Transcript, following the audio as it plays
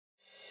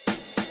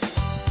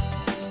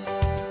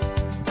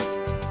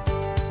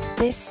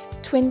This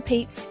Twin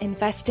Peaks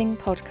Investing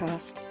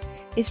podcast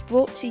is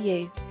brought to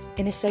you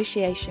in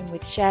association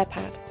with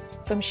SharePad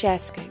from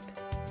ShareScope,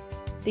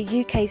 the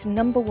UK's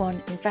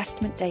 #1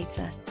 investment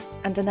data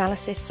and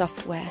analysis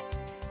software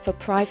for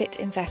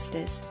private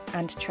investors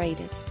and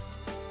traders.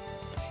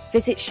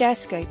 Visit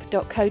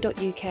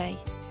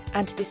sharescope.co.uk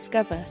and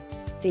discover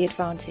the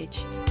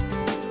advantage.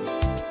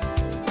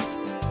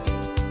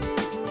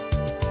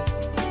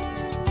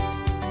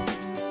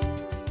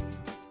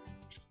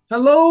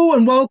 Hello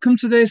and welcome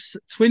to this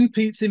Twin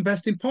Peaks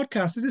Investing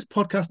podcast. This is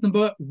podcast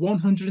number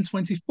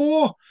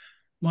 124.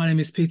 My name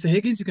is Peter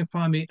Higgins. You can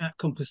find me at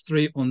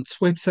Compass3 on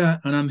Twitter,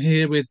 and I'm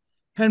here with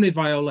Henry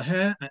Viola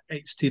here at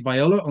HT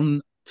Viola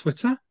on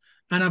Twitter,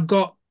 and I've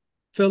got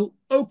Phil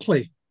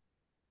Oakley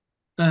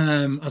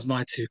as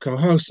my two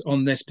co-hosts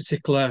on this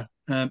particular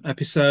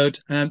episode.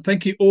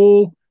 Thank you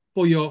all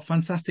for your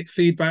fantastic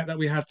feedback that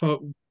we had for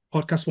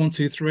podcast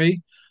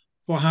 123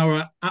 for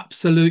our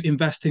absolute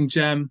investing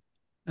gem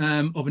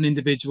of an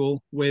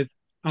individual with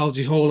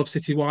Algie Hall of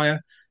CityWire.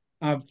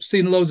 I've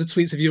seen loads of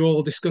tweets of you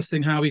all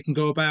discussing how we can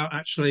go about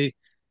actually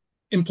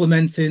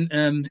implementing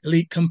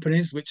elite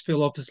companies, which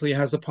Phil obviously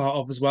has a part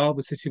of as well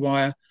with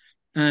CityWire.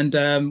 And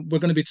we're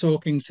going to be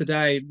talking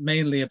today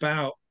mainly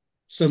about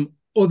some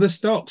other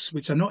stocks,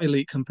 which are not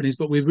elite companies,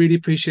 but we really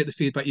appreciate the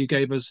feedback you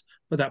gave us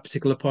for that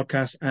particular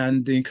podcast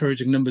and the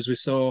encouraging numbers we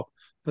saw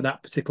for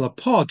that particular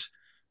pod.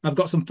 I've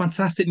got some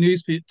fantastic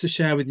news for you to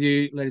share with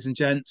you, ladies and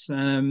gents,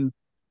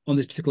 on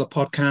this particular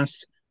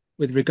podcast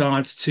with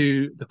regards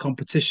to the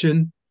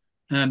competition,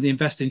 the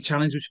investing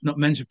challenge, which we've not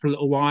mentioned for a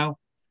little while.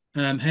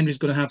 Henry's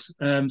going to have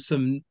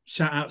some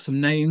shout out some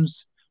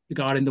names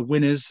regarding the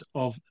winners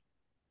of,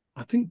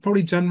 I think,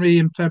 probably January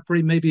and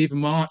February, maybe even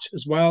March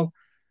as well.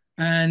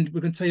 And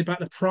we're going to tell you about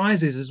the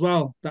prizes as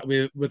well that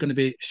we're going to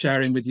be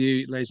sharing with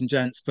you, ladies and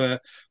gents, for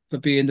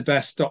being the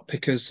best stock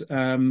pickers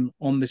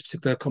on this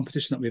particular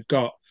competition that we've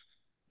got.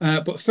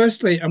 But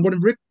firstly, I'm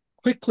going to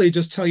quickly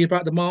just tell you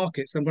about the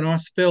markets. I'm going to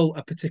ask Phil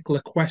a particular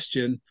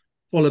question,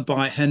 followed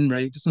by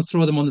Henry. Just going to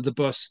throw them under the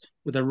bus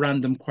with a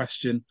random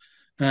question,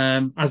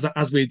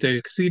 as we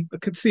do. I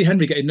could see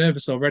Henry getting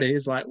nervous already.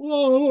 He's like,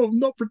 "Whoa, I'm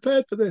not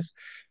prepared for this."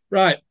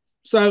 Right.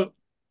 So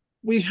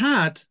we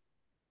had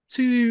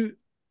 2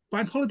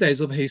 bank holidays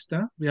over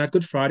Easter. We had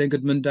Good Friday and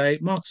Good Monday.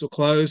 Markets were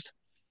closed.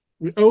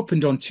 We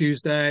opened on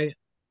Tuesday.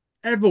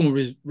 Everyone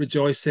was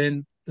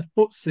rejoicing. The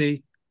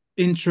FTSE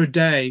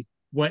intraday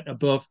went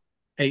above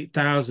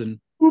 8,000,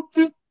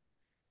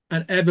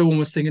 and everyone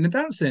was singing and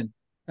dancing.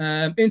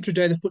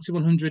 Intraday, the FTSE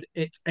 100,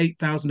 it's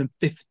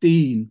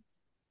 8,015.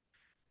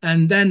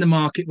 And then the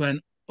market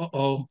went,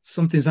 uh-oh,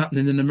 something's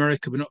happening in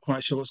America. We're not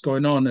quite sure what's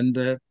going on. And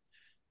the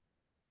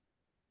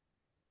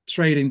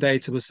trading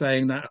data was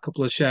saying that a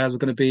couple of shares were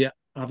going to be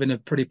having a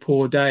pretty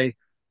poor day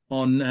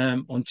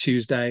on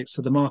Tuesday.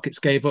 So the markets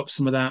gave up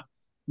some of that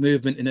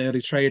movement in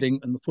early trading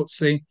and the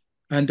FTSE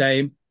and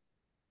AIM.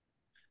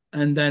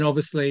 And then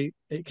obviously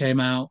it came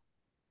out,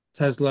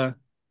 Tesla,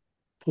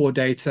 poor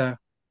data,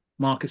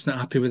 market's not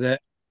happy with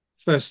it.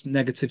 First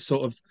negative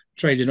sort of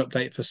trading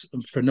update for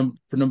a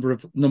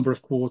number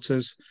of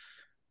quarters.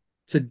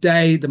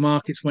 Today, the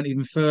markets went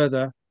even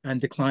further and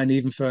declined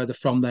even further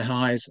from their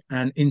highs.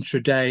 And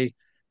intraday,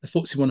 the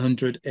FTSE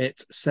 100 at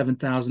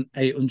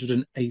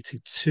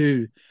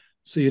 7,882.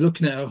 So you're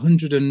looking at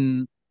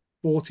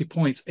 140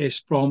 points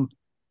ish from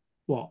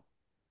what?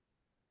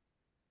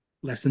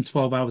 Less than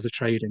 12 hours of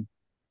trading.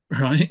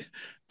 Right,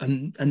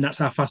 and that's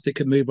how fast it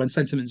can move. When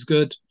sentiment's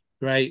good,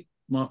 great,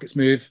 markets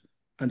move,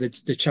 and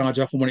they charge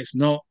off, and when it's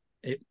not,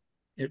 it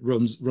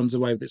runs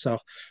away with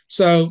itself.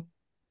 So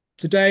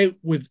today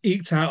we've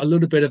eked out a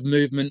little bit of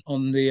movement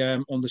on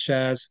the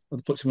shares of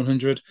the FTSE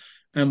 100,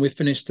 and we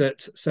finished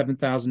at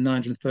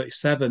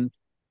 7,937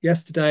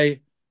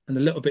 yesterday, and a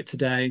little bit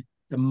today.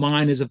 The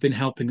miners have been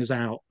helping us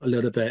out a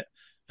little bit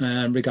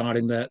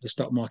regarding the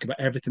stock market, but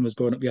everything was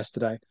going up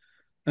yesterday.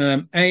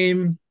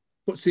 AIM.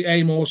 What's the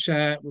AIM all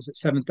share was at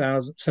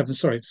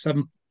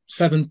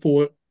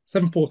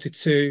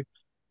 742,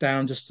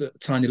 down just a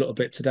tiny little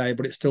bit today,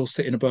 but it's still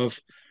sitting above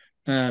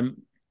the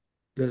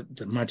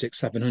magic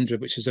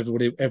 700, which is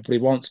everybody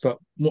wants. But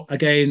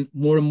again,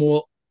 more and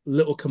more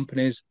little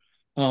companies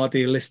are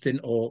delisting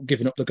or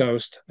giving up the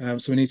ghost. So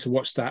we need to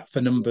watch that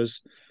for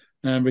numbers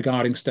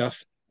regarding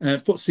stuff.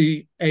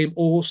 FTSE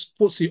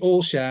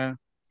all share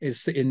is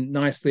sitting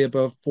nicely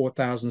above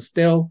 4,000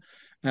 still.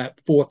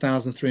 At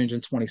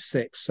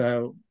 4,326,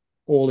 so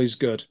all is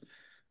good.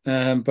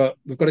 But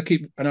we've got to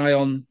keep an eye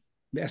on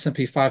the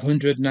S&P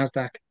 500,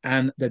 NASDAQ,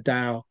 and the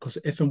Dow, because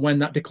if and when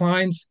that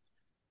declines,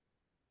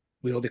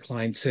 we'll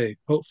decline too.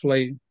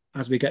 Hopefully,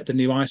 as we get the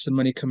new ISA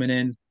money coming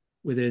in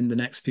within the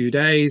next few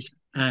days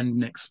and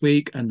next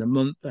week and the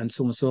month and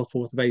so on and so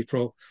forth of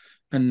April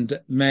and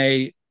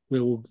May,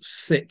 we will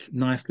sit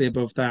nicely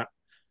above that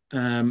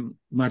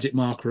magic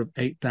marker of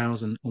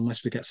 8,000,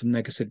 unless we get some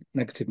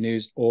negative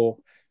news or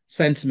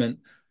sentiment.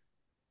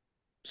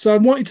 So I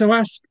wanted to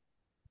ask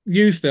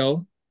you,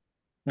 Phil,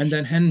 and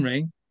then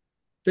Henry,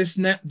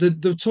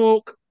 the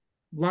talk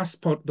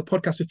the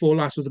podcast before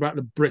last was about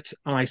the Brit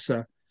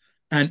ISA,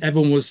 And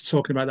everyone was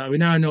talking about that. We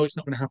now know it's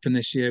not going to happen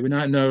this year. We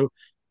now know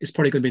it's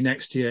probably going to be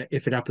next year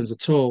if it happens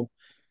at all.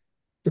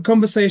 The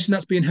conversation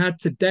that's being had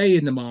today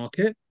in the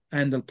market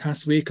and the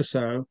past week or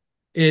so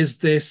is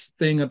this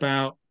thing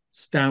about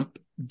stamp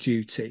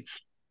duty,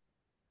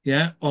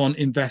 yeah, on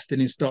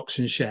investing in stocks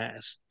and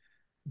shares.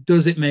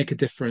 Does it make a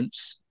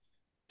difference?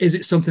 Is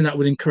it something that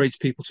would encourage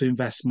people to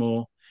invest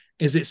more?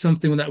 Is it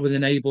something that would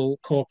enable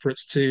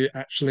corporates to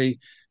actually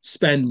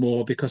spend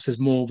more because there's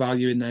more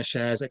value in their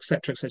shares, et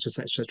cetera, et cetera, et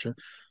cetera, et cetera.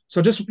 So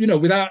just,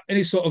 without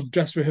any sort of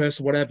dress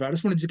rehearsal, whatever, I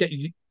just wanted to get,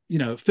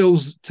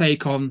 Phil's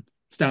take on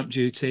stamp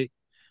duty,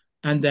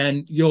 and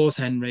then yours,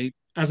 Henry,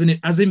 as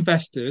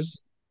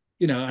investors.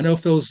 I know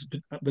Phil's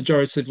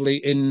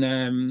majoritively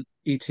in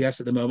ETS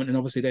at the moment, and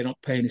obviously they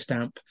don't pay any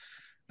stamp.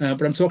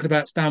 But I'm talking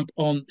about stamp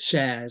on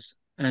shares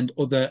and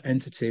other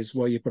entities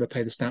where you've got to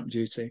pay the stamp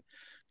duty.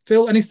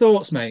 Phil, any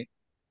thoughts, mate?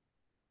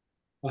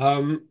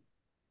 Um,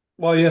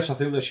 well, yes, I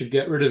think they should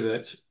get rid of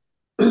it.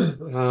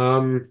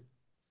 um,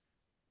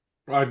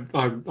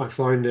 I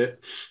find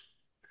it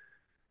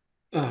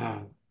uh,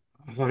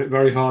 I find it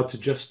very hard to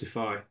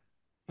justify,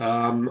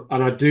 and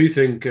I do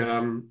think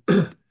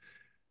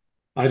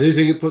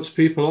it puts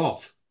people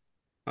off.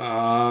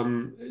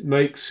 It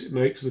makes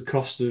the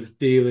cost of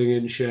dealing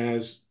in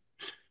shares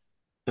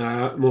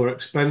more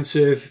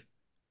expensive.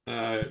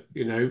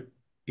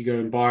 You go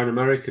and buy an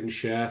American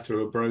share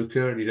through a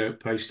broker, and you don't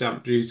pay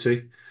stamp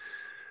duty.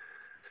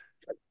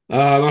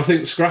 I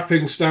think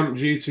scrapping stamp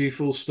duty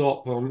full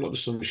stop on not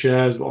just on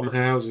shares but on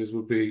houses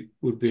would be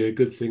a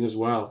good thing as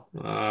well.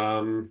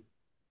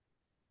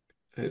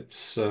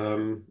 It's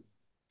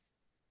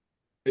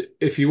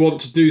If you want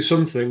to do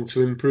something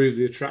to improve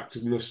the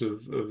attractiveness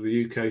of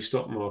the UK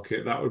stock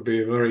market, that would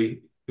be a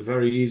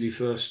very easy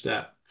first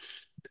step.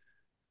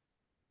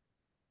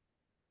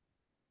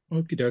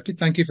 Okie dokie.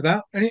 Thank you for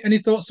that. Any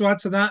thoughts to add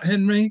to that,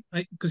 Henry?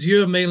 Because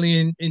you're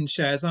mainly in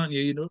shares, aren't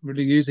you? You don't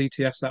really use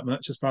ETFs that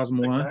much, as far as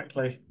I'm aware.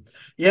 Exactly.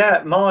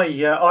 Yeah,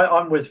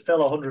 I'm with Phil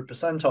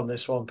 100% on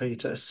this one,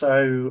 Peter.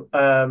 So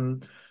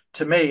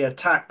to me, a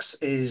tax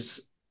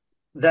is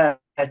there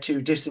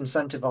to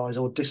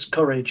disincentivize or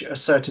discourage a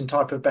certain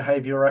type of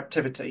behavior or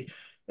activity.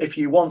 If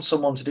you want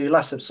someone to do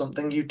less of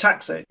something, you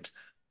tax it,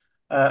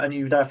 and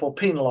you therefore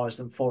penalize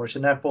them for it,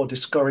 and therefore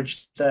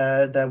discourage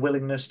their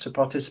willingness to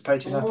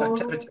participate in that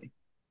activity.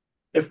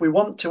 If we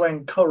want to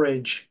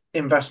encourage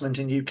investment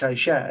in UK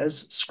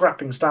shares,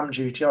 scrapping stamp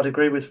duty, I'd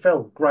agree with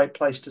Phil. Great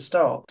place to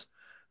start.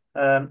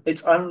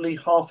 It's only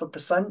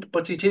 0.5%,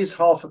 but it is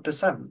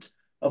 0.5%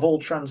 of all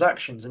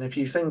transactions. And if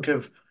you think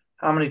of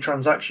how many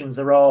transactions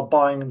there are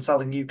buying and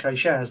selling UK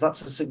shares,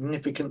 that's a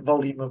significant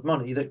volume of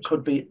money that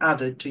could be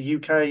added to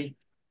UK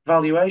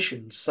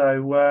valuations.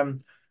 So,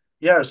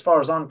 yeah, as far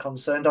as I'm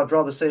concerned, I'd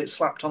rather see it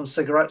slapped on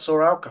cigarettes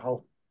or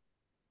alcohol.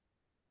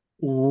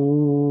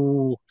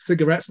 Ooh,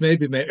 cigarettes,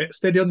 maybe, mate.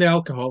 Steady on the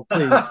alcohol,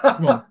 please.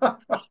 Come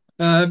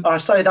on. I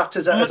say that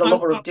as I, a I,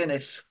 lover I, of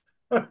Guinness.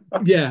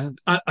 yeah,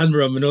 and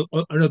rum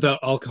and other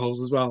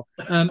alcohols as well.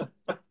 Uh,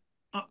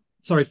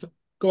 sorry,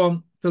 go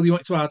on, Phil. You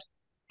want to add?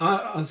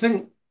 I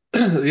think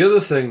the other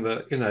thing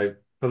that,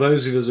 for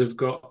those of us who've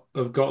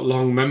got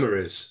long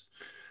memories,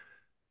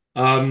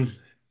 um,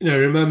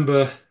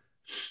 remember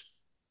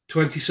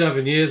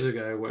 27 years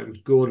ago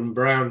when Gordon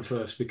Brown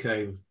first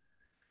became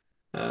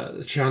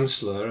the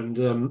Chancellor,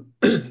 and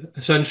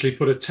essentially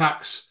put a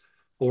tax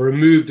or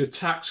removed a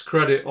tax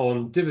credit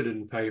on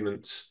dividend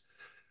payments,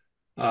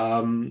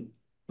 um,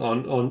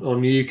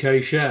 on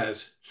UK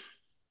shares.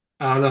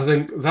 And I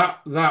think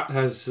that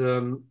has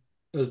done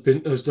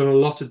a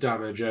lot of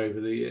damage over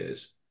the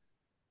years.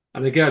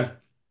 And again,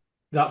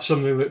 that's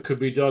something that could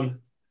be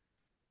done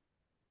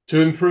to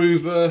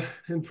improve the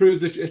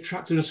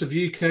attractiveness of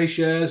UK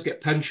shares,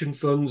 get pension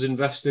funds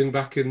investing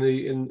back in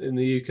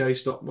the UK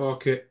stock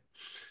market.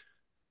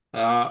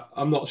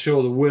 I'm not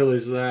sure the will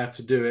is there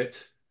to do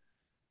it,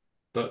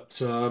 but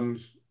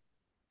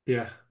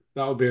yeah,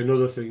 that would be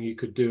another thing you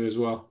could do as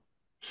well.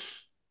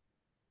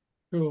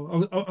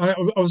 Cool.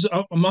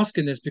 I'm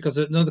asking this because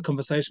another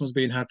conversation was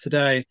being had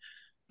today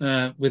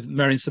with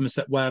Merrin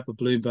Somerset Webb of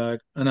Bloomberg,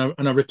 and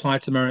I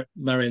replied to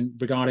Merrin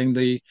regarding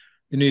the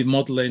new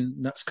modelling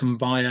that's come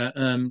via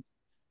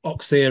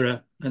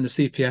Oxera and the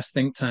CPS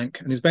think tank,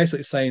 and he's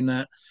basically saying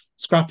that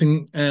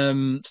scrapping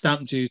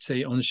stamp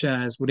duty on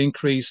shares would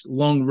increase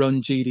long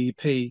run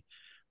GDP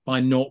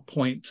by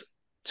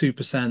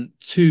 0.2%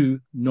 to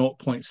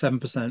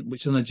 0.7%,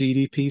 which on a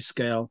GDP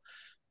scale,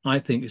 I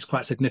think is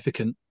quite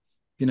significant,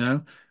 you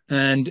know.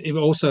 And it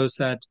also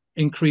said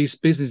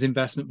increased business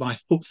investment by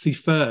FTSE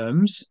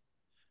firms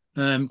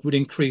would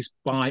increase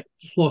by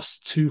plus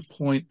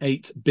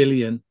 2.8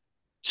 billion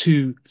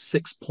to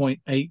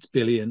 6.8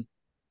 billion.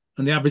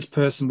 And the average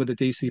person with a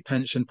DC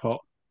pension pot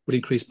would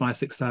increase by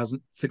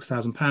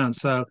 £6,000.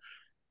 So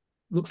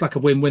looks like a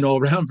win-win all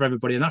round for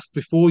everybody. And that's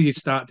before you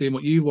start doing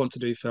what you want to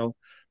do, Phil,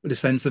 with a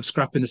sense of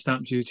scrapping the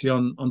stamp duty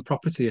on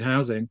property and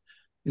housing.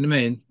 You know what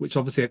I mean? Which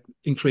obviously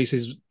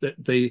increases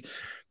the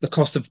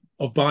cost of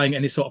buying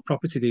any sort of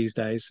property these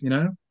days, you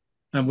know?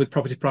 And with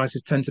property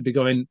prices tend to be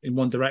going in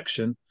one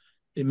direction,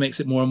 it makes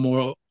it more and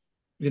more,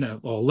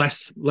 or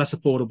less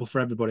affordable for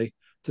everybody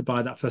to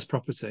buy that first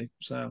property.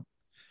 So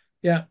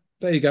yeah,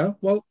 there you go.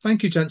 Well,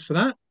 thank you, gents, for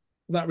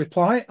that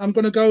reply. I'm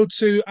going to go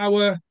to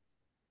our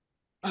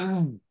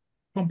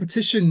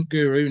competition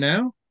guru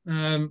now,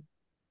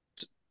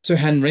 to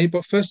Henry.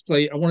 But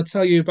firstly, I want to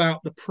tell you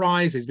about the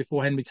prizes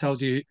before Henry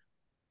tells you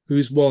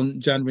who's won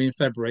January and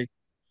February.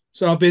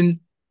 So I've been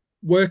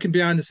working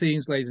behind the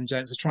scenes, ladies and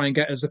gents, to try and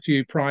get us a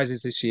few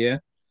prizes this year,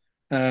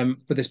 for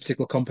this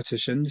particular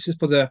competition. This is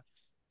for the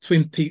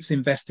Twin Peaks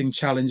Investing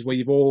Challenge, where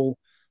you've all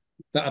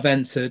that have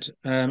entered.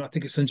 I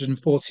think it's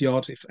 140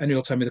 odd. If any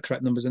will tell me the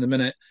correct numbers in a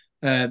minute.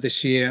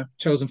 This year,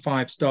 chosen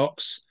 5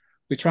 stocks.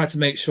 We tried to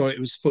make sure it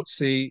was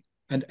FTSE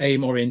and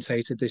AIM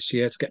orientated this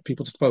year to get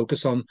people to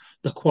focus on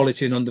the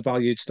quality and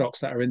undervalued stocks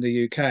that are in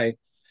the UK.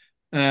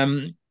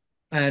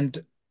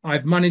 And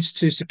I've managed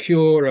to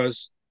secure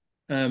us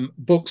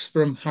books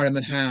from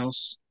Harriman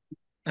House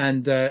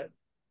and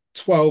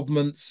 12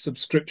 months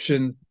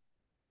subscription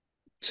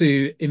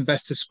to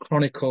Investors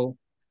Chronicle,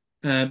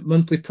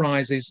 monthly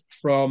prizes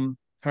from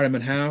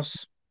Harriman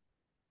House,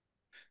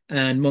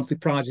 and monthly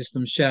prizes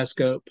from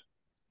ShareScope,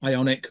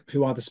 Ionic,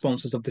 who are the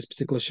sponsors of this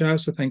particular show.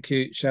 So thank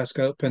you,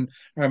 ShareScope and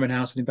Harriman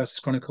House and Investors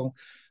Chronicle.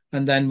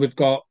 And then we've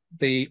got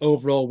the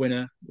overall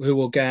winner, who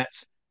will get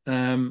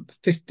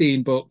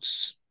 15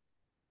 books,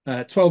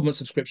 12-month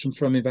subscription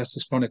from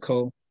Investors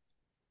Chronicle,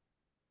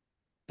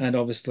 and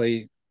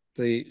obviously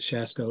the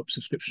ShareScope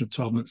subscription of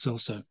 12 months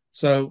also.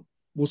 So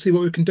we'll see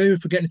what we can do.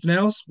 If we get anything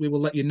else, we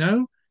will let you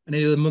know. And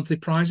any of the monthly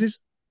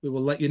prizes, we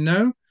will let you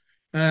know.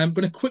 I'm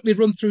going to quickly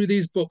run through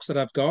these books that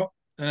I've got,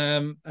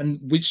 and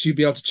which you'll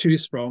be able to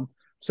choose from.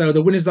 So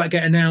the winners that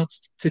get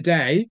announced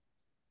today,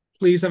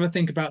 please have a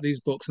think about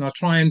these books, and I'll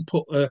try and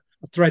put a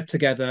thread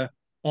together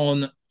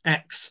on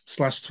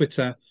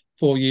X/Twitter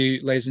for you,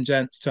 ladies and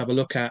gents, to have a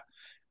look at.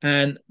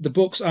 And the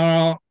books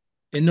are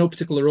in no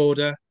particular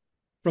order: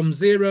 From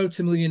Zero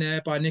to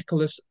Millionaire by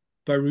Nicholas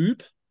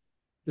Baroob,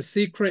 The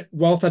Secret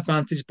Wealth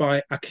Advantage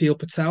by Akhil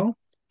Patel,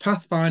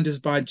 Pathfinders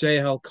by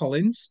J.L.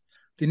 Collins,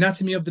 The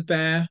Anatomy of the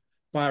Bear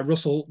by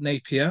Russell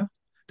Napier,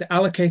 The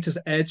Allocator's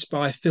Edge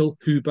by Phil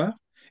Huber,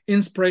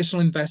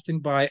 Inspirational Investing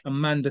by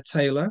Amanda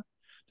Taylor,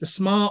 The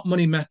Smart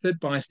Money Method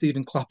by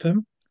Stephen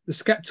Clapham, The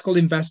Skeptical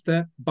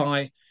Investor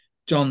by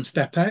John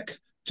Stepek,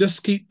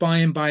 Just Keep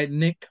Buying by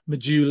Nick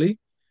Majuli,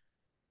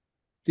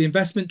 The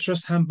Investment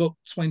Trust Handbook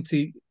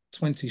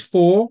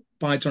 2024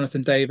 by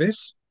Jonathan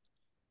Davis,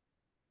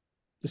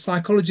 The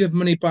Psychology of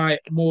Money by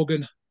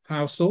Morgan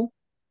Housel,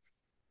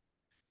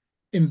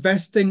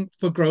 Investing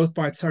for Growth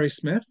by Terry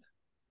Smith,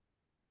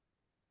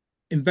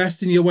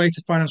 Investing Your Way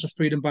to Financial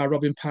Freedom by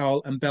Robin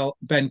Powell and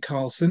Ben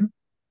Carlson,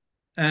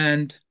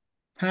 and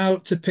How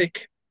to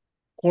Pick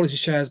Quality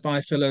Shares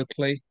by Phil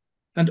Oakley,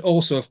 and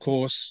also, of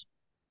course,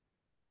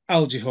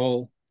 Algie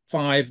Hall,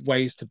 5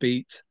 Ways to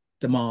Beat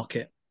the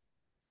Market.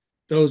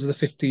 Those are the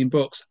 15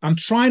 books. I'm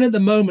trying at the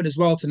moment as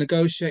well to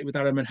negotiate with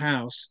Harriman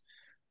House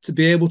to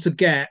be able to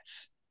get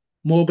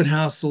Morgan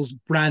Housel's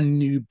brand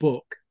new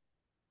book,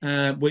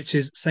 which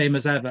is Same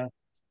as Ever,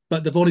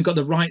 but they've only got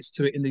the rights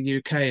to it in the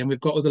UK, and we've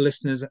got other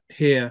listeners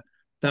here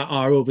that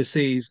are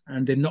overseas,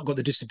 and they've not got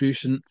the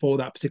distribution for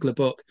that particular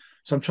book.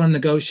 So I'm trying to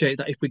negotiate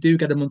that if we do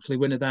get a monthly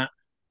winner that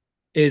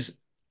is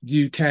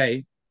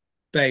UK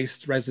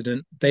based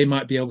resident, they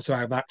might be able to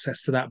have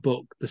access to that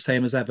book, The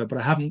Same as Ever, but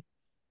I haven't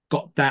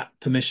got that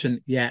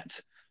permission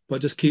yet.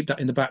 But just keep that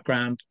in the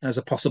background as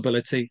a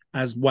possibility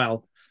as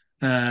well.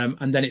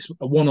 And then it's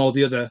one or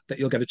the other that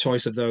you'll get a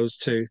choice of those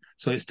two.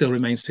 So it still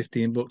remains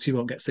 15 books. You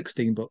won't get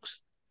 16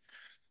 books.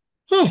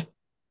 Oh,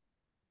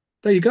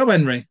 there you go,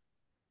 Henry.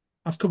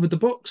 I've covered the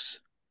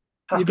books.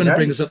 You're going to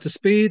bring us up to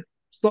speed.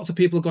 Lots of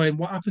people are going,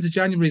 what happened to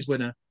January's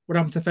winner? What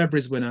happened to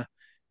February's winner?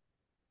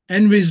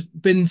 Henry's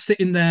been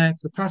sitting there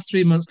for the past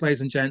 3 months,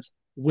 ladies and gents,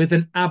 with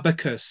an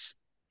abacus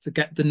to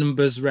get the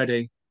numbers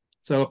ready.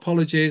 So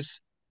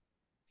apologies.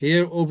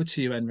 Here, over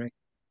to you, Henry.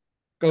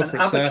 Go for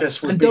it,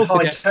 sir. And don't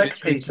forget to do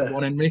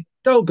 3-2-1, Henry.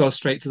 Don't go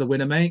straight to the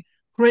winner, mate.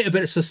 Create a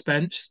bit of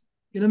suspense.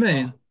 You know what I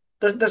mean?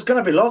 There's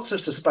going to be lots of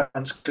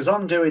suspense because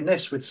I'm doing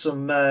this with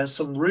some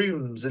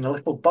rooms in a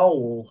little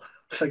bowl.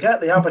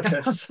 Forget the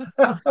abacus.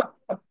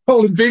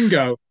 Bowling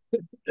bingo.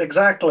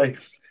 Exactly.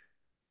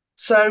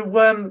 So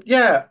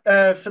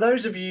for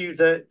those of you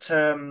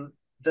that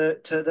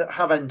that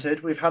have entered,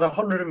 we've had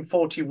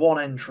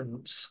 141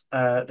 entrants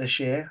this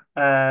year.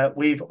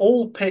 We've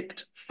all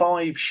picked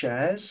 5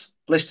 shares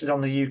listed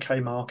on the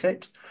UK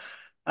market.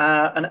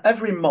 And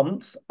every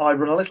month I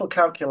run a little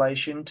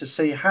calculation to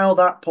see how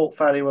that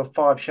portfolio of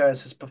 5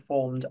 shares has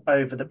performed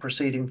over the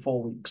preceding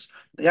 4 weeks.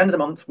 At the end of the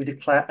month, we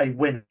declare a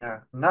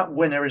winner, and that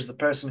winner is the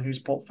person whose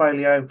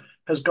portfolio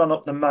has gone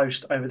up the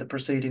most over the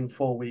preceding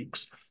 4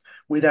 weeks.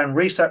 We then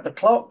reset the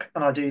clock,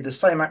 and I do the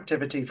same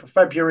activity for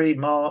February,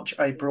 March,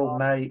 April,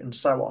 May, and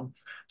so on.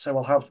 So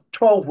we'll have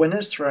 12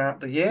 winners throughout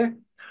the year.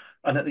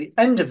 And at the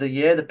end of the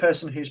year, the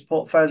person whose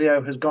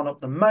portfolio has gone up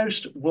the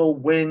most will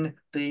win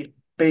the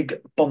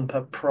big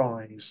bumper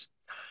prize.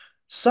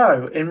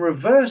 So in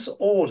reverse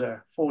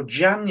order for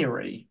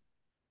January,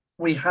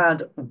 we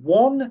had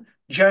one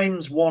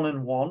James 1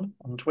 and 1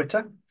 on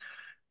Twitter,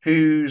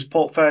 whose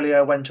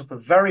portfolio went up a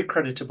very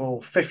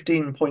creditable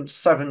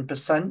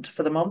 15.7%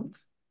 for the month.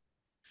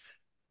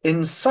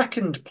 In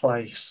second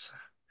place,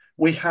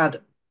 we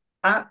had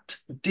at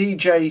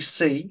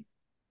DJC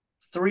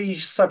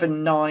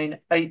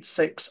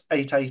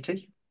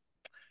 379,86880,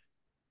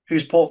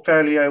 whose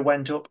portfolio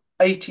went up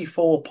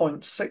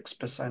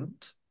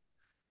 84.6%.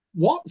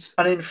 What?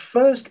 And in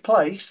first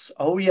place,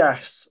 oh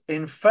yes,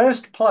 in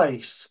first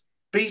place,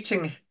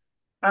 beating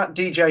at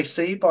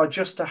DJC by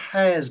just a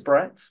hair's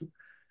breadth,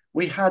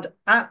 we had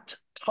at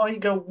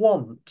Tiger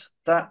Want,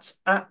 that's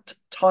at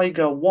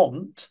Tiger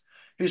Want,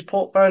 whose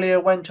portfolio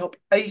went up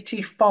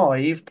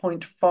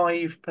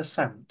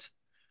 85.5%.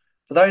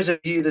 For those of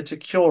you that are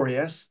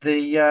curious,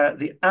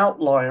 the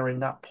outlier in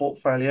that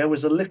portfolio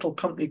was a little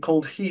company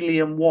called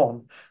Helium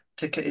One,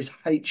 ticker is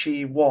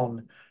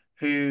HE1,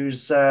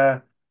 whose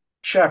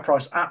share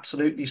price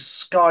absolutely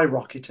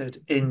skyrocketed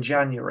in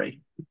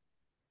January.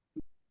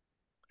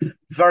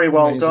 Very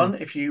well Amazing. done.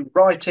 If you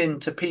write in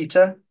to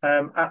Peter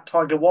at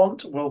Tiger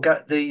Want, we'll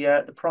get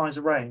the prize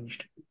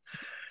arranged.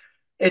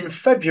 In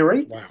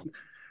February, Wow.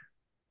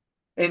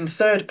 in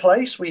third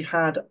place, we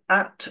had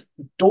at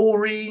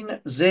Doreen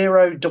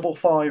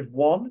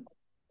 0551,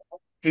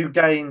 who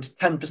gained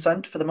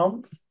 10% for the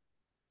month.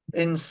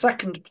 In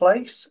second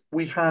place,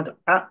 we had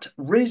at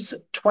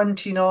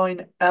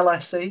Riz29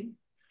 LSE,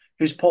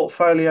 whose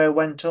portfolio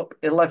went up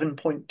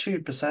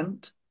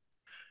 11.2%.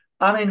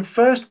 And in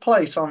first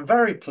place, I'm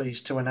very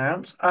pleased to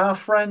announce our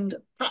friend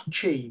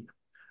Patchy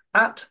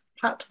at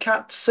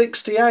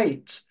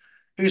PatCat68,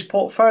 whose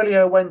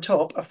portfolio went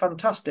up a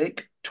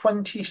fantastic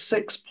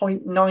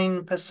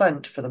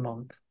 26.9% for the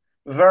month.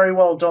 Very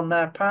well done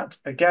there, Pat.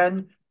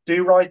 Again,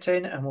 do write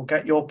in and we'll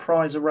get your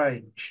prize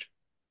arranged.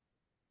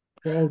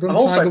 Well done, I'm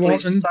also Tiger One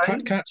pleased to and say,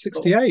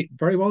 PatCat68.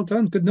 Very well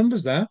done. Good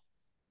numbers there.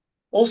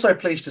 also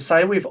pleased to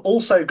say we've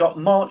also got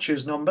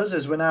March's numbers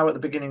as we're now at the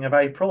beginning of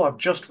April. I've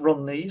just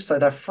run these, so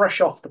they're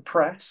fresh off the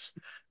press.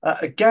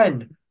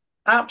 Again,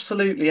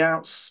 absolutely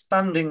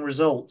outstanding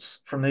results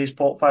from these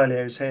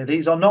portfolios here.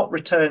 These are not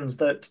returns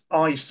that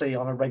I see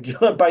on a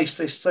regular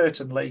basis,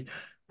 certainly,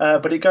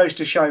 but it goes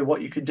to show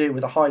what you can do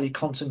with a highly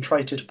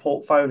concentrated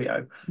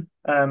portfolio,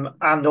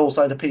 and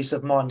also the peace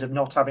of mind of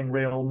not having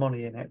real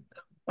money in it.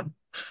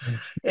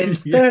 In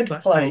Yes, third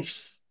that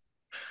place,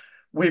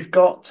 we've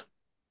got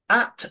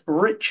at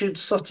Richard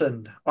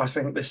Sutton, I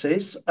think this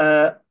is,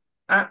 at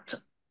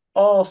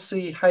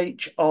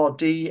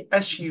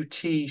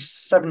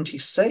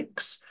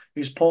RCHRDSUT76,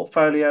 whose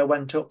portfolio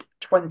went up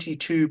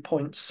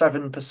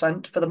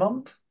 22.7% for the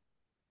month.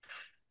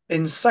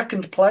 In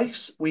second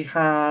place, we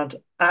had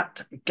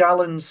at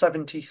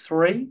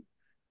Gallon73,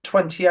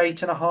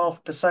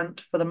 28.5%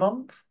 for the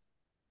month.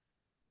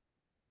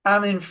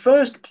 And in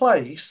first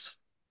place,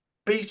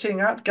 beating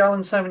at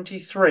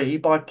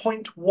Gallon73 by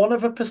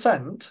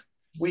 0.1%,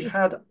 we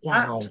had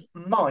at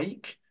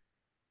Mike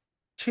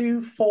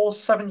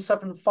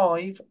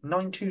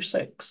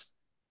 24775,926.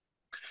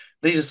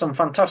 These are some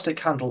fantastic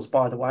handles,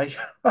 by the way.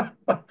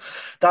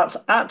 That's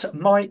at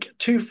Mike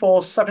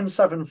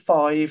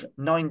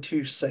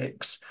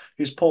 24775,926,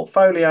 whose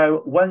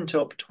portfolio went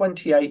up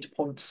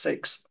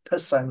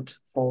 28.6%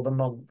 for the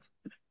month.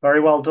 Very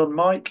well done,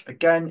 Mike.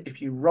 Again,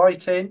 if you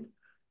write in,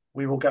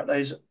 we will get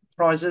those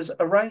prizes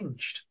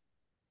arranged.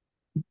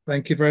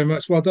 Thank you very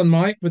much. Well done,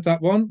 Mike, with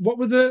that one. What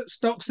were the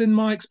stocks in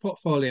Mike's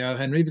portfolio,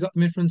 Henry? Have you got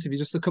them in front of you?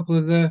 Just a couple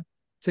of the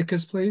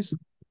tickers, please.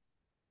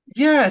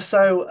 Yeah,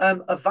 so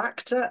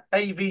Avacta,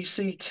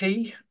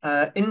 AVCT,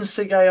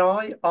 Insig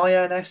AI,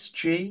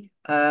 INSG.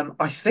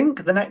 I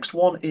think the next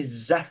one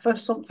is Zephyr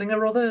something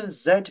or other,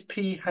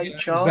 ZPHR.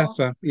 Yeah,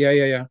 Zephyr.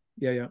 Yeah.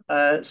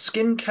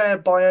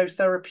 Skincare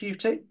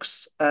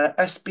Biotherapeutics,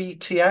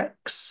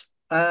 SBTX,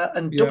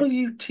 and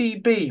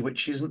WTB,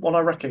 which isn't one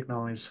I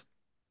recognise.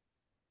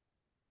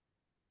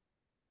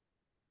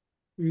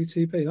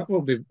 WTB. That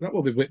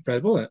will be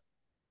Whitbread, will it?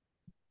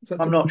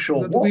 I'm not sure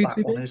what WTB?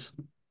 that one is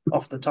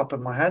off the top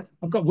of my head.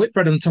 I've got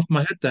Whitbread on the top of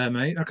my head there,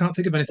 mate. I can't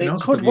think of anything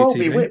else. It could well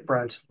be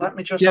Whitbread. Let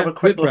me just have a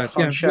quick look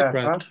on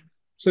SharePad.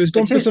 So he's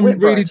gone for some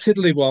really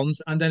tiddly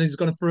ones, and then he's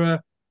gone for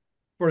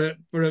a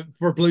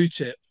blue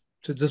chip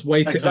to just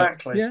weight it up.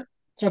 Exactly. Yeah,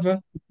 clever.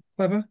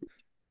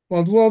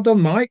 Well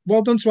done, Mike.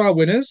 Well done to our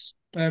winners,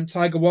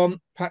 Tiger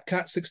One,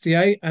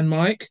 PatCat68, and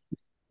Mike.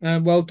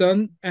 Well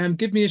done.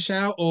 Give me a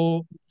shout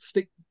or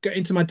get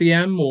into my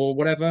DM or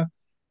whatever,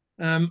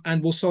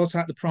 and we'll sort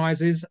out the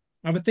prizes.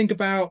 Have a think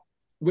about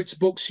which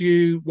books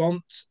you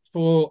want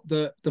for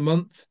the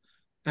month,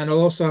 and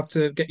I'll also have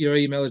to get your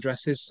email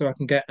addresses so I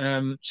can get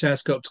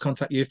ShareScope to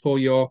contact you for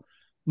your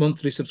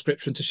monthly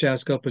subscription to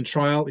ShareScope and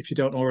trial if you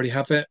don't already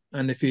have it.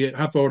 And if you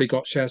have already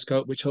got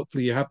ShareScope, which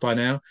hopefully you have by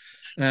now,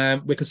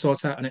 we can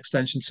sort out an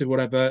extension to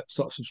whatever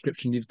sort of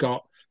subscription you've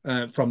got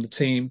from the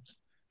team,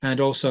 and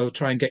also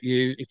try and get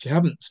you, if you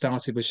haven't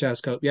started with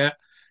ShareScope yet,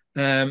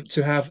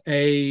 to have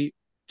a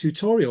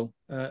tutorial,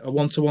 a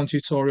one-to-one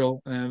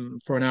tutorial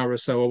for an hour or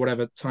so, or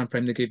whatever time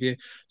frame they give you,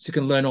 so you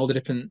can learn all the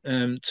different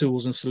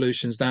tools and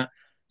solutions that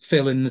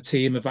Phil and the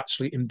team have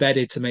actually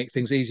embedded to make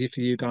things easier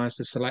for you guys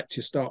to select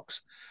your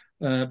stocks.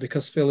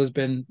 Because Phil has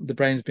been the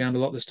brains behind a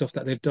lot of the stuff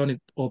that they've done,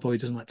 although he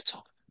doesn't like to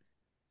talk.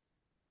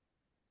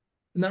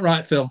 Isn't that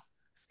right, Phil?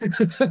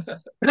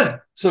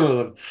 Some of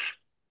them.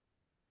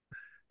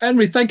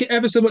 Henry, thank you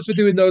ever so much for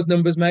doing those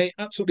numbers, mate.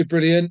 Absolutely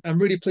brilliant. I'm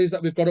really pleased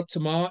that we've got up to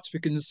March.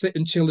 We can sit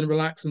and chill and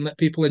relax and let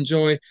people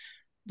enjoy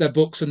their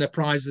books and their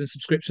prizes and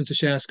subscription to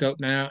ShareScope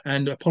now.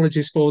 And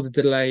apologies for the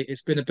delay.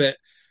 It's been a bit,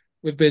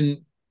 we've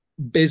been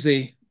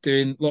busy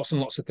doing lots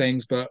and lots of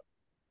things, but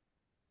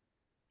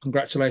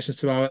congratulations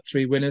to our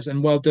 3 winners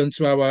and well done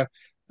to our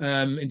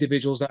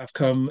individuals that have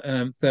come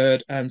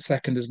third and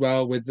second as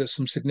well, with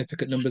some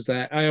significant numbers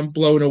there. I am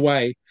blown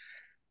away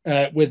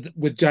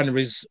with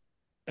January's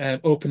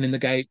opening the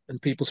gate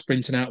and people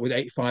sprinting out with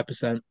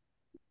 85%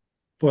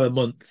 for a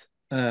month.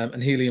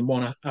 And Helium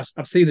One,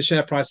 I've seen the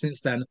share price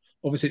since then.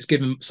 Obviously, it's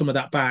given some of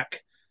that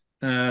back,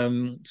 a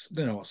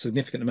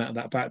significant amount of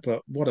that back.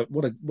 But what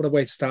a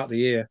way to start the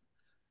year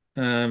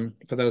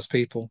for those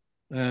people.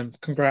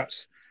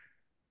 Congrats.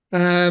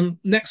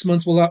 Next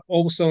month we'll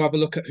also have a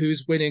look at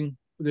who's winning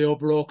the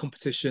overall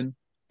competition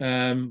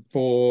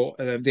for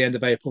the end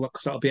of April,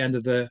 because that'll be end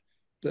of the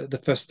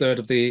first third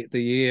of the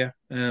year.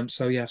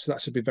 So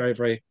that should be very,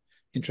 very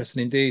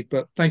interesting indeed.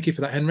 But thank you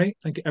for that, Henry.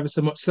 Thank you ever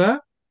so much, sir.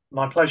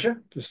 My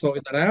pleasure. For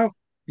sorting that out.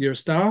 You're a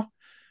star.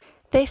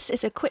 This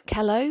is a quick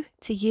hello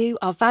to you,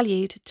 our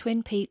valued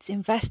Twin Peaks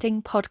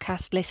Investing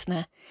podcast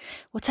listener.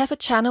 Whatever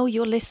channel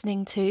you're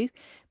listening to,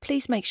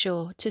 please make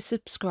sure to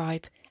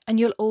subscribe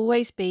and you'll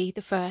always be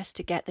the first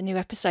to get the new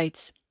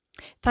episodes.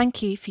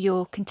 Thank you for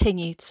your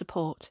continued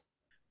support.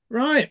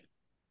 Right.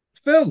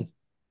 Phil,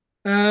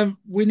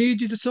 we need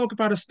you to talk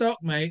about a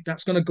stock, mate,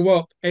 that's going to go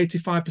up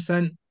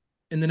 85%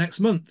 in the next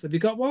month. Have you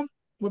got one?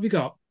 What have you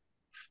got?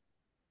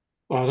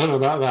 Well, I don't know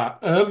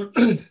about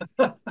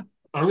that.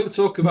 I'm going to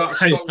talk about a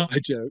stock. I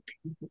joke.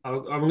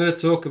 I'm going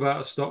to talk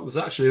about a stock that's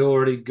actually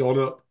already gone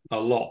up a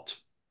lot,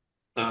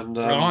 and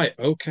right,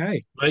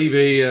 okay,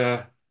 maybe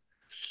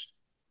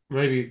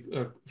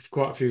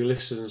quite a few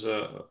listeners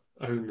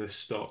own this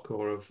stock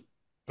or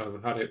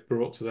have had it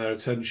brought to their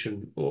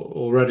attention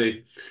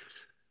already.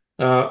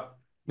 The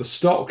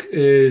stock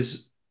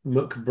is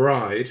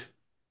McBride.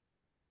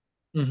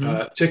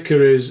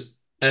 Ticker is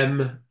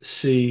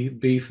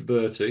MCB for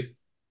Bertie.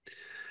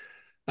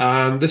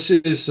 And this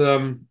is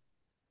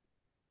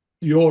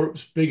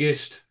Europe's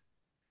biggest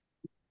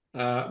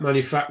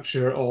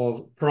manufacturer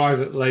of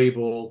private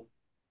label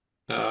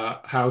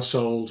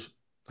household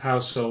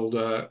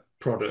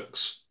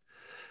products.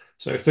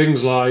 So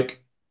things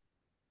like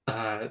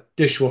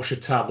dishwasher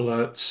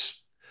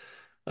tablets,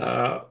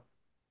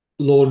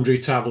 laundry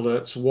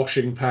tablets,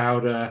 washing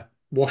powder,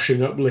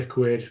 washing up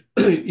liquid,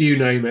 you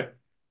name it.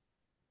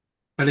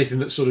 Anything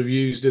that's sort of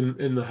used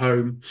in the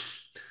home.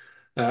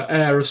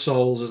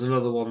 Aerosols is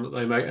another one that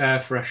they make, air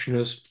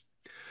fresheners.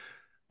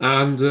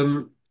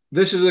 And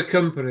this is a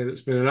company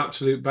that's been an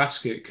absolute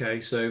basket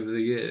case over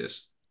the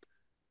years,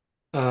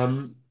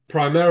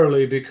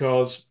 primarily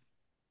because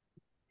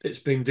it's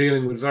been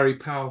dealing with very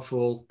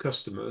powerful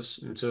customers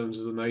in terms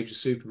of the major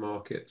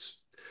supermarkets.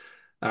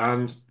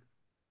 And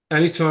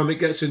anytime it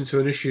gets into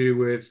an issue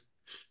with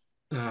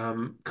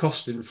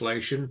cost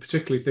inflation,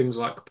 particularly things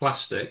like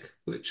plastic,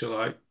 which are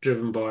like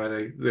driven by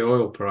the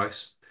oil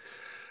price,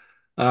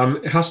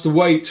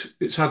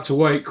 it's had to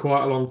wait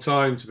quite a long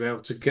time to be able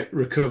to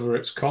recover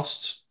its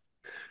costs.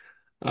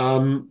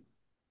 But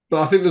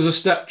I think there's a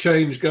step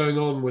change going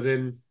on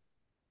within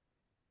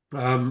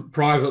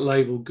private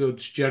label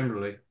goods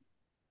generally.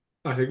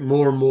 I think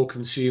more and more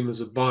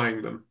consumers are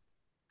buying them.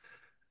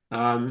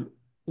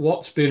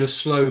 What's been a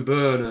slow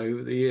burn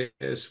over the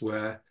years,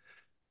 where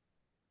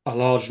a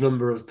large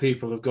number of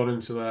people have gone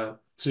into their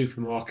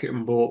supermarket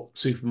and bought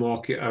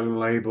supermarket own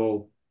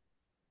label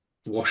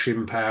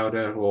washing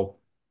powder or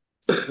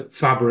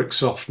fabric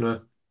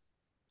softener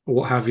or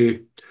what have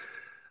you.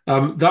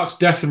 That's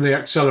definitely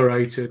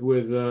accelerated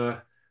with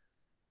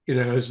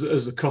as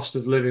the cost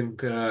of living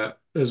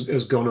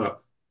has gone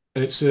up.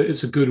 It's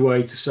a good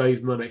way to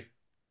save money,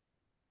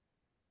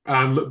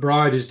 and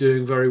McBride is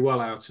doing very well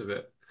out of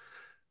it.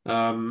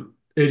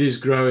 It is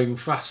growing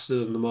faster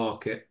than the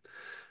market,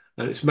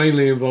 and it's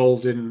mainly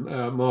involved in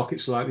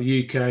markets like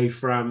the UK,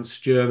 France,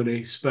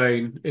 Germany,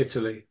 Spain,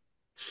 Italy.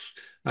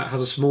 It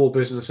has a small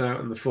business out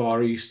in the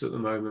Far East at the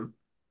moment,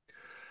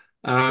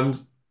 and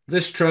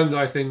this trend,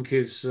 I think,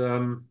 is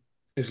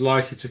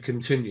likely to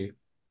continue.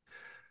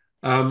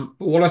 But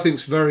what I think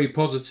is very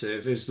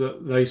positive is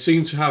that they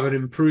seem to have an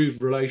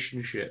improved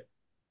relationship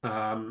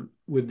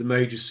with the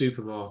major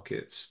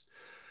supermarkets.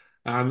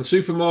 And the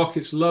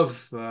supermarkets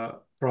love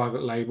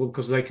private label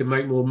because they can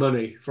make more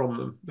money from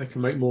them. They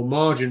can make more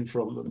margin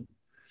from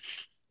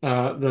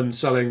them than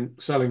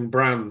selling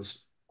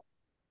brands.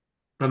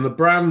 And the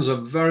brands are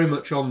very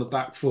much on the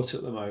back foot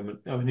at the moment.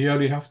 I mean, you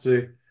only have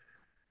to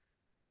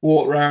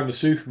walk around a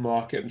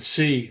supermarket and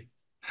see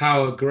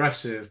how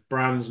aggressive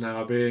brands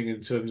now are being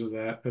in terms of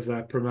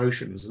their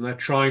promotions, and they're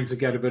trying to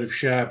get a bit of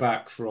share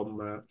back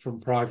from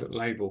private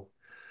label.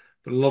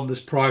 but a lot of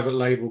this private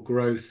label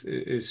growth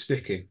is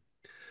sticking.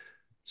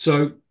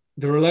 So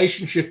the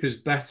relationship is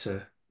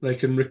better. They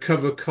can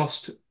recover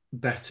cost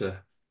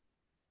better,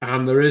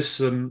 and there is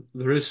some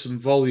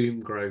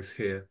volume growth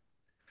here.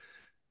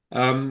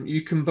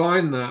 You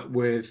combine that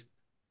with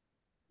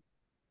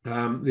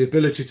the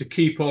ability to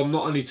keep on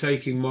not only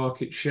taking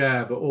market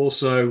share, but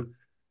also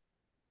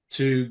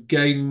to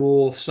gain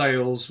more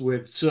sales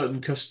with certain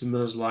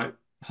customers like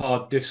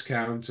hard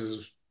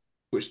discounters,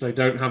 which they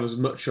don't have as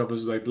much of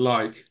as they'd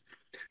like.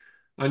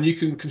 And you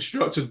can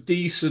construct a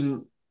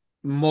decent,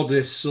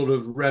 modest sort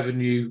of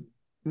revenue,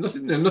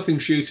 nothing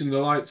shooting the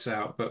lights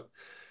out, but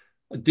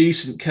a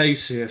decent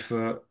case here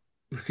for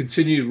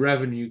continued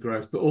revenue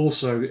growth, but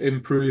also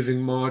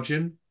improving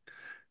margin.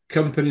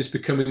 Companies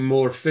becoming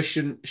more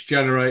efficient, it's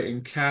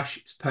generating cash,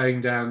 it's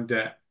paying down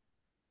debt.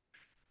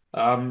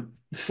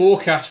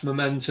 Forecast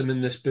momentum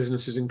in this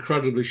business is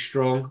incredibly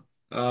strong.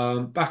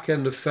 Back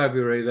end of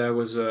February, there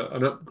was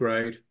an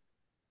upgrade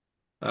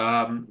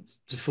to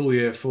full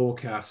year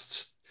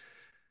forecasts.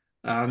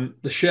 And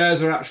the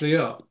shares are actually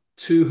up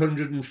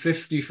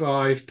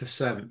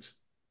 255%,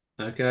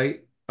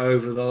 okay,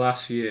 over the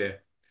last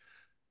year.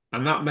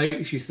 And that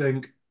makes you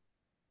think,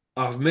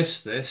 I've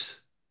missed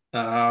this.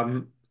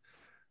 Well,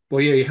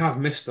 yeah, you have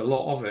missed a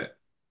lot of it.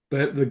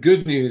 But the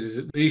good news is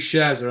that these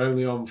shares are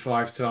only on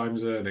 5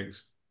 times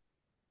earnings.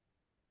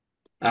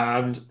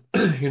 And,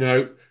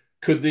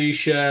 could these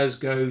shares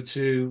go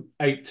to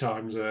 8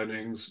 times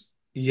earnings?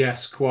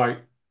 Yes, quite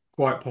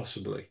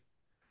possibly.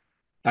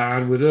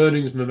 And with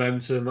earnings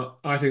momentum,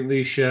 I think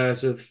these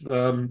shares have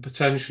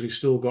potentially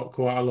still got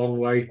quite a long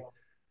way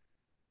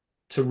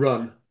to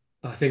run.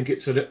 I think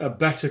it's a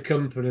better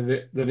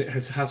company than it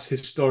has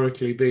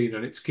historically been,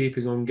 and it's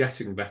keeping on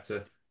getting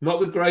better. Not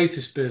the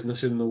greatest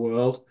business in the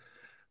world,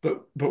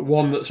 but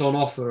one that's on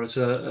offer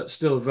at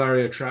still a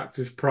very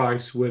attractive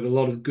price with a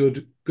lot of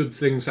good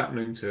things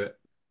happening to it.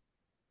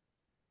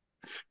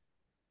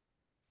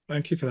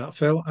 Thank you for that,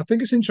 Phil. I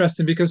think it's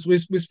interesting because we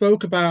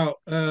spoke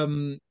about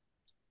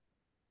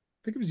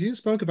I think it was you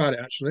spoke about it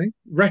actually.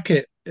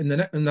 Reckitt in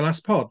the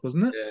last pod,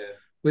 wasn't it?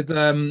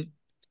 Yeah.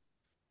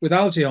 With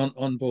Algae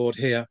on board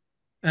here,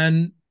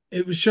 and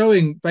it was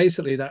showing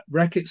basically that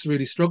Reckitt's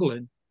really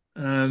struggling,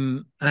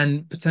 and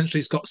potentially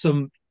it's got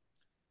some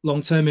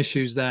long-term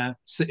issues there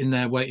sitting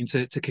there waiting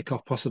to kick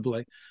off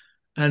possibly,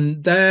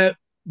 and their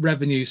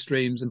revenue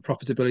streams and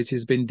profitability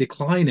has been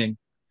declining.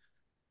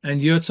 And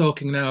you're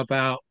talking now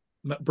about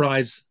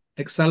McBride's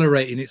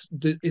accelerating.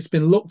 It's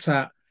been looked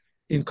at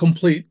in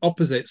complete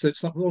opposites. So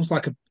it's almost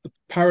like a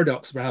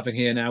paradox we're having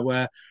here now,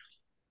 where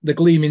the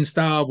gleaming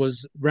star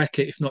was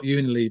Reckitt, if not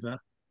Unilever,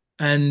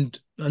 and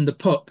the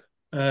pup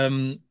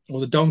or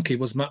the donkey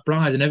was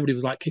McBride, and everybody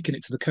was like kicking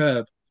it to the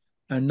curb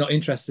and not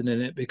interested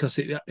in it because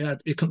it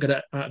couldn't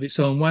get out of its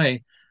own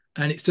way.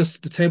 And it's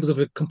just the tables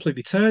have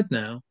completely turned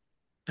now,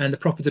 and the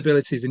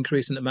profitability is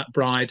increasing at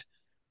McBride.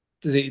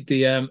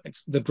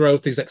 The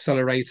growth is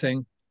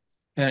accelerating,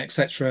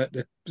 etc.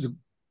 The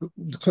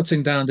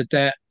cutting down the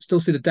debt. Still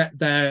see the debt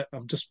there.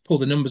 I've just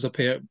pulled the numbers up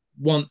here.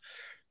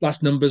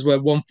 Last numbers were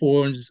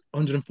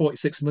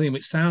 146 million,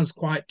 which sounds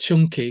quite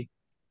chunky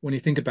when you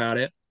think about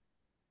it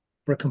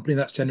for a company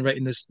that's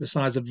generating the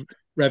size of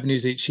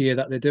revenues each year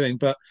that they're doing.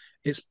 But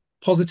it's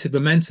positive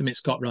momentum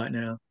it's got right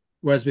now,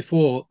 whereas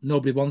before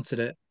nobody wanted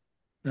it.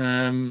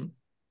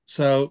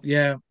 So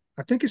yeah,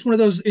 I think it's one of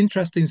those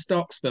interesting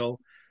stocks, Phil.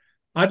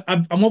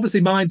 I'm obviously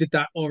minded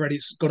that already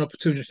it's gone up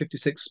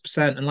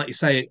 256%, and like you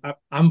say,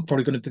 I'm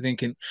probably going to be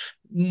thinking,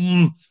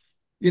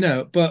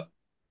 but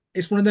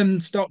it's one of them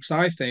stocks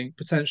I think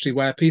potentially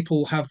where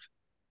people have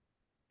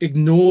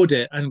ignored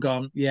it and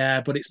gone,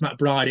 yeah, but it's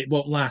McBride, it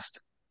won't last,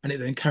 and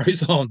it then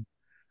carries on,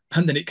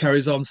 and then it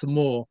carries on some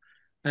more,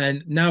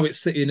 and now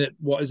it's sitting at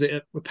what is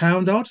it, a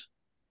pound odd?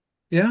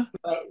 Yeah,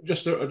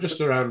 Just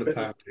around a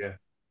pound, yeah.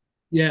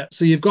 Yeah,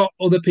 so you've got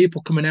other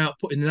people coming out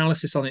putting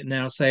analysis on it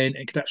now saying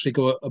it could actually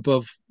go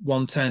above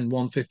 110,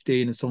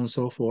 115 and so on and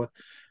so forth.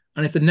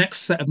 And if the next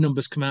set of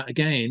numbers come out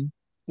again,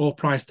 or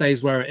price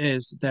stays where it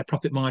is, their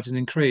profit margins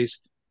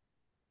increase,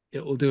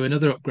 it will do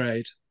another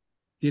upgrade.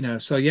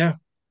 So yeah,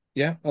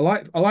 I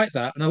like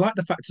that. And I like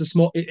the fact it's a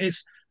small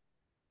it's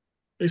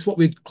what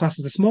we class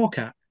as a small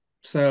cap.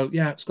 So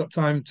yeah, it's got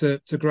time to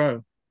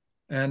grow.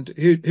 And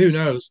who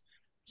knows?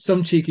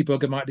 Some cheeky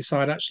bugger might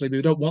decide actually we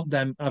don't want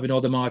them having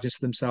all the margins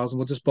to themselves, and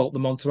we'll just bolt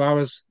them onto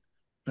ours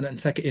and then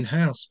take it in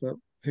house. But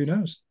who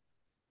knows?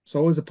 It's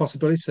always a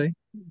possibility.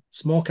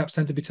 Small caps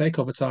tend to be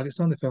takeover targets,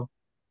 don't they, Phil?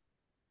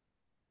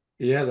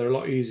 Yeah, they're a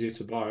lot easier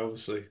to buy,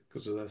 obviously,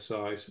 because of their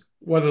size.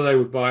 Whether they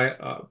would buy it,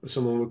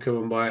 someone would come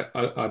and buy it,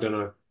 I don't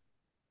know.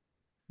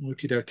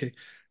 Okie dokie.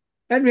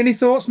 Henry, any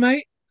thoughts,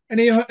 mate?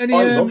 Any I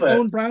love it.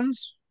 own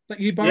brands that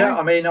you Yeah, buy?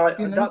 I mean,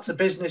 You know? that's a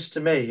business to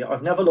me.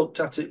 I've never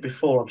looked at it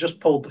before. I've just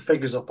pulled the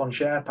figures up on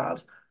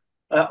SharePad.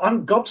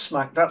 I'm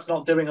gobsmacked that's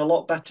not doing a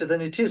lot better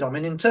than it is. I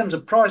mean, in terms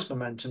of price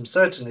momentum,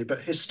 certainly,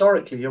 but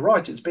historically, you're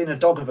right, it's been a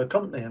dog of a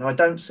company, and I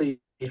don't see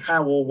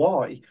how or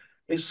why.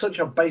 It's such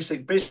a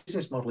basic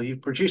business model. You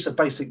produce a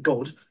basic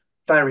good,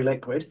 very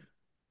liquid.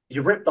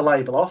 you rip the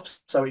label off,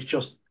 so it's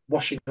just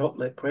washing up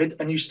liquid,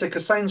 and you stick a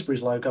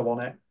Sainsbury's logo on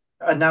it,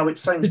 and now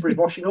it's Sainsbury's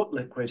washing up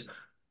liquid.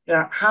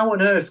 Yeah, how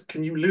on earth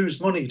can you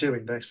lose money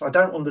doing this? I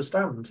don't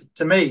understand.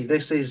 To me,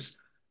 this is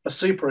a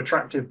super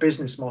attractive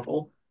business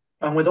model,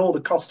 and with all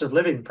the cost of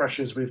living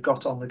pressures we've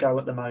got on the go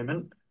at the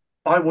moment,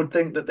 I would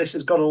think that this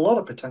has got a lot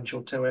of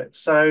potential to it.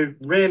 So,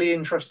 really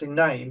interesting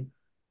name.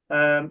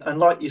 And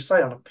like you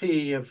say, on a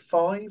PE of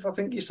 5, I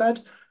think you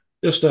said,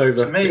 Just to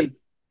over. Yeah. me,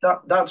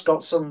 that's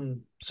got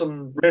some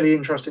really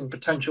interesting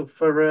potential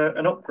for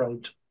an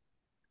upgrade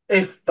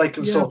if they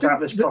can Yeah, I sort think out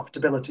this that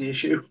profitability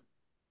issue.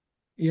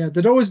 yeah,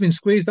 they'd always been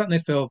squeezed, haven't they,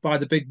 Phil, by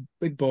the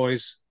big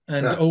boys,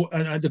 and Yeah.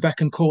 and the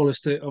beck and call as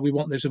to we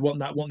want this, we want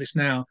that, want this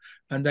now,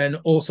 and then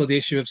also the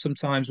issue of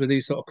sometimes with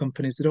these sort of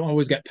companies, they don't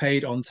always get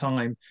paid on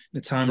time in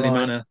a timely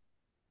Right. manner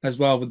as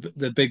well with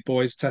the big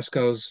boys,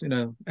 Tesco's,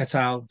 et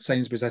al,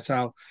 Sainsbury's et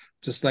al,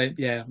 just like,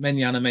 yeah,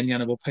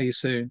 manana, we'll pay you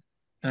soon,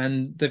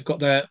 and they've got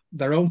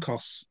their own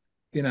costs,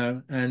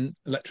 and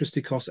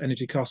electricity costs,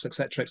 energy costs,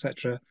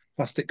 etc.,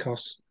 plastic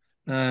costs.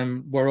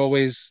 We're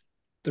always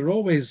they're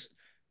always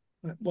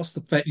what's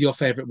your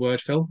favorite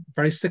word, Phil?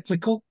 Very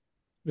cyclical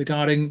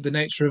regarding the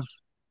nature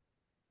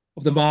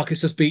of the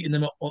markets, just beating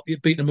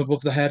them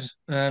above the head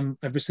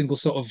every single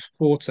sort of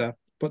quarter.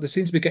 But they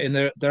seem to be getting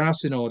their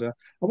house in order.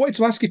 I wanted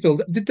to ask you, Phil,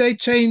 did they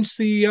change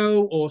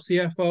CEO or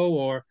CFO,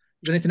 or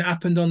has anything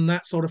happened on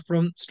that sort of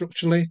front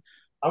structurally?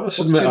 I must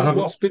admit, I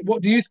haven't.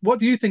 What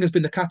do you think has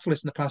been the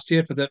catalyst in the past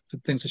year for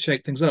things to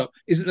shake things up?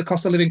 Is it the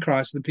cost of living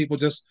crisis and people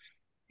just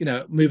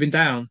moving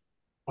down?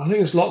 I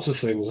think it's lots of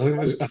things.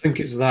 I think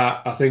it's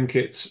that. I think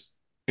it's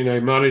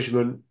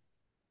management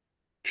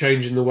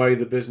changing the way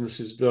the business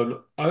is done.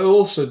 I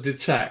also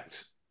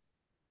detect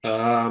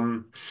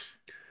um,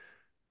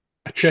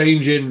 a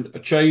change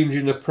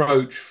in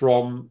approach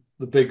from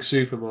the big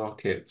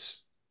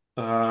supermarkets.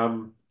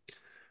 Um,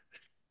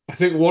 I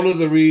think one of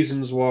the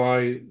reasons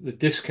why the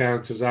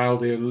discounters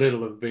Aldi and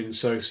Lidl have been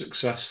so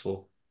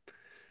successful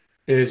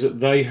is that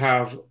they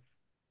have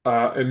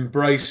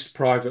embraced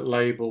private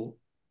label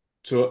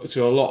to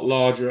a lot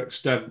larger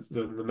extent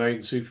than the main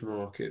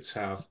supermarkets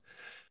have.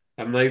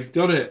 And they've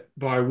done it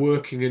by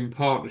working in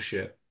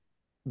partnership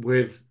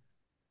with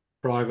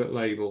private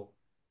label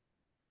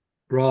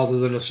rather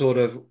than a sort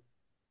of,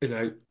 you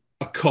know,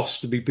 a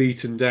cost to be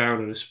beaten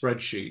down in a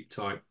spreadsheet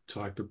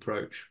type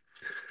approach.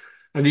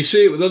 And you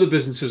see it with other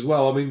businesses as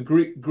well. I mean,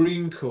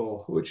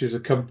 Greencore, which is a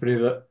company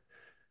that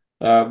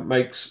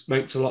makes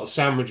a lot of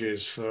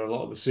sandwiches for a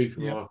lot of the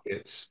Yeah,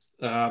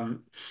 supermarkets.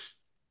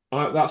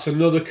 That's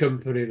another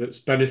company that's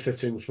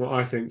benefiting from,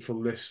 I think,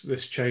 from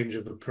this change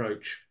of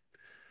approach.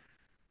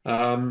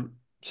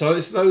 So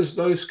it's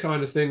those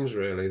kind of things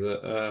really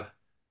that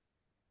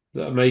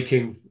are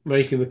making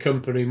the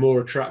company more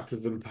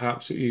attractive than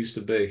perhaps it used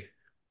to be.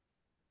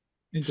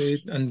 indeed.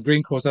 And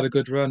Greencore's had a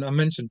good run. I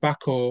mentioned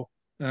Bacor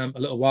a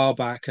little while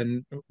back,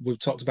 and we've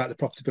talked about the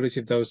profitability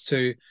of those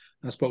two.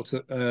 I spoke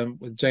to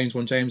with James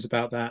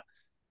about that,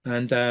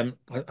 and I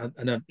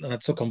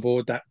took on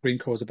board that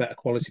Greencore is a better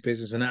quality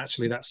business, and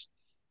actually that's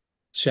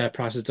share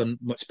price has done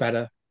much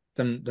better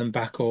than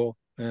Bacor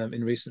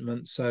in recent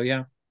months. So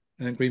yeah,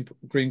 and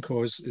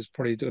Greencore is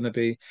probably going to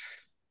be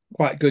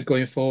quite good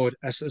going forward,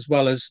 as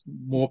well as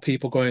more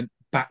people going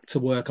back to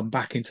work and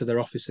back into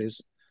their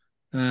offices.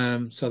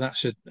 So that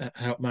should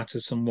help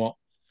matters somewhat.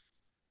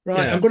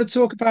 Right, Yeah, I'm going to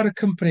talk about a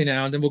company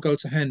now, and then we'll go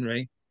to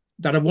Henry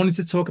that I wanted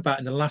to talk about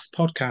in the last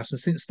podcast, and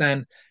since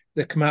then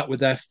they've come out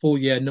with their full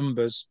year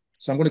numbers.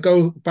 So I'm going to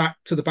go back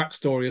to the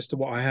backstory as to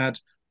what I had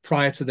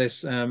prior to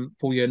this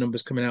full year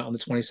numbers coming out on the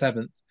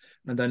 27th,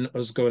 and then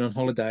us going on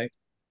holiday.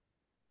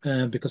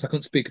 Because I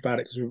couldn't speak about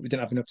it because we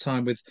didn't have enough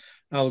time with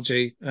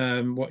Algae.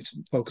 Wanted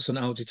to focus on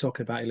Algae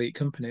talking about elite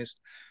companies.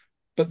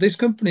 But this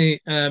company,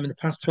 in the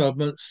past 12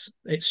 months,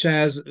 its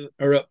shares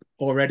are up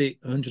already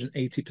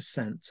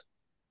 180%.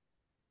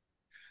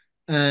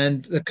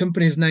 And the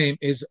company's name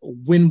is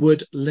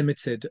Winwood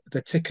Limited.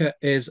 The ticker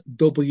is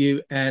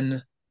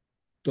WNWD.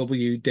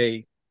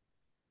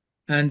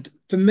 And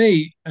for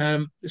me,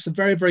 it's a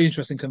very, very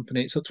interesting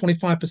company. It's up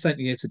 25%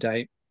 year to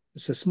date.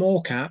 It's a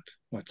small cap,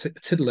 well,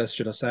 tiddler,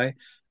 should I say.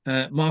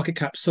 Market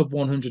cap sub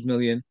 100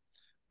 million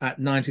at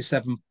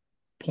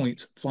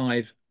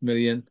 97.5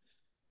 million.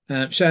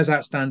 Shares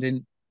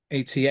outstanding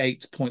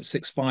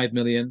 88.65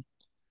 million.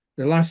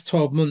 The last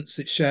 12 months,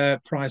 its share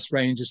price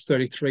range is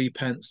 33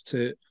 pence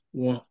to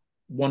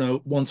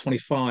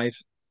 125.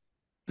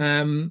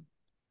 And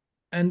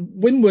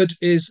Winwood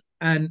is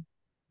and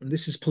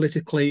this is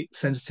politically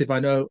sensitive, I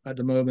know, at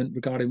the moment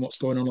regarding what's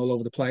going on all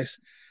over the place,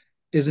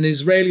 is an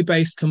Israeli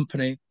based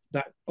company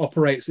that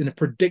operates in a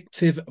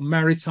predictive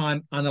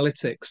maritime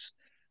analytics.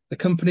 The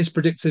company's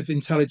predictive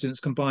intelligence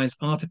combines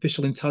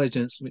artificial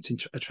intelligence, which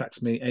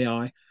attracts me,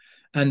 AI,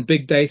 and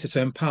big data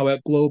to empower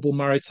global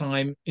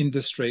maritime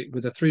industry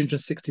with a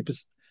 360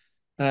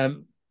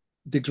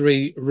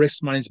 degree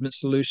risk management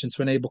solution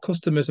to enable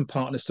customers and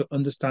partners to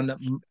understand that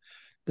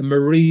the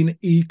marine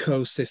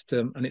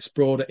ecosystem and its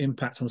broader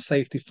impact on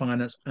safety,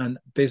 finance, and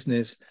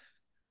business.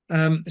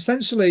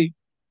 Essentially,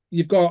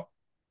 you've got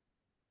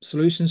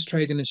solutions,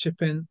 trading and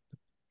shipping,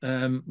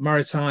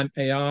 maritime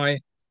AI,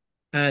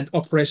 and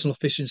operational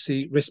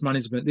efficiency, risk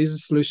management. These are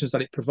solutions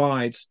that it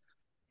provides.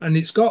 And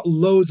it's got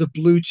loads of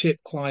blue chip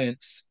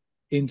clients: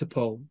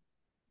 Interpol,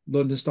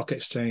 London Stock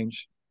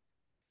Exchange,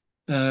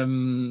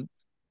 NATO,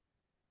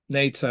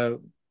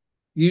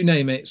 you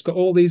name it. It's got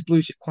all these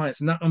blue chip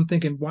clients. And that I'm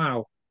thinking,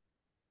 wow.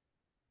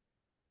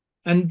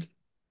 And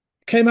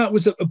came out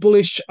with a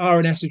bullish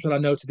RNS, which I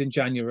noted in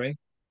January.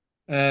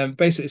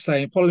 Basically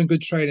saying, following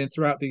good trading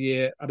throughout the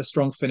year at a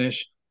strong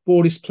finish,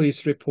 board is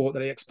pleased to report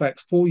that he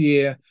expects full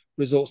year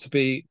results to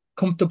be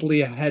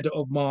comfortably ahead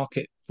of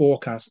market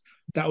forecast.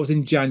 That was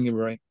in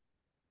January.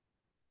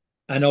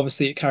 And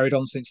obviously it carried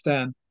on since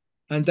then.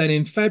 And then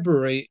in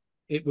February,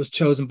 it was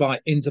chosen by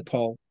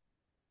Interpol.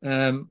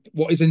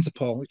 What is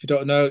Interpol? If you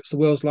don't know, it's the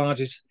world's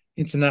largest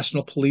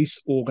international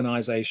police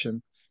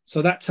organization.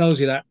 So that tells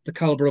you that the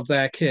caliber of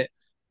their kit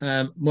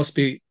must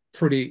be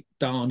pretty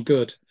darn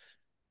good.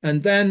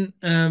 And then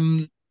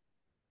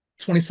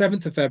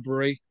 27th of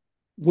February,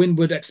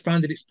 Windward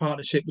expanded its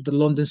partnership with the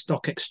London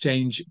Stock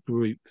Exchange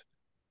Group.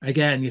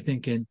 Again, you're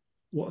thinking,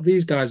 what have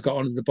these guys got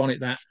under the bonnet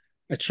that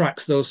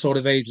attracts those sort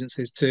of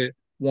agencies to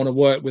want to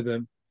work with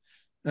them?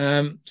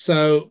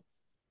 So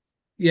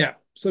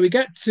we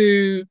get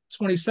to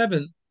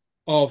 27th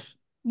of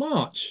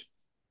March,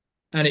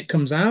 and it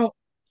comes out,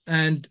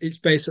 and it's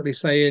basically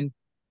saying,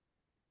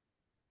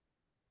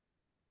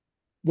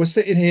 we're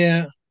sitting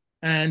here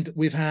and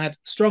we've had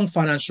strong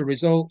financial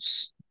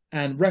results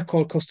and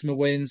record customer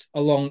wins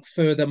along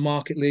further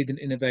market leading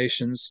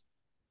innovations.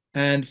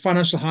 And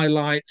financial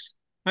highlights: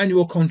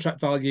 annual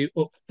contract value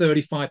up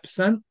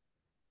 35%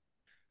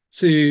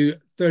 to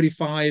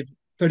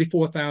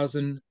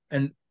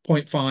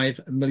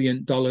 $34,000.5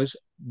 million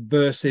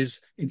versus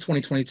in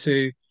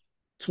 2022,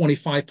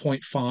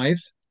 25.5.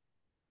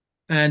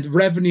 And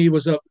revenue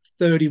was up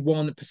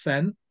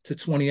 31% to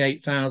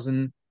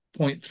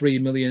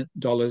 $28,000.3 million.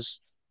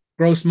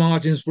 Gross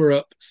margins were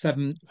up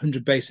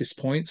 700 basis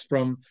points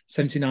from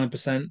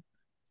 79%.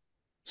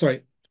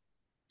 Sorry,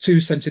 to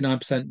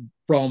 79%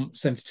 from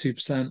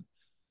 72%.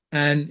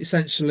 And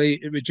essentially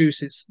it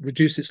reduced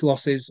its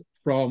losses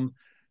from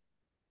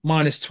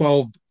minus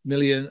 12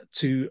 million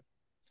to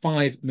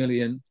 5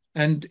 million.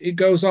 And it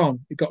goes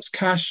on. It got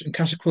cash and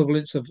cash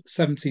equivalents of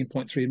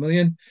 17.3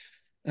 million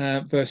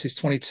versus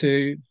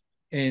 22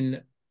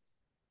 in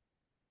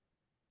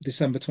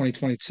December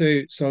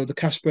 2022. So the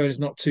cash burn is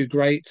not too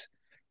great,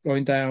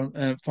 going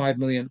down 5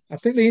 million. I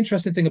think the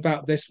interesting thing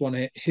about this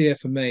one here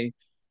for me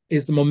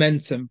is the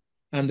momentum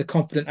and the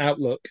confident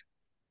outlook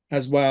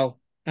as well.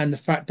 And the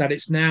fact that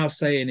it's now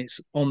saying it's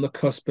on the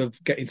cusp of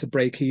getting to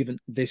break even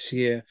this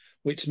year,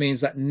 which means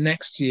that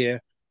next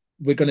year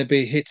we're going to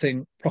be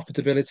hitting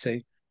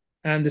profitability.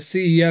 And the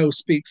CEO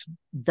speaks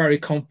very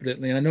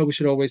confidently. And I know we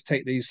should always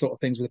take these sort of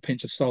things with a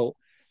pinch of salt,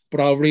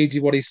 but I'll read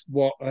you what he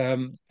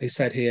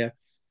said here.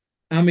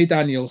 Ami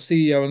Daniel,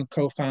 CEO and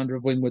co-founder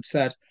of Windward,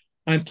 said,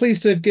 "I'm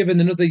pleased to have given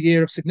another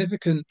year of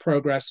significant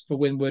progress for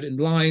Windward in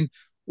line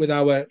with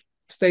our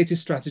stated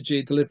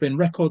strategy, delivering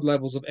record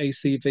levels of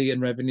ACV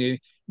and revenue,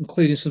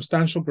 including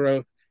substantial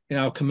growth in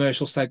our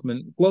commercial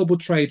segment. Global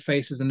trade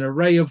faces an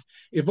array of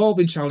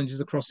evolving challenges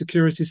across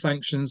security,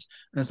 sanctions,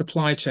 and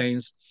supply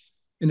chains.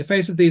 In the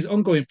face of these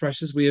ongoing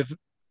pressures, we have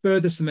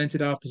further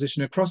cemented our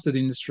position across the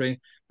industry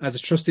as a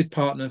trusted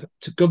partner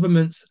to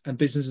governments and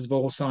businesses of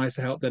all sizes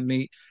to help them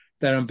meet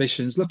their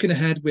ambitions. Looking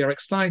ahead, we are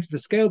excited to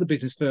scale the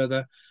business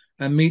further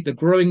and meet the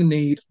growing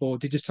need for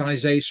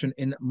digitization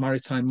in the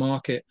maritime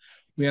market.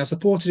 We are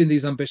supported in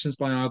these ambitions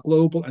by our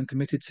global and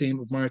committed team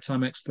of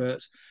maritime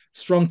experts,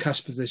 strong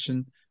cash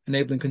position,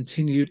 enabling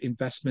continued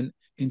investment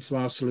into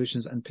our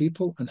solutions and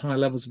people, and high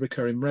levels of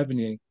recurring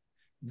revenue."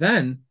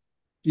 Then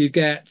you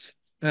get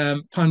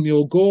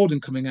Panmure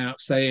Gordon coming out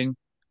saying,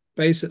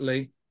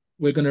 basically,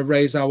 we're going to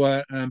raise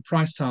our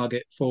price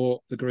target for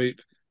the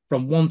group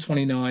from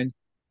 129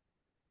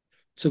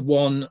 to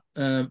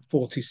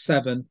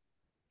 147.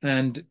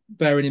 And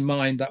bearing in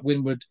mind that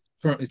Windward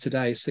currently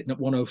today is sitting at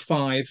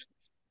 105.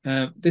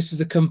 This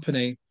is a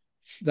company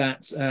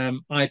that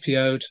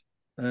IPO'd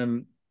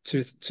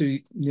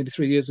nearly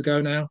 3 years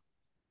ago now,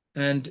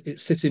 and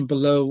it's sitting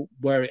below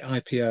where it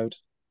IPO'd.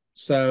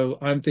 So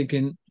I'm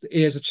thinking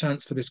here's a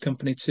chance for this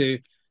company to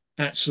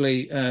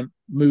actually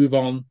move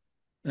on.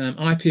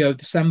 IPO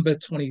December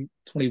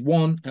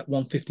 2021 at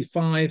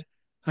 155,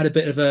 had a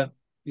bit of a,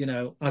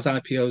 as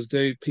IPOs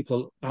do,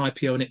 people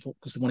IPOing it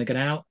because they want to get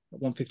out at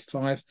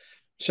 155.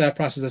 Share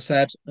price, as I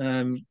said,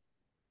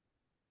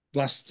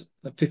 last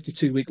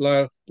 52-week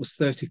low was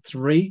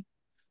 33.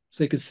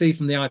 So you can see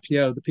from the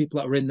IPO, the people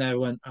that were in there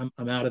went, I'm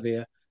out of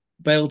here.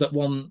 Bailed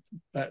from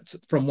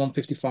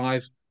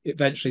 155,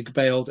 eventually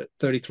bailed at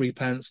 33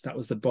 pence. That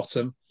was the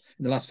bottom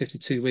in the last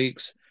 52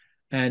 weeks.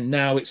 And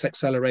now it's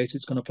accelerated.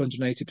 It's gone up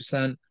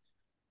 180%.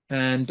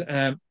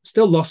 And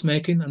still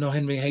loss-making. I know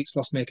Henry hates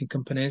loss-making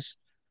companies.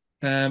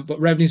 But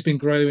revenue's been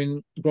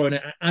growing at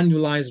an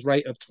annualized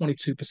rate of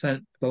 22%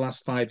 for the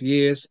last 5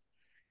 years.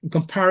 In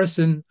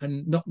comparison,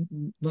 and not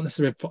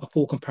necessarily a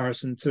full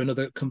comparison to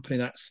another company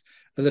that's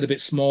a little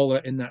bit smaller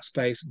in that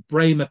space.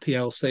 Braemar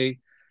Plc,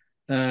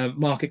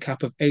 market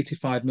cap of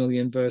 85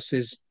 million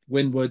versus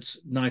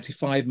Windward's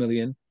 95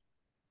 million,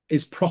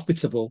 is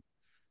profitable,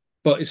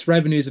 but its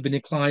revenues have been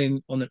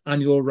declining on an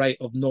annual rate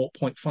of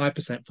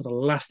 0.5% for the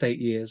last 8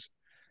 years.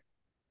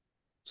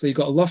 So you've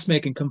got a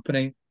loss-making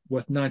company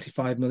worth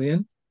 95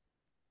 million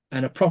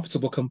and a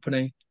profitable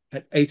company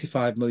at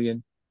 85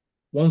 million.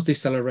 One's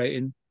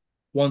decelerating,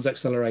 one's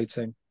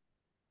accelerating.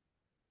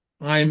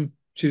 I'm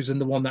choosing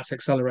the one that's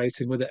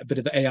accelerating with a bit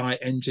of an AI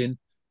engine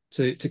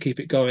to keep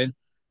it going,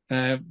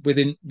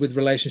 with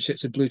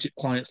relationships with blue chip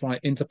clients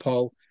like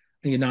Interpol,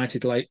 the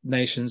United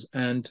Nations,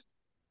 and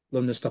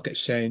London Stock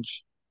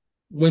Exchange.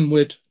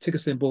 Windward, ticker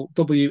symbol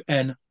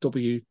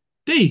WNWD,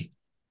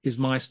 is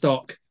my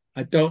stock.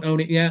 I don't own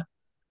it yet.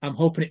 I'm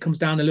hoping it comes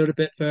down a little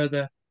bit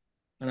further,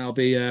 and I'll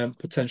be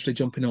potentially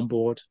jumping on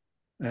board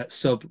at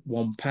sub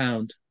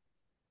 £1.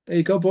 There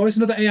you go, boys.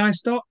 Another AI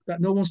stock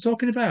that no one's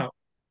talking about.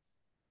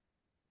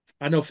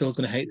 I know Phil's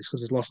going to hate this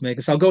because it's loss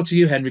maker. So I'll go to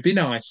you, Henry. Be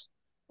nice.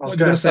 I What was have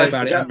you got going to to say say,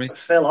 about it, Henry? forget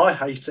Phil, I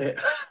hate it.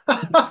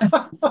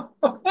 I'm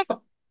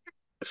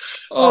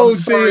Oh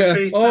sorry, dear.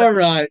 All Peter.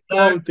 right.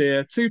 No. Oh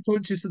dear. 2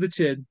 punches to the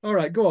chin. All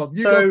right, go on.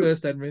 You go So,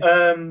 first, Henry.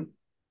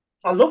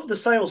 I love the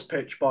sales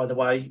pitch, by the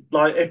way.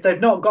 Like, if they've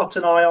not got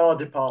an IR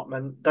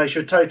department, they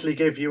should totally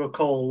give you a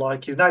call.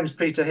 Like, his name's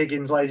Peter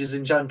Higgins, ladies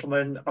and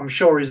gentlemen. I'm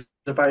sure he's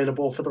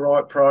available for the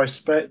right price.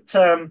 But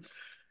I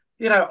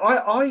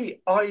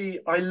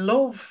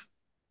love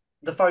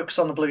the focus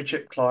on the blue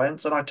chip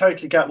clients, and I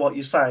totally get what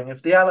you're saying.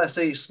 If the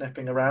LSE is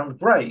sniffing around,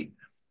 great.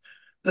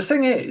 The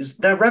thing is,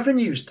 their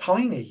revenue's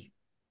tiny.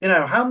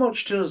 How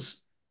much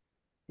does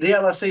the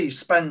LSE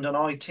spend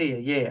on IT a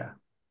year?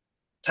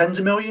 Tens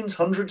of millions,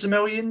 hundreds of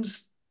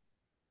millions?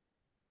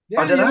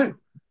 I Yeah, don't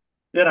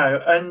yeah.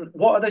 know. And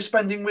what are they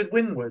spending with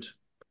Windward?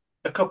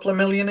 A couple of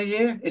million a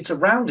year? It's a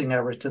rounding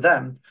error to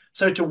them.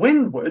 So to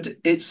Windward,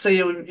 it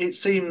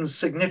seems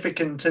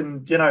significant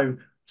and,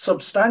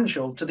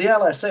 substantial. To the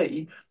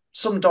LSE,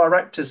 some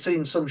director's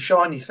seen some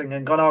shiny thing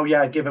and gone, oh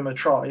yeah, give him a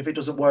try. If it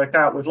doesn't work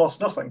out, we've lost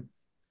nothing.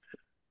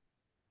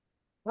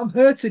 I'm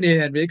hurting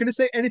here, Henry. Are you going to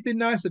say anything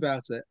nice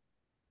about it?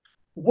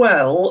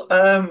 Well,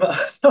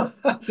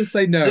 Just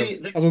say no, the,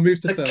 the and we'll move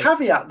to the Phil.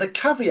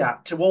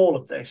 caveat to all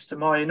of this, to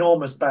my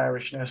enormous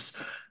bearishness,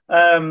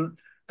 um,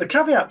 the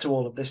caveat to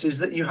all of this is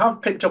that you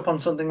have picked up on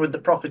something with the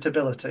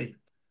profitability.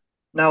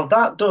 Now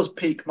that does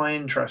pique my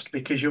interest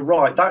because you're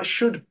right, that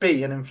should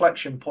be an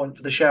inflection point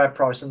for the share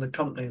price and the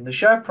company. And the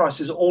share price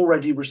is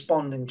already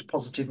responding to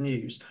positive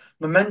news.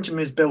 Momentum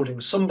is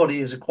building.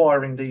 Somebody is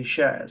acquiring these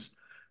shares.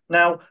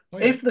 Now, Oh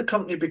yeah. if the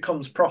company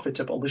becomes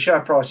profitable, the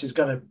share price is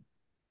going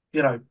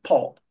to,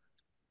 pop.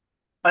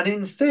 And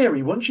in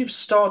theory, once you've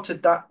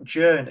started that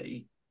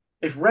journey,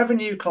 if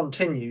revenue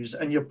continues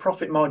and your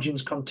profit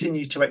margins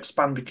continue to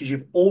expand because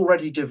you've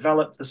already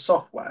developed the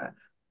software,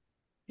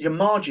 your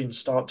margins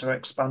start to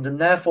expand and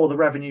therefore the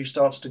revenue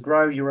starts to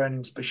grow, your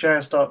earnings per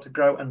share start to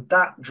grow, and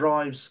that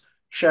drives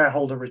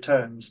shareholder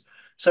returns.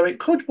 So it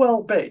could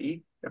well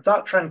be, if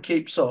that trend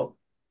keeps up,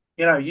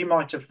 you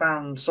might have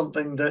found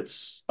something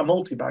that's a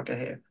multi-bagger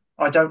here.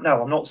 I don't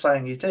know. I'm not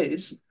saying it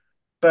is,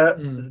 but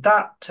Mm.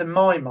 that, to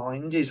my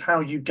mind, is how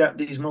you get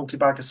these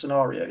multi-bagger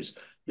scenarios.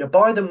 You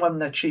buy them when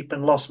they're cheap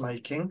and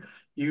loss-making.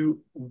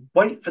 You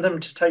wait for them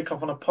to take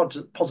off on a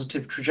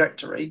positive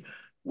trajectory.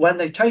 When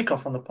they take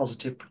off on the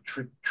positive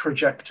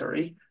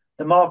trajectory,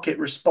 the market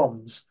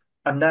responds,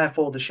 and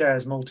therefore the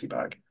shares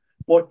multi-bag.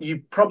 What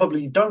you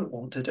probably don't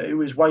want to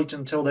do is wait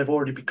until they've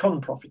already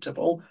become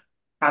profitable,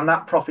 and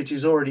that profit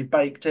is already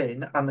baked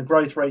in, and the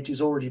growth rate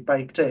is already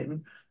baked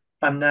in,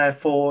 and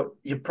therefore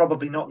you're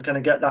probably not going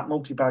to get that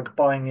multi-bag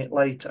buying it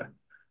later.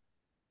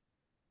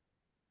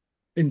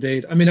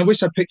 Indeed. I mean, I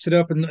wish I picked it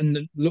up and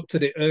looked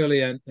at it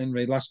earlier,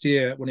 Henry, last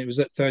year when it was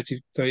at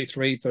 30,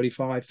 33,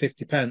 35,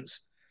 50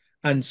 pence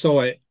and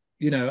saw it,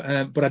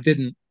 but I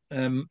didn't.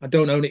 I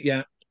don't own it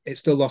yet. It's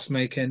still loss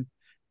making.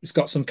 It's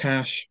got some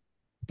cash.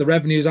 The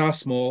revenues are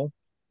small,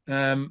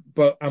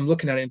 but I'm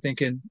looking at it and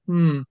thinking,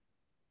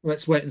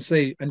 let's wait and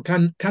see. And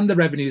can the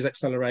revenues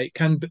accelerate?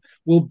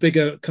 Will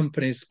bigger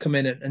companies come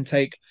in and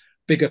take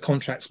bigger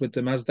contracts with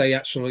them as they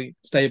actually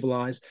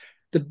stabilize?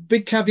 The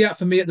big caveat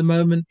for me at the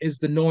moment is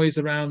the noise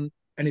around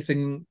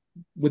anything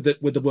with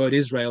the word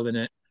Israel in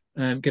it,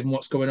 given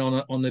what's going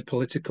on the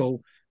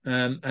political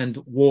and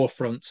war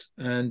front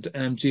and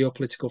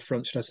geopolitical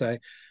front, should I say.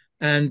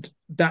 And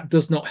that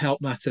does not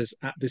help matters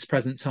at this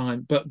present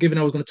time. But given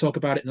I was going to talk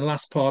about it in the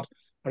last pod,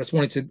 I just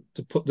wanted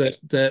to put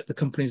the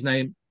company's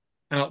name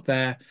out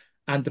there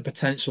and the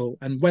potential.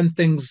 And when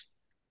things,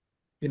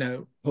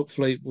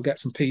 hopefully we'll get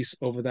some peace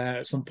over there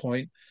at some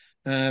point.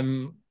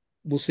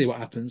 We'll see what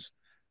happens.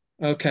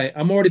 Okay,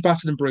 I'm already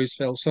battered and bruised,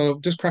 Phil. So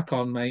just crack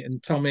on, mate,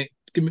 and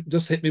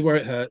just hit me where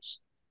it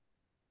hurts.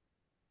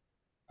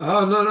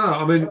 Oh no,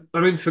 no. I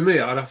mean, for me,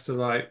 I'd have to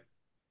like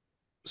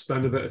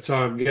spend a bit of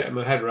time getting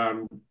my head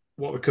around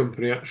what the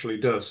company actually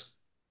does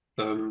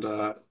and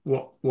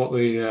what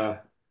the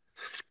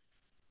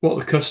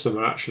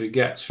customer actually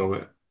gets from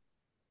it.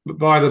 But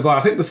by the by,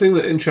 I think the thing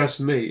that interests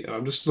me,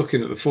 I'm just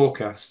looking at the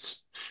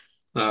forecasts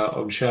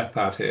on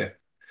SharePad here.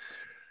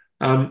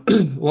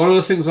 One of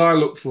the things I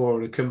look for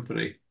in a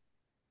company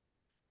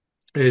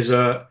is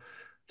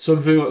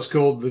something that's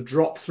called the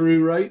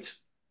drop-through rate.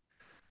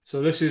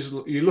 So this is,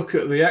 you look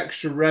at the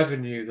extra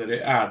revenue that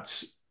it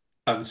adds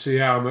and see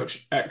how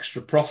much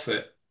extra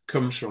profit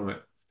comes from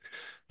it.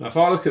 Now, if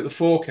I look at the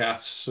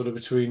forecasts sort of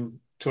between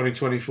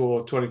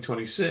 2024,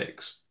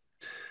 2026,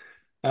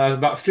 there's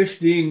about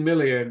 15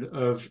 million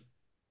of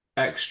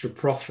extra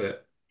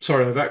profit,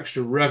 sorry, of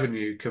extra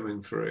revenue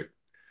coming through.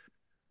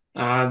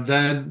 And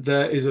then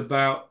there is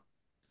about,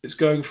 it's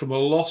going from a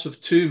loss of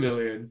 2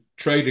 million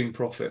trading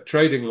loss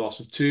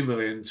of 2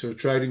 million to a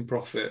trading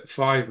profit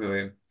 5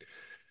 million.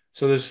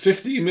 So there's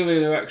 15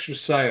 million of extra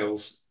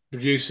sales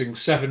producing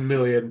 7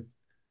 million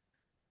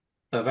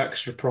of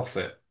extra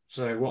profit.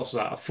 So what's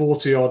that? A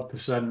 40 odd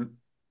percent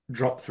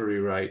drop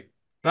through rate.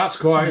 That's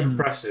quite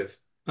impressive.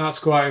 That's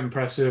quite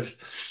impressive.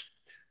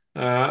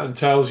 And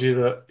tells you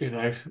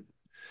that,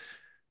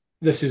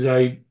 this is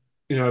a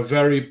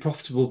very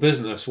profitable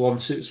business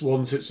once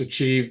it's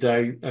achieved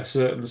a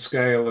certain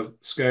scale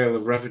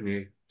of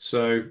revenue.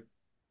 So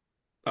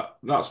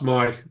that's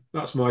my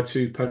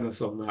two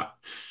penneth on that.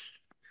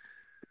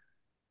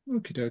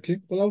 Okie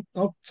dokie. Well,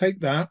 I'll take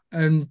that,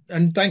 and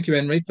thank you,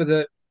 Henry, for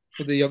the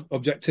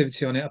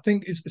objectivity on it. I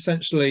think it's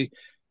essentially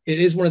it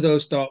is one of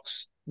those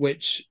stocks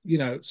which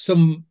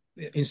some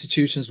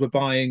institutions were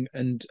buying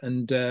and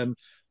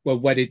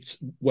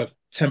were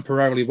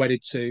temporarily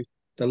wedded to.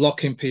 The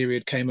lock-in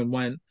period came and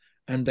went,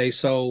 and they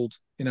sold.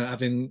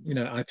 Having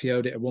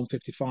IPO'd it at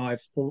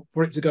 155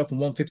 for it to go from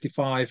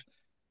 155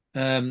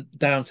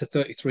 down to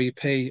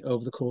 33p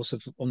over the course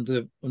of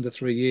under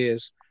 3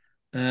 years.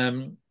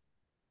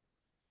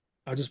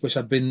 I just wish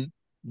I'd been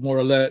more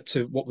alert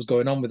to what was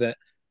going on with it.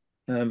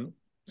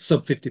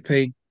 Sub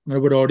 50p, I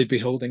would already be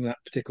holding that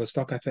particular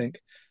stock, I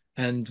think,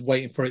 and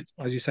waiting for it,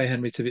 as you say,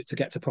 Henry, to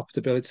get to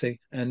profitability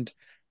and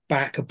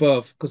back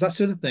above. Because that's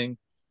the other thing.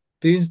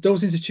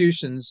 Those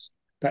institutions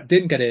that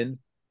didn't get in,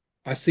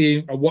 I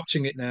see are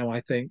watching it now, I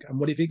think. And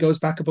what if it goes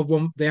back above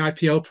the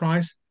IPO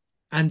price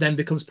and then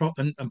becomes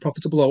and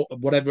profitable or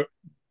whatever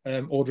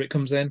order it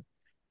comes in?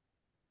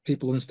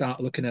 People will start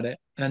looking at it.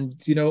 And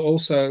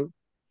also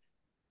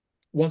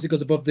once it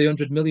goes above the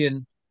 100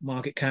 million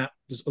market cap,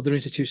 there's other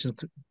institutions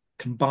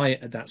can buy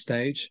it at that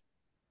stage.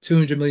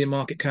 200 million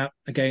market cap,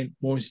 again,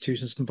 more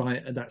institutions can buy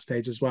it at that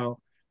stage as well.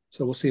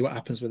 So we'll see what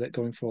happens with it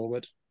going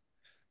forward.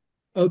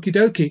 Okie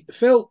dokie.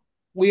 Phil,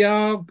 we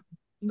are.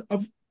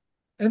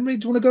 Henry,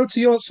 do you want to go to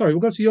your? Sorry, we'll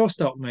go to your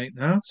stock, mate.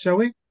 Now, shall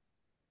we?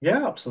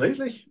 Yeah,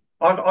 absolutely.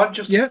 I've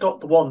just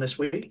got the one this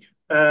week.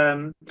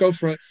 Go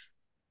for it.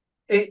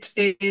 It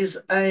is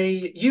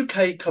a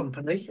UK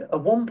company, a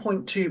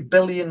 £1.2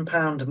 billion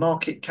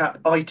market cap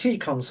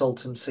IT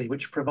consultancy,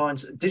 which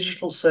provides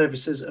digital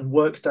services and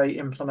workday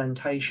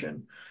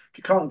implementation. If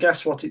you can't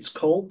guess what it's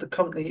called, the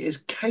company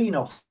is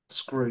KNOS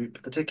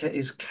Group. The ticker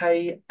is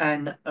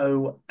KNOS.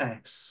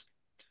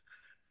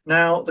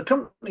 Now, the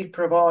company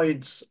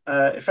provides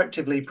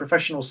effectively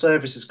professional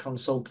services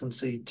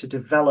consultancy to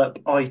develop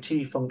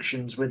IT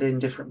functions within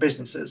different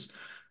businesses.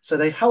 So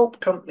they help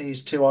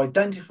companies to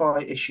identify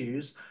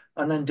issues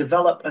and then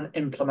develop and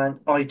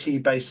implement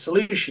IT-based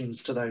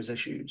solutions to those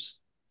issues.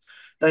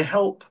 They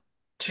help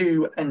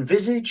to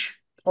envisage,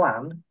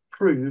 plan,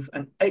 prove,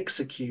 and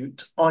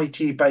execute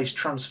IT-based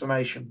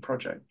transformation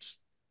projects.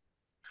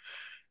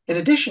 In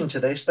addition to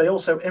this, they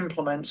also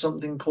implement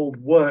something called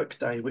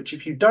Workday, which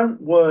if you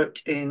don't work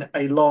in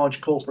a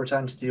large corporate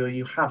entity or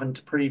you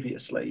haven't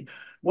previously,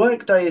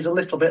 Workday is a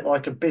little bit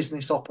like a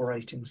business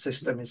operating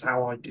system is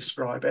how I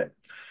describe it.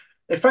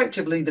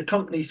 Effectively, the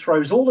company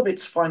throws all of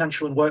its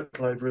financial and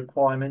workload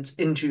requirements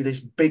into this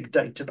big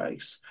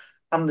database,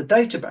 and the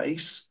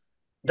database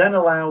then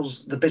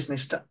allows the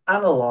business to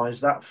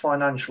analyze that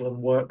financial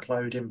and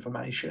workload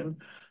information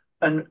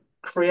and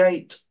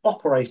create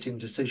operating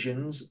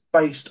decisions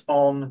based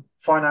on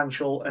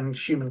financial and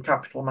human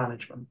capital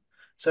management.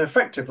 So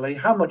effectively,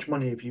 how much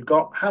money have you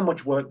got? How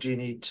much work do you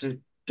need to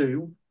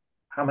do?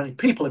 How many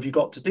people have you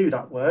got to do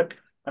that work?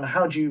 And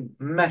how do you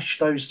mesh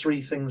those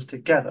three things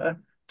together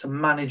to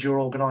manage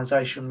your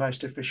organization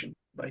most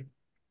efficiently?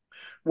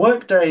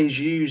 Workday is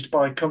used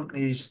by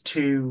companies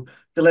to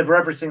deliver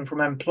everything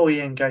from employee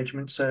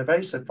engagement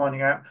surveys, so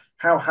finding out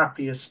how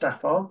happy your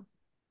staff are,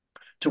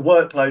 to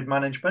workload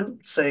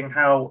management, seeing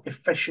how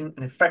efficient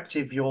and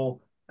effective your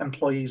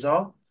employees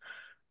are,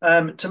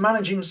 to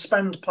managing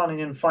spend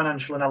planning and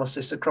financial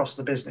analysis across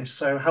the business,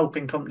 so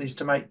helping companies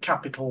to make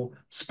capital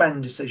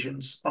spend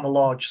decisions on a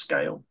large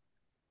scale.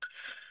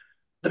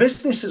 The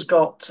business has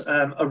got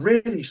a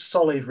really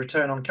solid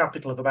return on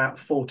capital of about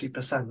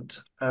 40%.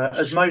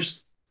 As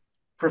most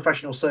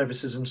professional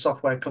services and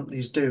software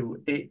companies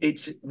do,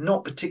 it's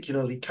not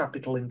particularly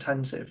capital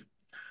intensive.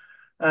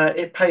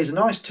 It pays a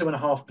nice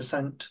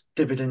 2.5%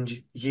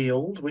 dividend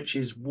yield, which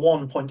is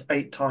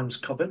 1.8 times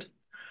covered.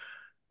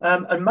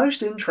 And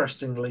most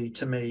interestingly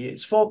to me,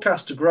 it's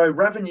forecast to grow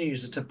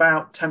revenues at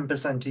about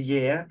 10% a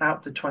year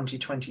out to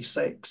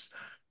 2026.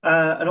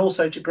 and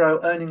also to grow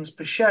earnings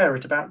per share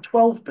at about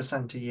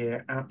 12% a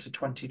year out to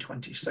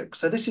 2026.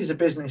 So this is a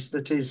business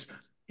that is,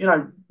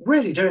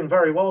 really doing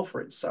very well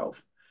for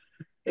itself.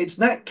 It's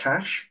net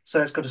cash,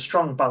 so it's got a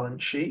strong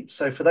balance sheet.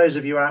 So for those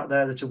of you out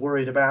there that are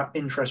worried about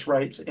interest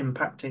rates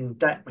impacting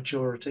debt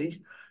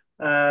maturity,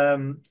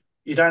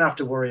 you don't have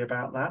to worry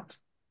about that.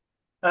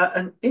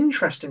 And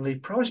interestingly,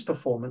 price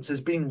performance has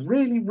been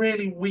really,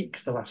 really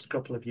weak the last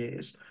couple of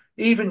years.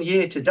 Even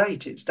year to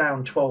date, it's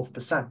down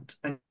 12%,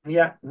 and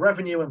yet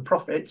revenue and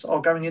profits are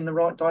going in the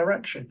right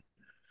direction.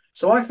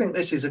 So I think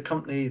this is a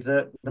company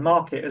that the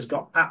market has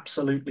got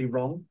absolutely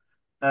wrong.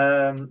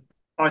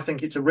 I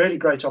think it's a really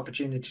great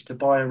opportunity to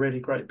buy a really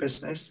great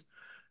business.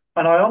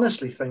 And I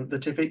honestly think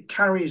that if it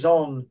carries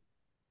on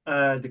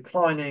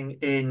declining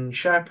in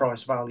share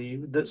price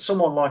value, that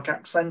someone like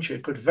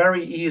Accenture could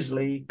very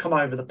easily come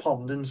over the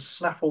pond and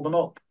snaffle them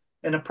up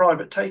in a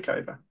private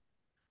takeover.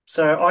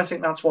 So I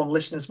think that's one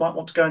listeners might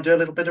want to go and do a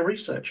little bit of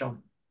research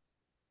on.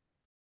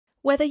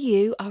 Whether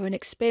you are an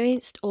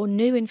experienced or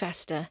new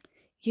investor,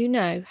 you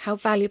know how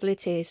valuable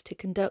it is to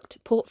conduct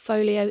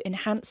portfolio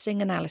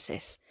enhancing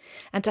analysis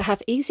and to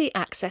have easy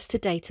access to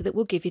data that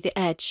will give you the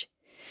edge.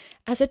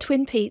 As a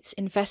Twin Peaks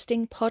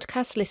investing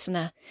podcast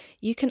listener,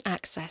 you can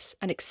access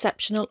an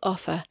exceptional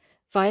offer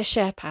via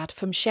SharePad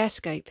from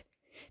ShareScope,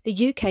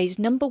 the UK's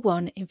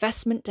 #1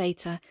 investment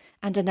data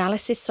and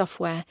analysis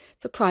software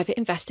for private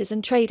investors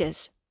and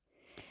traders.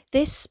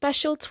 This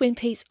special Twin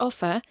Peaks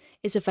offer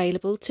is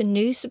available to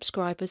new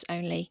subscribers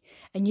only,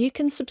 and you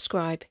can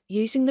subscribe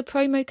using the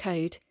promo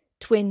code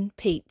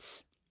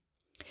TWINPETES.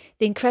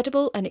 The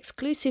incredible and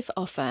exclusive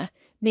offer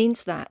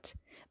means that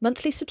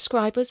monthly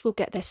subscribers will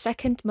get their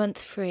second month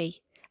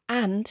free,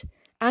 and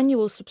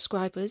annual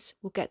subscribers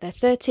will get their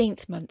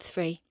 13th month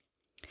free.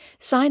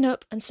 Sign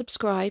up and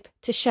subscribe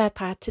to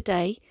SharePad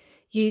today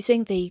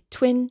using the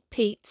Twin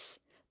Peaks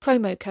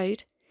promo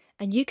code,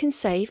 and you can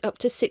save up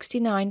to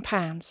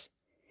 £69.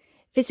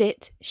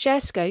 Visit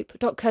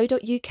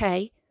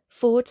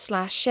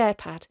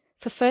sharescope.co.uk/SharePad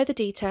for further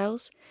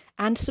details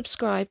and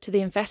subscribe to the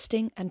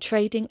investing and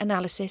trading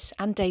analysis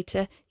and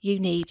data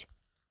you need.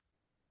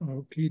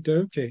 Okie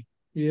dokie.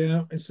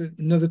 Yeah, it's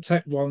another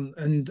tech one,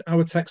 and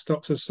our tech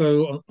stocks are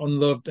so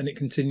unloved, and it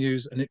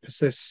continues and it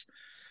persists.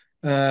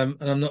 And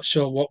I'm not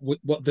sure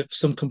what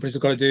some companies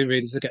have got to do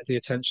really to get the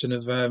attention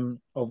of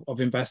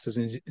investors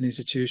and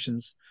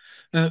institutions.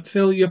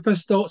 Phil, your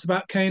first thoughts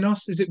about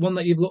KNOS? Is it one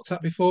that you've looked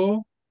at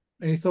before?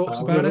 Any thoughts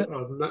about it?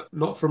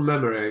 Not from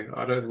memory.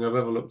 I don't think I've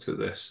ever looked at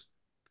this.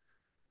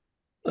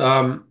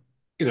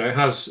 It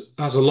has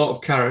a lot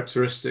of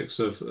characteristics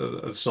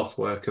of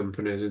software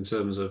companies in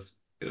terms of,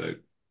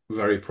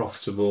 very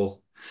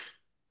profitable,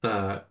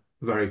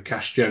 very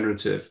cash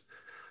generative.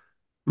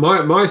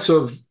 My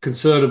sort of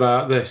concern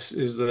about this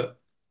is that,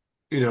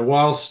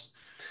 whilst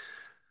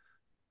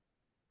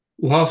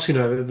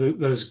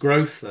there's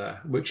growth there,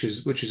 which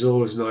is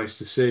always nice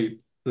to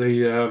see,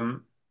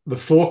 the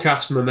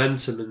forecast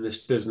momentum in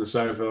this business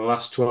over the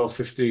last 12,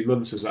 15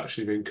 months has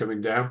actually been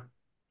coming down.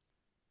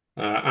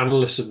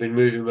 Analysts have been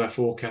moving their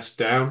forecast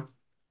down.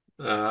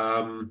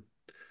 Not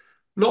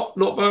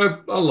by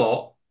a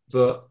lot,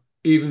 but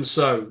even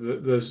so,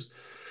 there's,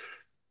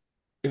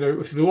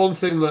 if the one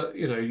thing that,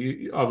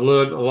 I've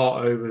learned a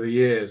lot over the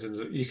years is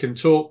that you can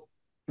talk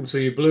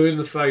until you're blue in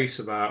the face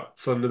about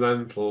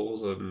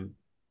fundamentals and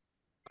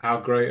how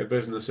great a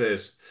business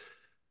is.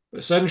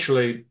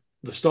 Essentially,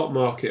 the stock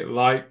market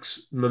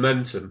likes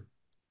momentum.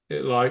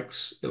 It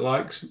likes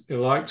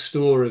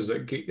stories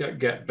that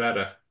get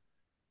better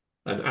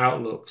and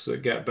outlooks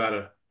that get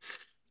better.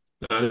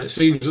 And it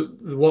seems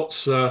that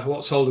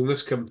what's holding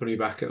this company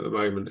back at the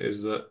moment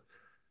is that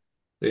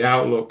the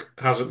outlook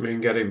hasn't been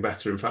getting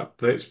better. In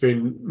fact, it's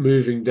been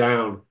moving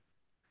down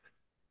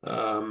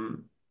ever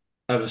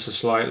so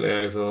slightly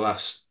over the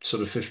last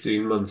sort of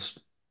 15 months.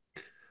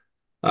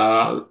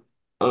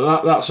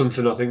 That's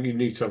something I think you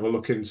need to have a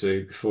look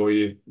into before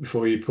you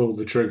pull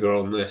the trigger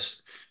on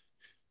this.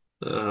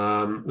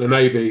 There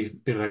may be,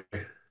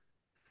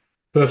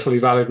 perfectly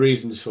valid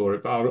reasons for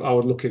it, but I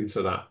would look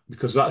into that,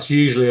 because that's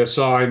usually a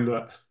sign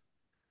that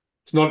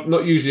it's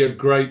not usually a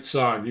great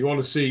sign. You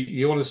want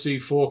to see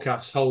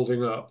forecasts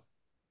holding up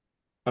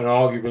and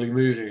arguably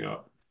moving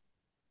up.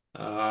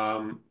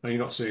 And you're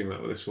not seeing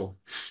that with this one.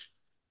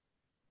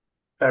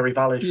 Very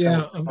valid.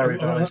 Yeah, Very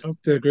valid. I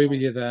have to agree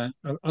with you there.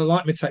 I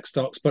like my tech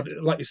stocks, but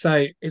like you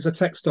say, it's a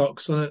tech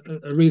stocks on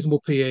a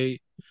reasonable PE,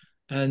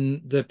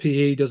 and the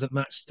PE doesn't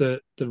match the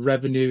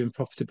revenue and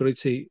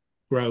profitability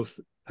growth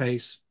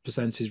pace,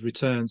 percentage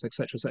returns,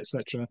 etc.,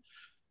 etc.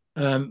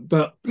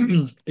 But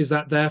is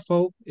that their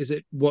fault? Is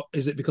it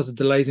because of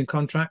delays in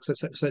contracts,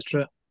 etc.,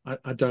 etc.?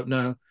 I don't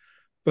know.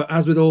 But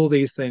as with all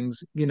these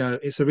things,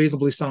 it's a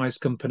reasonably sized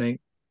company,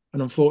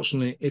 and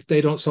unfortunately, if they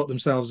don't sort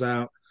themselves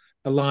out,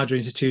 a larger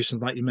institution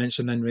like you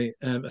mentioned, Henry,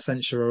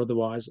 Accenture or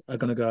otherwise, are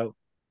going to go,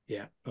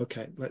 yeah,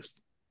 okay, let's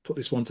put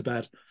this one to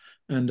bed,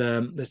 and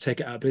let's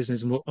take it out of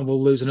business, and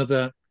we'll lose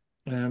another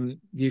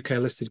UK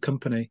listed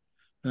company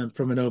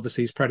from an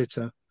overseas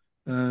predator,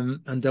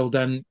 and they'll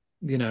then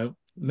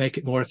make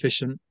it more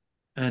efficient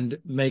and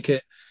make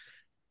it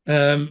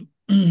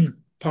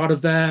part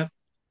of their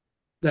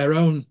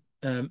own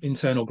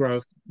internal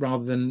growth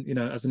rather than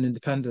as an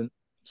independent.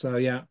 So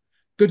yeah,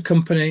 good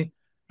company.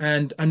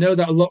 And I know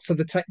that lots of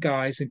the tech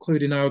guys,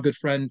 including our good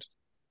friend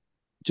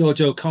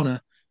George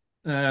O'Connor,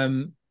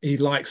 he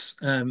likes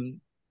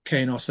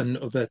KNOS and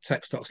other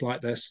tech stocks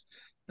like this.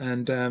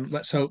 And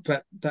let's hope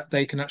that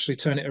they can actually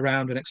turn it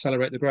around and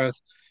accelerate the growth.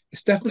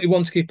 It's definitely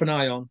one to keep an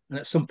eye on. And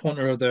at some point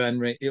or other,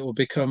 Henry, it will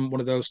become one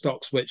of those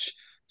stocks which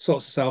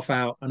sorts itself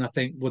out, and I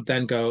think would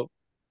then go,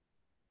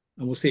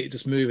 and we'll see it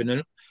just moving,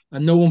 and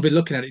no one will be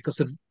looking at it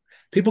because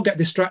people get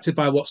distracted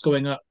by what's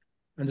going up,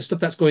 and the stuff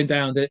that's going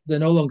down, they're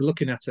no longer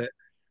looking at it.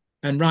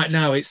 And right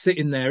now, it's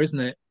sitting there, isn't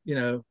it?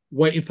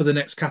 Waiting for the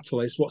next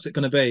catalyst. What's it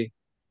going to be?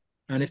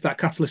 And if that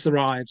catalyst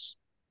arrives,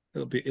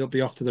 it'll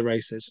be off to the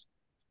races.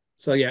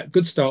 So yeah,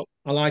 good stock.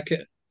 I like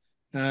it.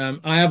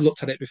 I have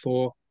looked at it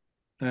before,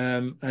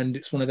 and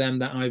it's one of them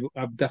that I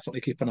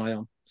definitely keep an eye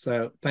on.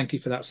 So thank you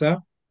for that, sir.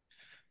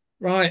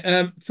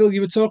 Right, Phil,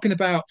 you were talking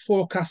about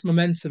forecast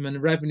momentum and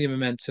revenue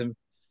momentum,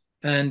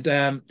 and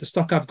the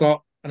stock I've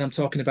got, and I'm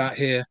talking about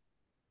here,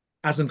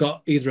 hasn't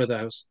got either of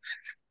those.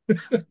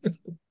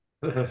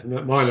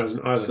 Mine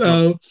hasn't either.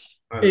 So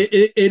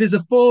it is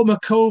a former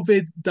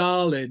COVID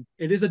darling.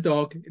 It is a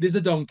dog. It is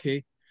a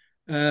donkey.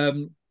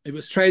 It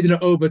was trading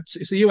at over.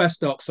 It's a US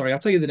stock. Sorry, I'll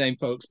tell you the name,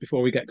 folks,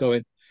 before we get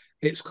going.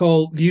 It's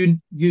called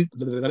Unity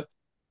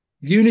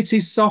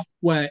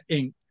Software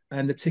Inc.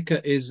 And the ticker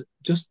is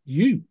just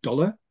U.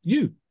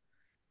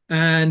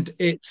 And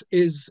it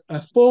is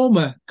a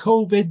former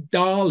COVID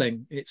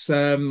darling. Its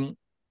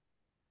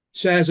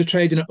shares are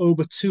trading at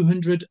over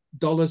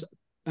 $200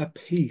 a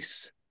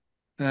piece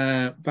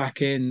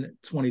back in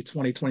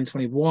 2020,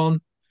 2021.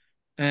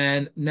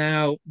 And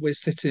now we're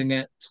sitting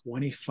at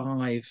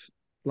 25.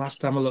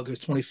 Last time I looked, it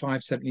was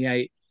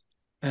 25.78.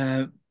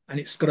 And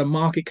it's got a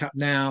market cap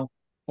now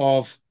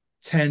of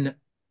 10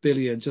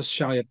 billion, just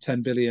shy of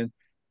 10 billion.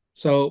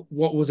 So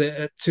what was it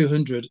at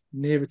 200?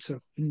 Nearer to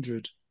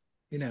 100,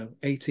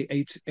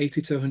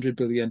 80 to 100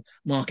 billion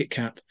market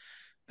cap.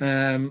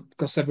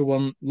 Because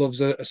everyone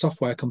loves a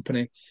software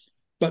company.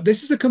 But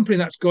this is a company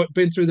that's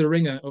been through the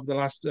ringer over the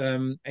last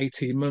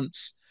 18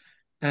 months.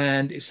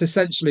 And it's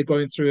essentially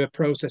going through a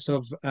process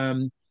of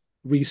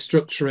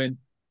restructuring.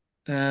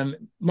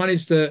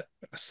 Managed a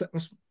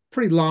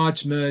pretty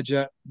large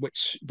merger,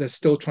 which they're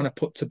still trying to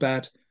put to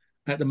bed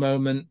at the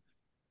moment.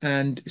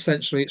 And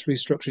essentially, it's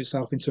restructured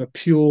itself into a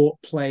pure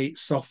play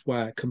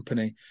software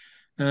company.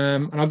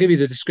 And I'll give you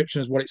the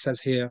description of what it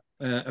says here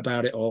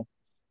about it all.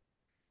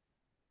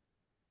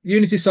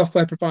 Unity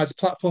Software provides a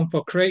platform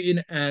for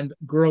creating and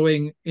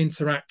growing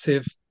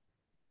interactive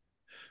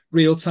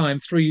real-time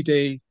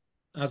 3D,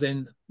 as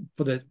in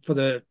for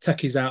the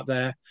techies out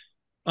there,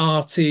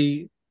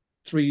 RT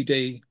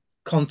 3D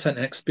content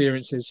and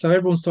experiences. So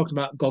everyone's talking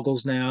about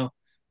goggles now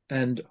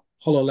and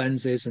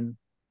HoloLenses and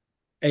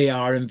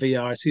AR and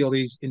VR. I see all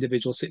these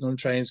individuals sitting on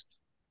trains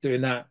doing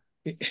that.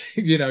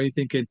 You're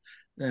thinking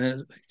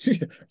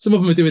some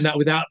of them are doing that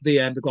without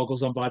the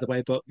goggles on, by the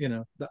way. But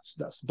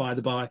that's by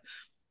the by.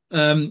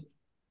 And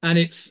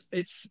it's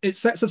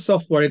sets of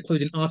software,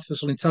 including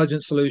artificial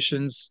intelligence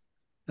solutions,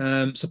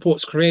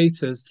 supports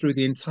creators through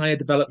the entire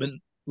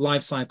development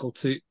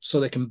lifecycle so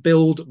they can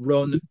build,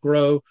 run,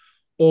 grow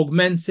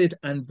augmented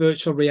and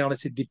virtual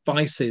reality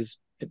devices.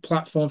 It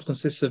platforms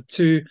consists of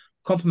two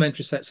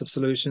complementary sets of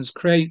solutions: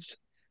 create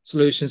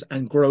solutions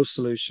and grow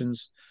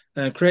solutions.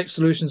 Create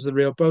solutions is a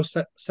robust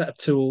set of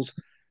tools,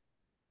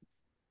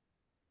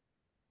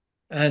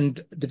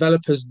 and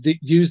developers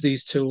use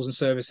these tools and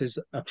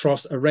services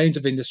across a range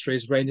of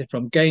industries, ranging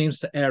from games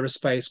to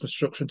aerospace,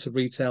 construction to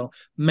retail,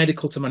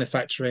 medical to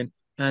manufacturing,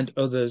 and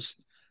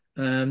others.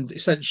 And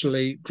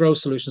essentially, Grow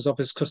Solutions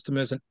offers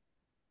customers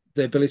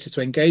the ability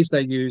to engage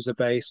their user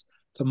base,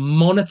 to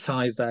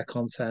monetize their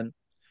content,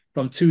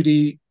 from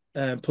 2D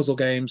puzzle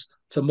games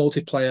to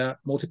multiplayer,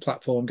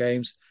 multi-platform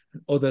games,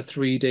 and other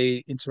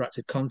 3D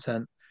interactive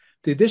content.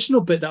 The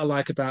additional bit that I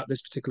like about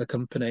this particular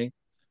company,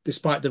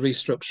 despite the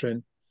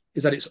restructuring,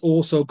 is that it's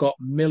also got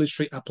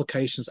military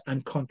applications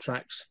and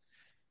contracts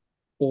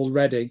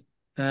already.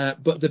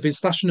 But they've been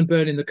slashing and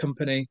burning the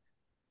company,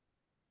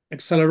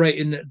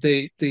 accelerating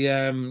the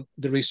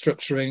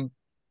restructuring.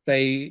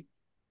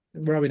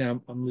 Where are we now?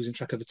 I'm losing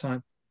track of the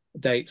time.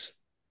 Dates.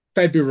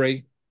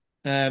 February.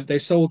 They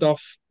sold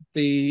off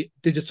the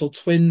digital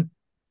twin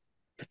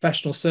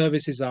professional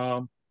services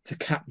arm to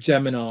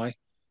Capgemini.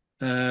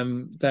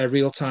 Their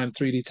real-time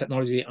 3D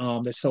technology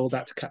arm. They sold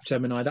that to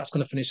Capgemini. That's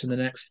going to finish in the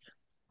next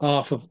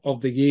half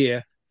of the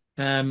year.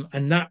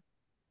 And that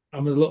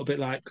I'm a little bit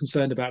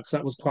concerned about, because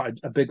that was quite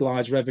a big,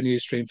 large revenue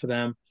stream for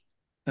them.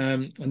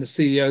 And the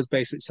CEO is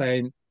basically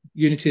saying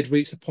Unity had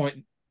reached a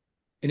point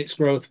in its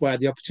growth where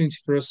the opportunity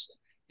for us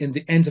in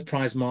the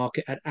enterprise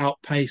market had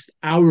outpaced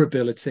our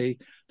ability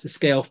to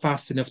scale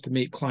fast enough to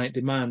meet client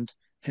demand.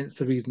 Hence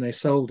the reason they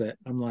sold it.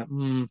 I'm like,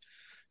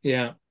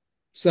 yeah.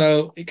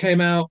 So it came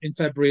out in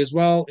February as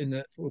well, in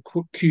the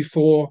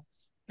Q4,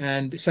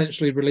 and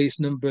essentially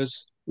released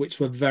numbers which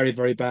were very,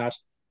 very bad.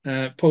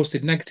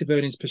 posted negative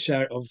earnings per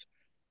share of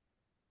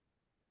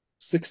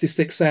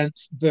 66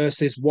 cents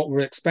versus what were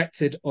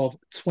expected of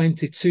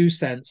 22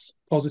 cents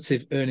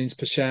positive earnings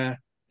per share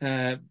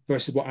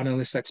versus what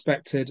analysts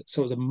expected.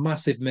 So it was a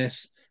massive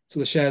miss. So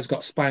the shares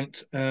got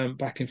spanked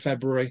back in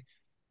February,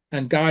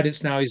 and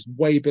guidance now is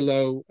way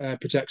below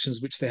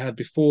projections which they had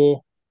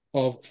before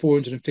of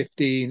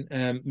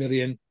 415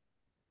 million,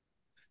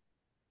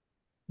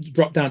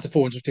 dropped down to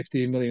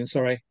 415 million,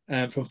 sorry,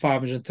 from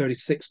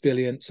 536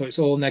 billion. So it's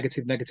all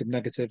negative, negative,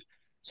 negative.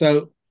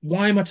 So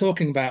why am I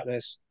talking about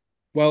this?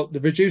 Well,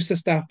 they've reduced their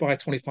staff by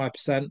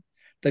 25%.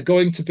 They're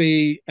going to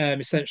be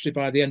essentially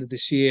by the end of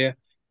this year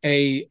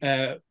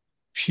a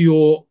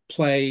pure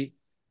play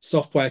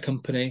software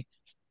company.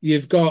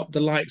 You've got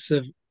the likes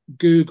of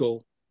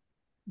Google,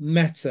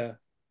 Meta,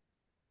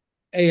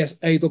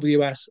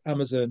 AWS,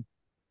 Amazon,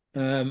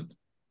 and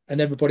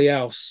everybody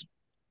else,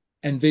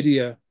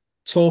 NVIDIA,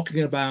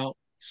 talking about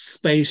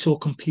spatial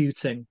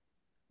computing.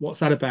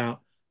 What's that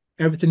about?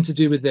 Everything to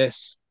do with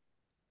this,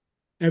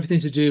 everything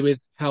to do with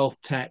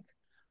health tech,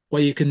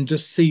 where you can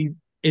just see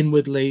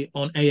inwardly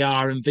on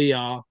AR and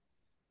VR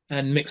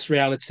and mixed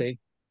reality.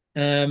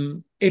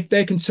 If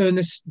they can turn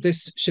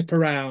this ship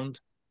around,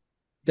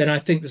 then I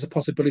think there's a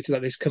possibility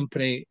that this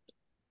company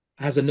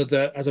has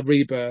a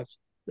rebirth.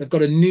 They've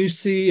got a new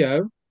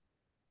CEO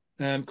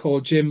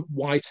called Jim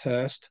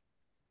Whitehurst,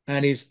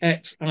 and he's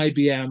ex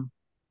IBM.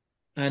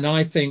 And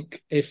I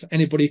think if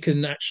anybody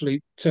can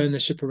actually turn the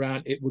ship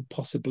around, it would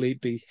possibly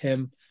be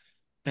him.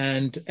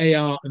 And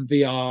AR and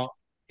VR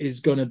is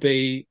going to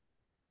be,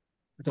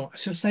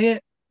 should I say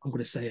it? I'm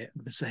going to say it. I'm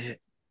going to say it.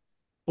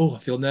 Oh, I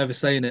feel nervous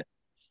saying it.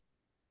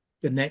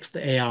 The next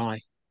AI.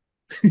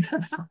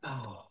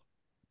 Oh.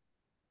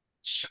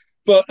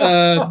 But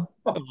the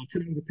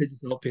pigeons,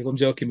 people. I'm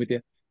joking with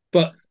you.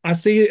 But I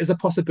see it as a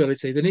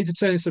possibility. They need to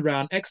turn this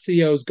around.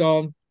 Ex-CEO's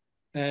gone.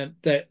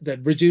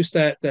 They've reduced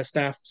their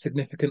staff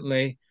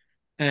significantly.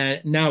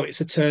 Now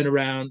it's a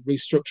turnaround,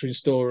 restructuring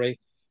story.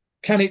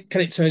 Can it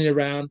turn it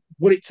around?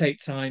 Will it take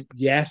time?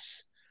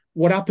 Yes.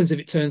 What happens if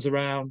it turns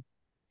around?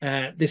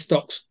 This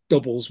stock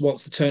doubles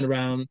once the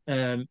turnaround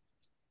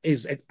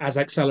is as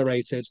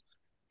accelerated.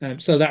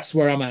 So that's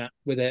where I'm at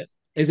with it.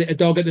 Is it a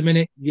dog at the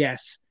minute?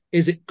 Yes.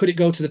 Could it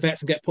go to the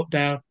vets and get put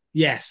down?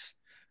 Yes.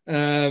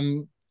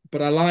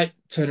 But I like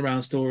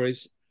turnaround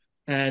stories,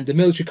 and the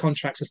military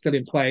contracts are still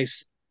in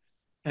place.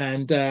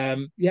 And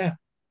yeah,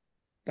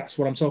 that's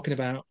what I'm talking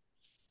about.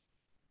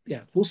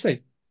 Yeah, we'll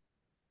see.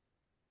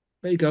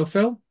 There you go,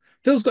 Phil.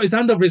 Phil's got his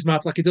hand over his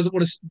mouth like he don't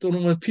want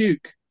to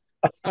puke.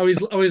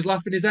 He's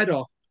laughing his head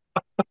off.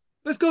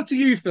 Let's go to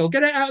you, Phil.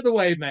 Get it out of the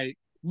way, mate.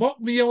 Mock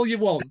me all you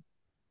want.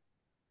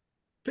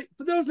 But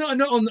for those that are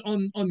not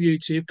on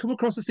YouTube, come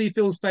across to see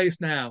Phil's face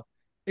now.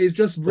 He's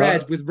just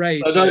red with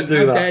rage. I don't do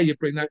How that. dare you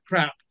bring that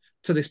crap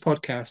to this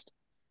podcast?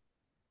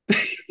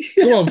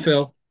 Go on,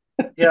 Phil.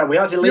 Yeah, we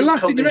had elite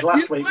companies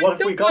last week. What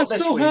have we got this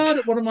so week? hard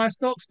at one of my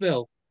stocks,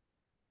 Phil.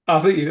 I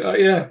think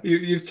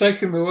you've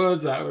taken the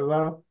words out of my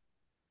mouth.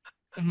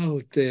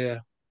 Oh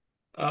dear.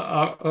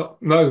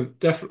 No,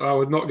 definitely, I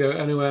would not go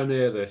anywhere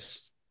near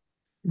this.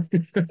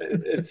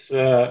 It's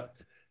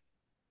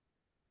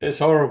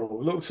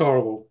horrible. It looks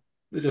horrible.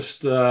 It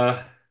just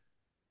I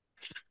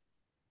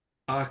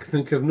can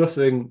think of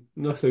nothing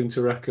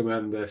to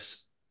recommend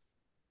this.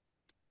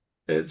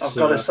 I've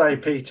got to say,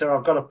 Peter,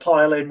 I've got to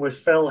pile in with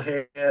Phil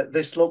here.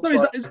 This looks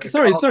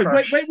sorry.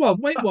 crash. Wait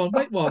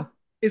one.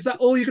 Is that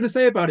all you're going to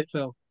say about it,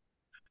 Phil?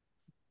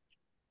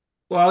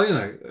 Well,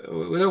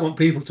 we don't want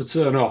people to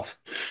turn off.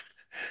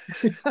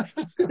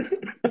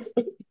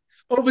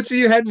 Over to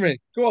you,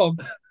 Henry. Go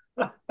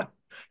on.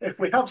 If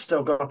we have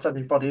still got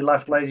anybody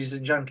left, ladies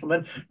and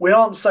gentlemen, we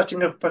aren't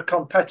setting up a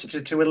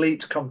competitor to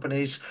elite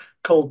companies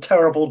called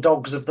terrible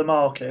dogs of the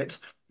market.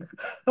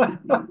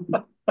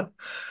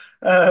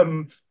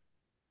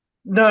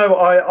 No,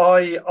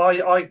 I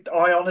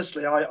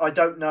honestly, I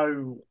don't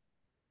know.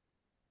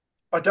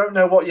 I don't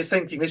know what you're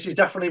thinking. This is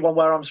definitely one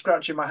where I'm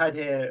scratching my head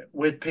here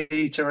with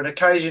Peter, and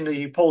occasionally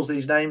he pulls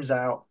these names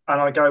out,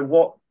 and I go,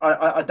 "What?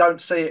 I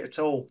don't see it at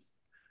all."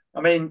 I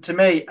mean, to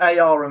me,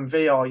 AR and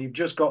VR, you've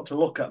just got to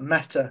look at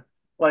Meta,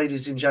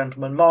 ladies and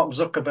gentlemen. Mark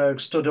Zuckerberg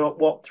stood up,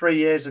 3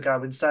 years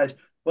ago and said,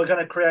 "We're going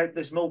to create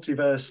this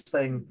multiverse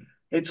thing.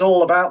 It's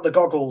all about the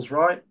goggles,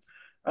 right?"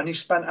 And he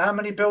spent how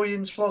many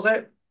billions was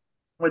it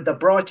with the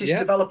brightest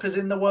developers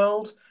in the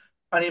world?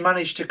 And he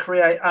managed to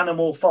create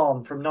Animal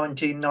Farm from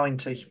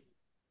 1990.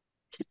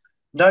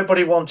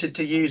 Nobody wanted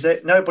to use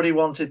it. Nobody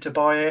wanted to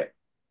buy it.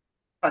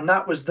 And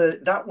that was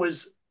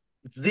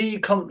the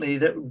company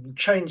that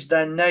changed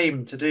their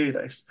name to do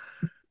this.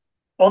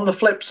 On the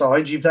flip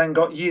side, you've then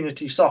got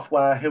Unity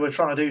Software who are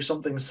trying to do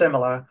something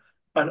similar.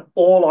 And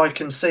all I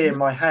can see in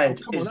my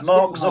head is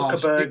Mark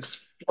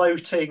Zuckerberg's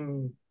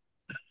floating.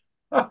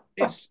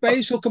 It's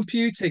spatial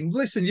computing.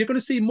 Listen, you're going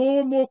to see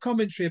more and more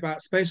commentary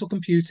about spatial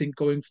computing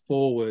going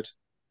forward.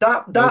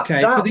 For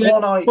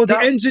the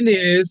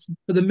engineers,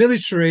 for the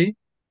military,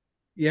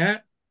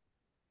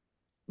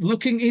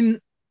 looking in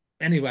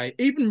Anyway,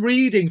 even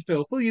reading,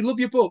 Phil, you love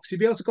your books. You'd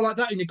be able to go like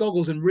that in your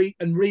goggles and read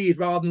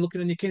rather than looking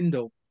on your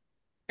Kindle.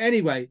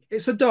 Anyway,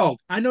 it's a dog.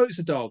 I know it's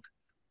a dog.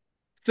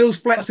 Phil's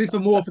flexing for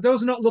more. For those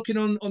who are not looking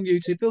on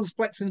YouTube, Phil's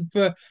flexing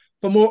for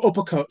more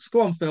uppercuts.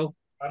 Go on, Phil.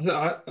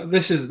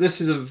 This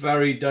is a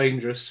very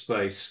dangerous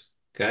space.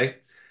 Okay.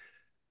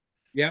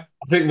 Yeah.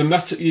 I think the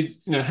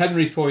meta,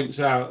 Henry points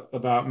out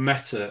about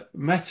Meta.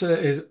 Meta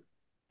is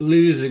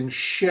losing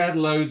shed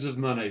loads of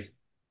money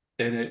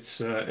in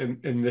its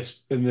in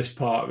this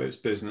part of its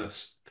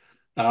business.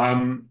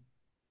 Um,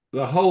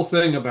 the whole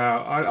thing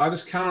about I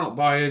just cannot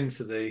buy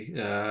into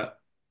the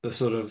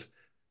sort of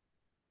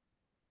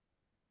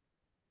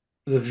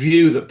the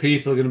view that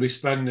people are going to be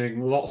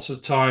spending lots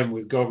of time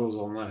with goggles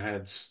on their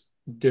heads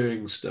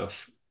doing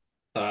stuff.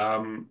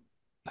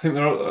 I think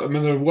there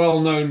are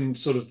well-known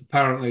sort of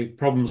apparently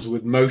problems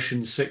with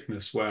motion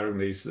sickness wearing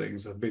these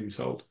things, I've been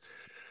told.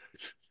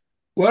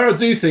 Where I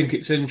do think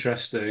it's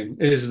interesting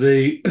is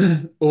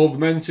the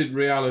augmented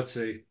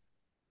reality,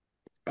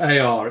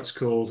 AR, it's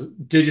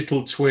called,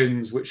 digital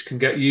twins, which can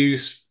get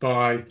used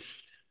by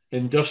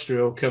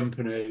industrial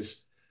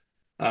companies,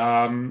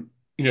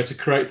 to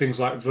create things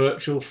like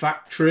virtual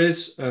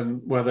factories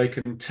and where they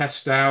can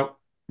test out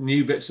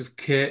new bits of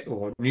kit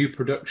or new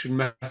production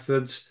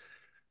methods.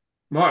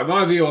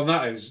 My view on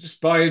that is just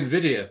buy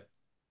Nvidia.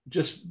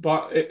 Just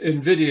buy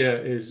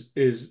Nvidia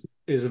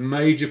is a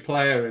major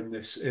player in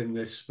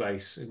this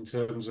space in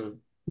terms of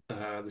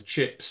the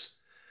chips.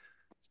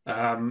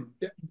 Yeah.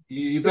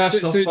 You To, best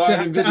to, off to, buying to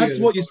add Nvidia to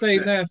than what you're saying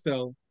buying it. there,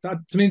 Phil,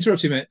 to me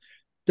interrupt you, mate.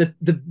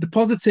 The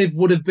positive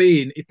would have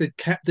been if they'd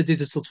kept the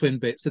digital twin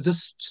bits. They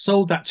just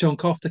sold that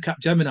chunk off to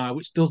Capgemini,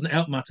 which doesn't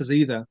help matters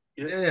either.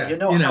 Yeah, You're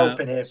not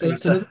helping here, So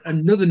that's Peter.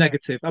 another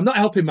negative. I'm not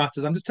helping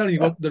matters. I'm just telling you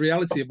what the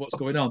reality of what's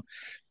going on.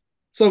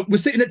 So we're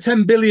sitting at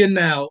 10 billion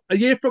now. A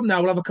year from now,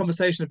 we'll have a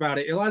conversation about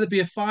it. It'll either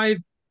be a $5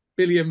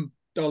 billion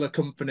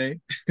company,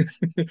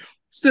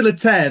 still a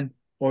 10,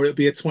 or it'll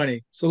be a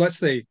 20. So let's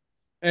see.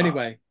 yeah.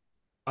 Anyway,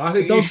 I the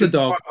think you dog's a should.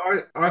 dog.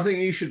 I think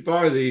you should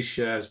buy these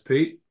shares,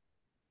 Pete.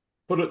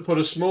 Put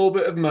a small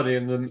bit of money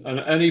in them, and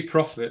any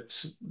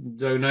profits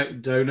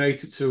donate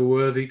it to a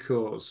worthy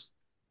cause,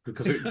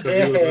 because Here,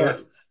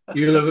 here.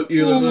 you'll have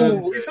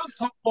earned Ooh, he's it. on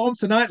top form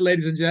tonight,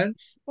 ladies and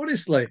gents.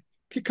 Honestly,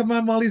 kick a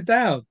man while he's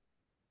down.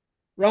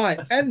 Right,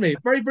 Henry,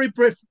 very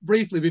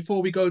briefly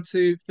before we go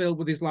to Phil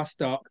with his last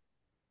stock.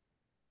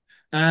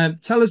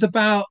 Tell us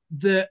about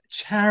the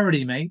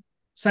charity, mate.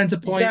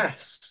 Centrepoint.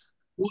 Yes.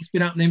 What's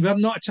been happening? We have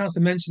not a chance to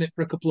mention it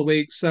for a couple of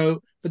weeks. So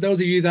for those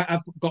of you that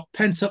have got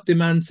pent up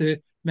demand to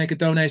make a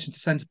donation to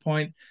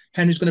Centrepoint,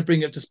 Henry's going to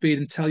bring you up to speed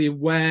and tell you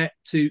where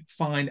to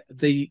find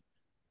the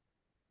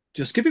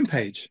Just Giving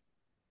page.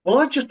 Well,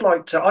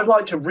 I'd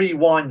like to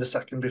rewind a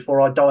second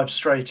before I dive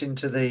straight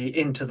into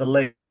the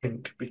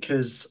link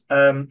because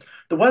the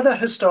weather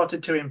has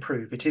started to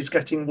improve. It is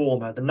getting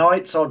warmer. The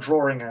nights are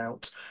drawing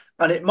out,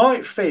 and it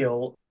might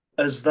feel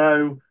as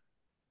though,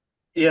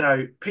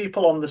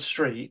 people on the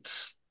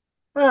streets,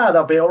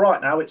 they'll be all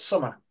right now. It's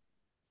summer.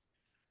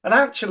 And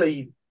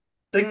actually,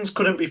 things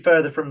couldn't be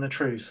further from the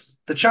truth.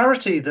 The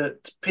charity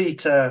that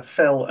Peter,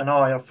 Phil, and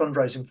I are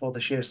fundraising for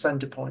this year,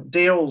 Centrepoint,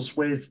 deals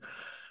with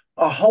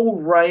a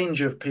whole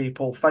range of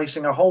people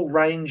facing a whole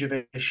range of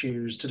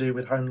issues to do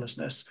with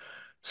homelessness.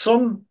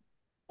 Some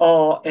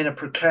are in a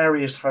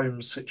precarious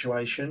home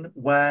situation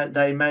where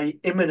they may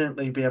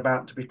imminently be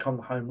about to become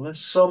homeless.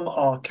 Some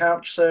are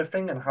couch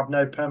surfing and have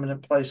no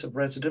permanent place of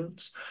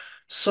residence.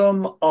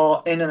 Some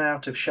are in and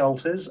out of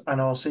shelters and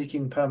are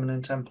seeking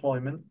permanent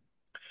employment.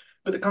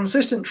 But the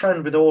consistent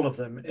trend with all of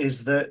them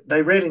is that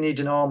they really need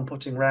an arm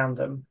putting around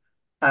them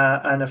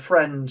and a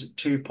friend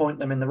to point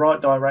them in the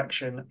right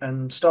direction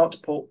and start to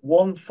put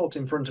one foot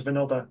in front of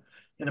another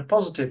in a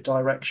positive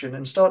direction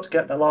and start to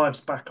get their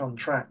lives back on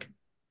track.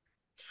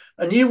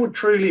 And you would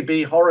truly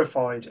be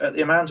horrified at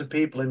the amount of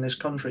people in this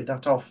country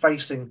that are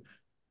facing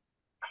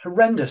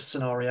horrendous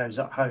scenarios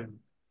at home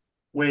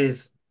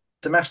with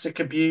domestic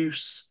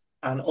abuse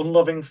and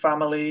unloving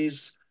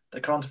families.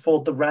 They can't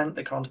afford the rent,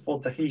 they can't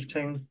afford the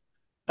heating.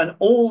 And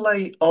all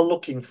they are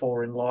looking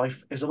for in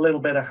life is a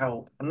little bit of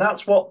help. And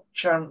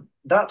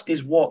that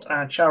is what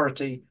our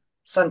charity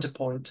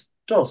Centrepoint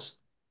does.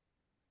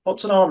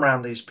 Puts an arm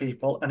around these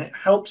people and it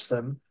helps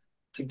them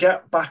to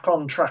get back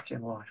on track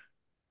in life.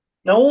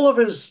 Now, all of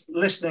us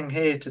listening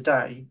here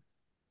today,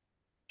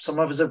 some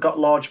of us have got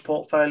large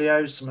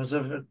portfolios, some of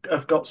us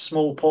have got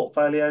small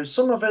portfolios,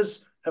 some of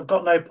us have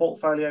got no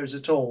portfolios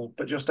at all,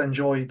 but just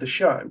enjoy the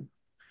show.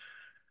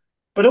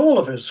 But all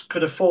of us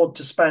could afford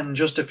to spend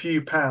just a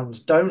few pounds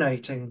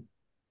donating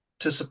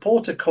to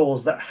support a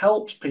cause that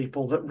helps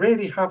people that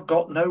really have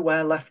got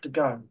nowhere left to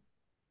go.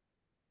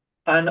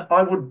 And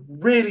I would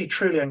really,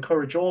 truly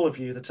encourage all of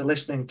you that are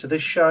listening to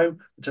this show,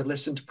 that have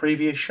listened to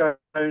previous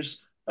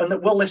shows, and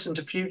that will listen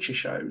to future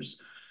shows,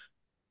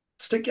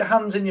 stick your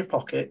hands in your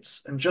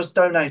pockets and just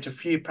donate a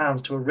few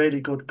pounds to a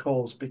really good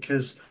cause,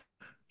 because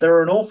there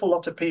are an awful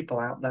lot of people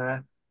out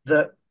there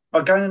that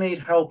are going to need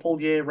help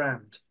all year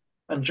round.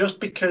 And just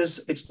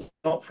because it's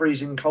not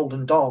freezing cold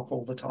and dark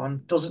all the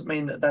time doesn't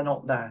mean that they're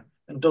not there.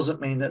 and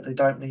doesn't mean that they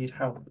don't need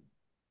help.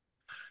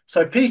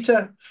 So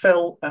Peter,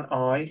 Phil, and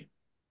I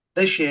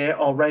this year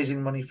are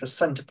raising money for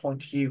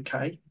Centrepoint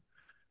UK.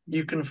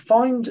 You can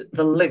find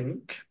the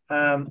link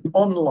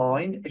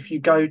online if you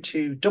go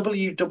to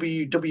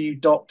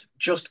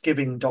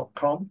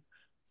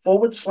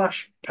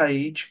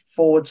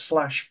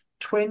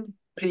www.justgiving.com/page/Twin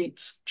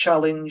Peaks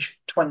Challenge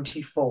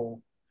 24.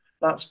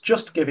 That's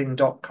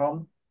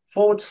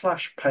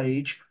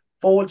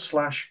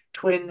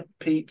justgiving.com/page/Twin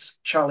Peaks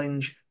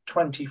Challenge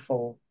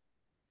 24.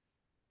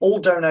 All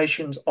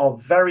donations are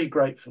very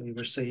gratefully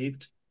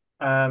received.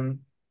 Thank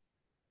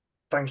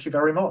you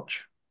very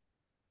much.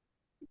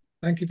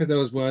 Thank you for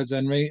those words,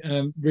 Henry.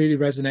 Really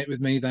resonate with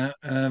me that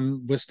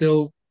we're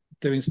still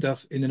doing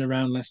stuff in and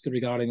around Leicester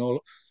regarding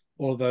all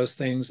of those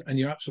things, and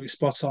you're absolutely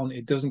spot on.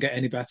 It doesn't get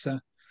any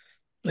better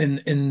in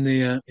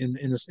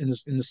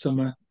the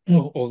summer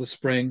or the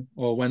spring,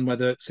 or when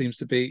weather seems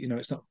to be,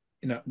 it's not,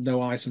 no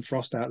ice and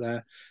frost out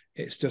there.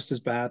 It's just as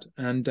bad.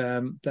 And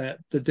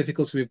the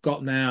difficulty we've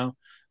got now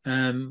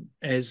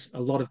is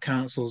a lot of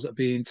councils are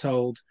being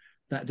told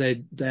that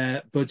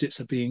their budgets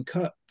are being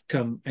cut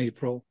come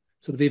April.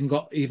 So they've even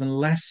got even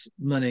less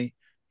money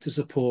to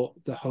support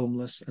the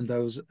homeless and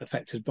those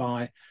affected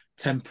by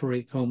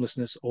temporary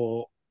homelessness,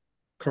 or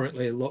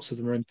currently lots of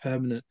them are in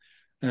permanent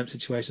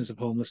situations of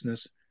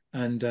homelessness,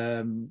 and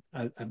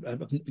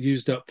I've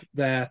used up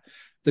the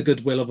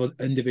goodwill of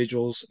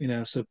individuals,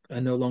 so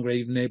are no longer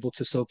even able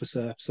to sofa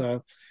surf.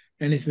 So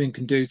anything we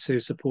can do to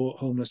support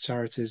homeless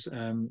charities,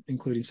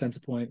 including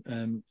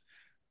Centrepoint,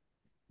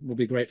 will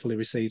be gratefully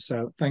received.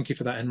 So thank you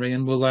for that, Henry.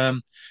 And we'll,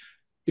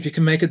 if you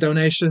can make a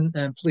donation,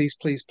 please,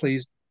 please,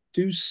 please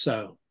do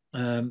so.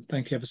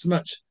 Thank you ever so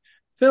much.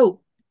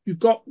 Phil, you've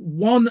got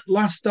one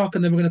last stock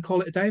and then we're going to call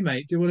it a day,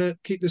 mate. Do you want to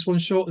keep this one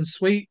short and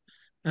sweet?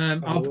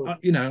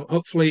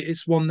 Hopefully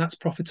it's one that's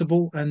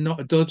profitable and not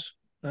a dud.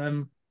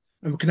 And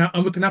we can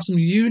have some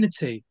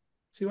unity.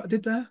 See what I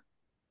did there?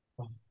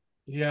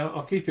 Yeah,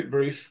 I'll keep it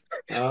brief.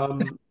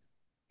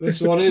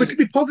 This one We is can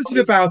be positive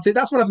about it.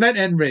 That's what I meant,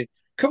 Henry.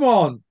 Come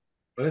on.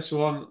 This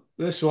one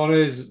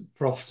is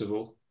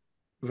profitable,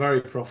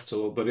 very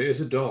profitable, but it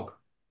is a dog.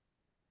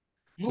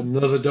 It's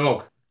another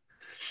dog,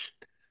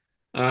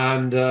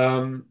 and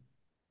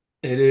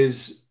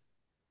it's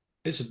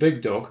a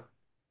big dog.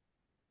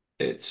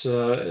 It's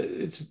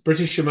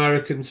British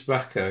American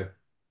tobacco,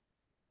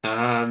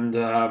 and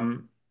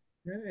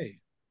Hey.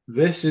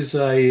 this is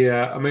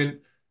I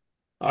mean,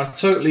 I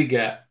totally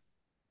get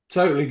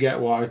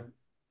why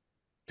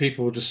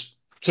people just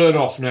turn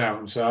off now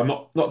and say I'm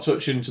not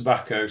touching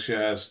tobacco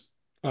shares.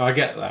 I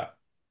get that.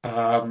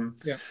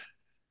 Yeah.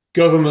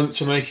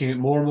 Governments are making it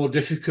more and more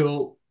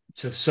difficult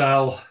to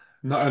sell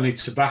not only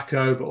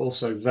tobacco but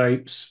also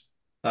vapes,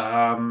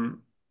 and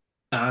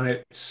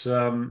it's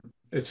a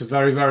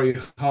very,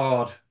 very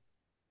hard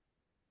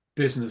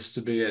business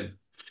to be in,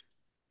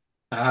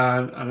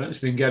 and it's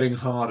been getting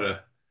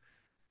harder.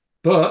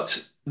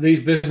 But these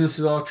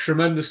businesses are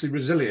tremendously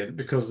resilient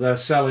because they're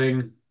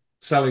selling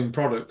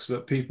products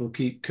that people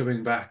keep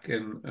coming back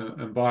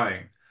and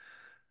buying.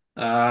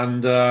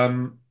 And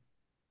I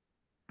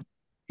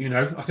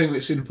think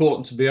it's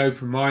important to be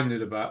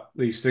open-minded about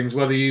these things.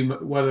 Whether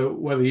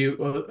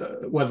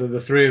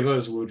the three of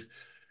us would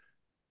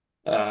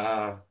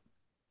buy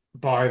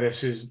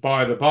this is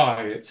by the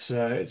by.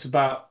 It's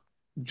about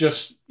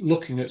just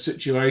looking at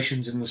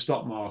situations in the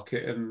stock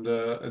market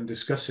and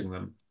discussing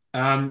them.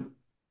 And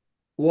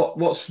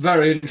what's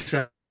very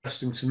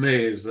interesting to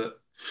me is that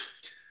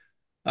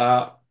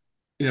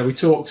we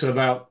talked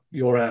about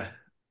your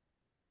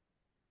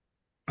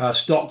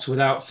stocks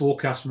without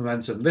forecast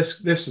momentum.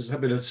 This has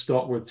been a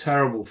stock with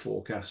terrible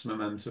forecast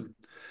momentum,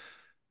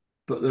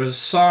 but there's a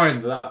sign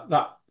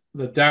that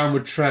the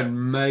downward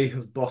trend may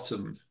have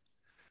bottomed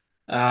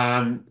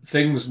and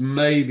things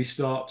maybe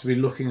start to be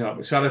looking up.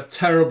 It's had a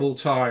terrible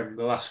time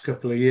the last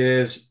couple of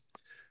years,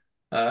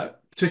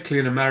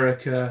 particularly in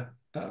America.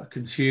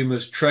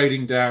 Consumers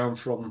trading down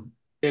from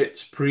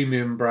its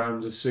premium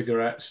brands of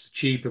cigarettes to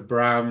cheaper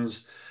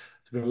brands.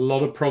 There's been a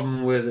lot of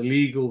problem with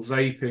illegal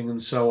vaping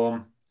and so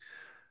on,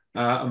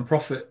 and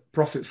profit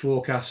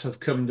forecasts have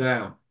come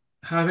down.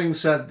 Having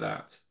said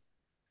that,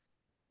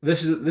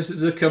 this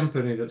is a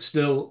company that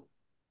still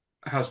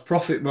has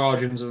profit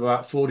margins of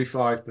about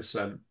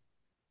 45%,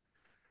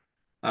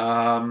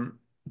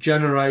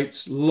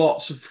 generates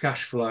lots of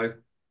cash flow,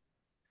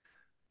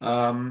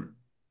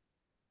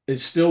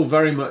 is still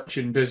very much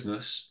in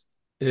business.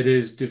 It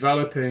is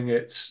developing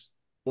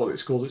what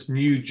it's called its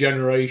new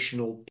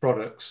generational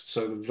products,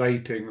 so the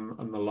vaping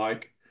and the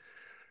like.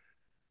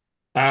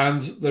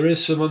 And there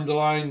is some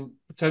underlying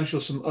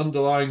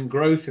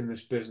growth in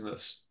this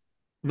business.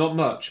 Not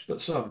much, but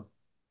some.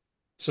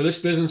 So this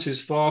business is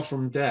far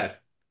from dead,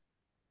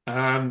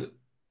 and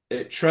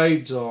it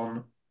trades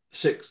on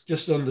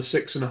just under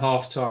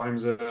 6.5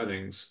 times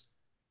earnings,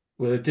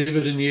 with a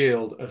dividend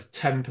yield of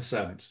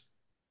 10%.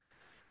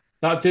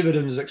 That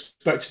dividend is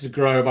expected to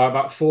grow by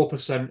about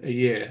 4% a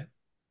year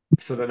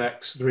for the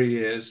next 3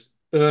 years.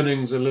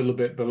 Earnings a little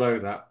bit below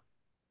that,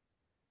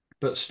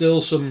 but still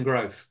some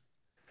growth.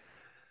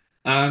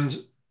 And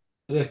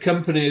the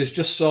company has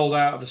just sold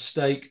out of a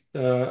stake,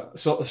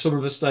 some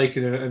of a stake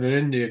in an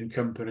Indian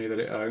company that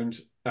it owned,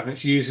 and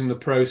it's using the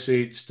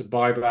proceeds to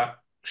buy back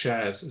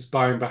shares. It's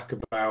buying back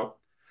about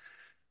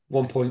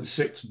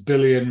 1.6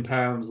 billion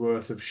pounds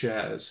worth of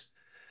shares,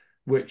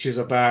 which is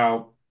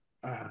about,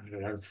 I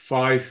don't know,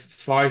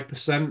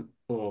 5%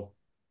 or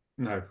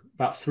no,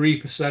 about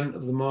 3%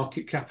 of the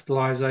market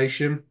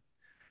capitalization.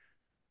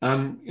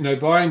 And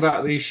buying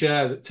back these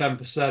shares at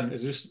 10%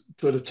 is just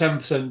sort of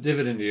 10%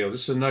 dividend yield.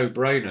 It's a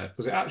no-brainer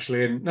because it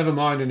actually, never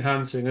mind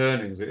enhancing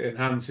earnings, it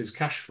enhances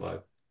cash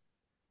flow.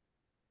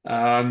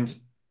 And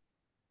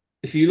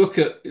if you look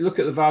at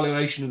the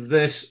valuation of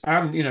this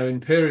and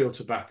Imperial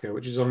Tobacco,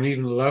 which is on an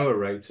even lower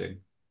rating,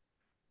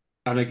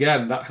 and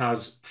again that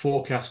has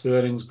forecast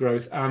earnings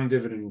growth and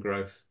dividend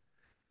growth.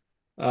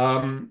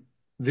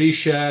 These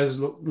shares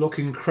look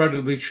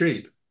incredibly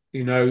cheap.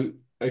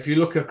 If you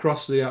look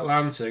across the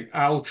Atlantic,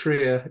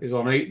 Altria is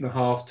on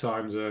 8.5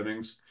 times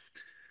earnings.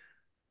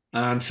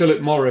 And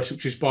Philip Morris,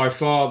 which is by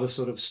far the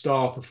sort of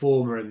star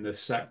performer in this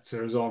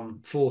sector, is on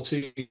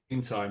 14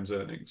 times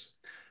earnings.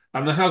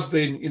 And there has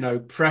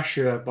been,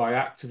 pressure by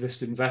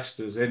activist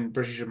investors in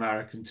British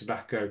American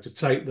Tobacco to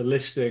take the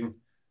listing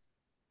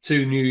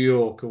to New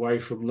York away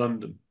from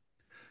London.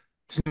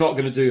 It's not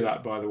going to do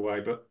that, by the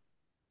way, but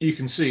you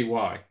can see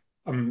why.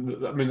 I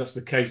mean, that's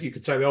the case. You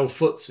could take the old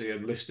FTSE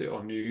and list it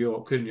on New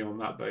York, couldn't you, on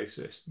that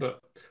basis?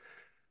 But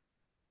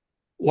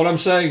what I'm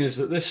saying is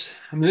that this,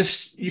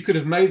 you could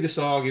have made this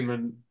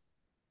argument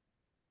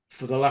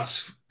for the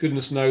last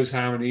goodness knows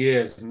how many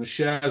years, and the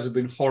shares have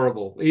been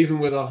horrible. Even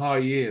with a high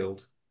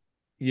yield,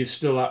 you've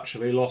still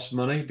actually lost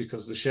money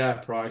because the share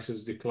price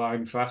has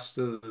declined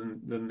faster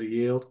than the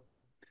yield.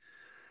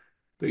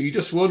 But you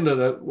just wonder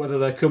that whether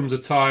there comes a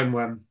time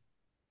when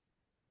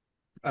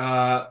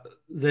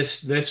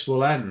this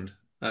will end,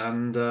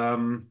 and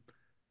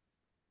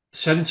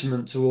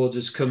sentiment towards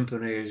this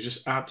company is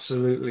just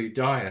absolutely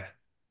dire,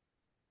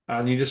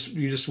 and you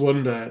just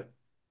wonder,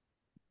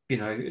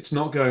 it's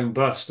not going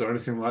bust or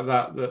anything like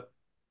that. That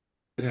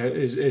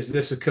is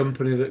this a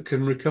company that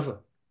can recover?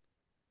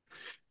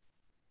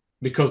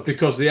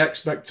 Because the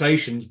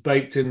expectations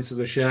baked into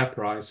the share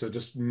price are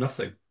just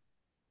nothing.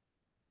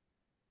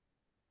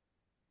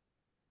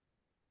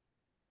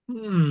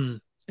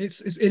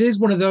 It is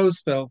one of those,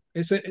 Phil.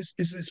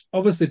 It's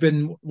obviously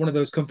been one of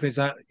those companies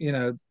that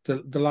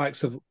the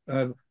likes of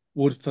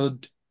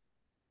Woodford,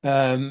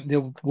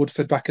 Neil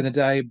Woodford back in the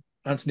day,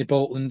 Anthony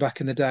Bolton back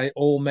in the day,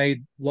 all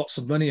made lots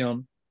of money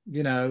on,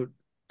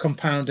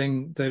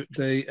 compounding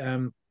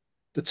the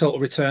total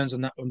returns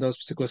on those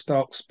particular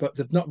stocks, but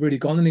they've not really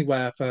gone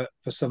anywhere for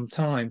some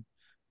time.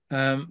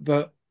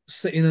 But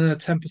sitting in a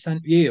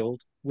 10%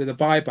 yield with a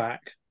buyback,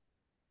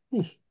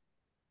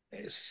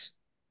 it's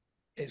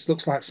it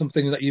looks like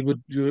something that you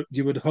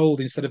would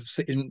hold instead of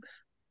sitting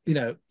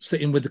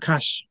with the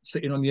cash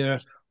sitting on your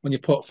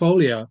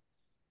portfolio.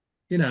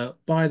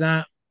 Buy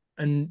that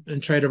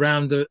and trade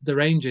around the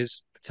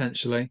ranges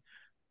potentially.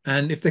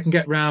 And if they can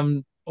get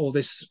around all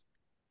this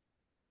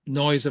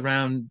noise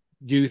around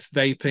youth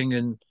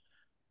vaping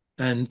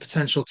and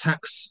potential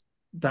tax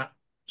that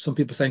some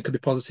people saying could be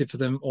positive for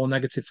them or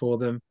negative for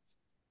them,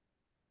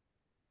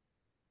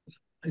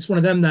 it's one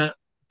of them that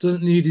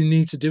doesn't really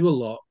need to do a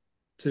lot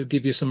to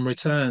give you some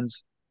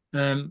returns.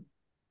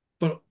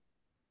 But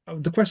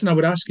the question I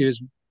would ask you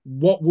is,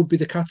 what would be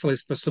the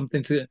catalyst for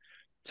something to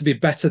be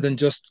better than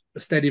just a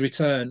steady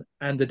return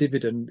and a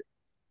dividend?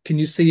 Can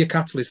you see a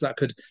catalyst that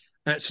could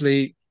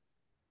actually,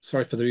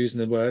 sorry for the using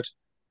the word,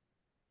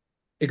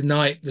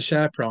 ignite the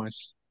share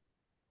price?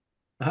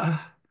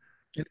 Ah,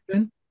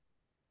 Anything?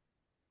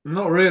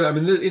 not really. I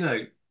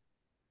mean,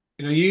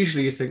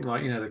 usually you think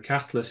like, the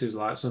catalyst is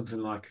like something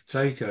like a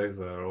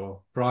takeover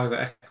or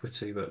private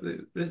equity, but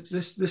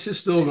this has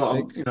still Too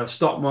got big.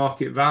 stock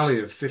market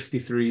value of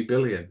 53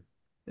 billion.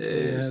 Yeah,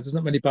 It's there's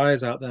not many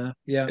buyers out there.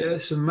 Yeah,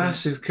 it's a yeah.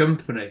 massive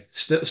company,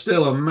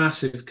 still a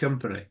massive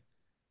company.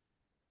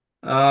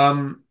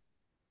 Um,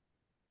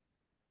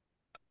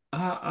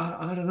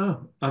 I don't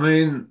know. I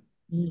mean,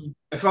 Mm.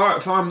 if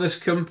I'm this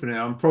company,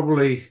 I'm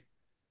probably,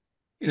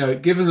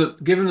 given that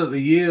the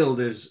yield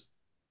is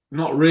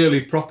not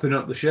really propping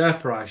up the share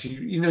price,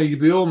 you'd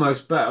be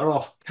almost better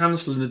off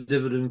cancelling the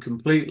dividend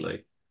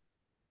completely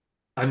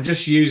and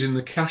just using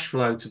the cash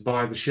flow to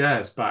buy the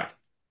shares back.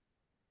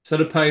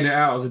 Instead of paying it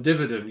out as a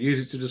dividend, use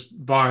it to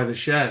just buy the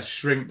shares,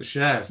 shrink the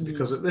shares,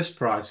 because Mm. at this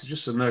price, it's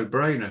just a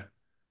no-brainer.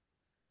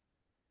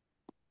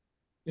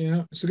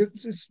 Yeah, it's a good.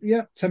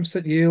 Yeah,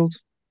 10% yield,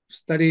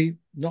 steady,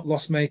 not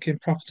loss making,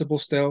 profitable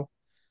still.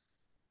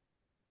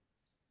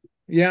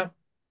 Yeah,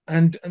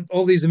 and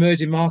all these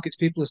emerging markets,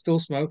 people are still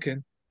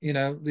smoking.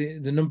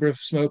 The number of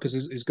smokers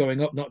is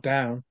going up, not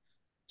down.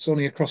 It's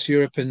only across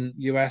Europe and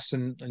US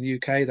and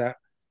UK that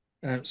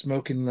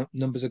smoking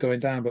numbers are going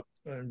down, but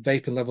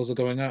vaping levels are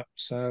going up.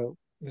 So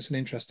it's an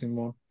interesting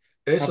one.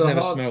 It's I've a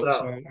never hard smoked,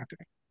 so sell. I, c-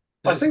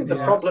 I It's a think the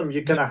yeah, hard. problem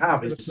you're I've going to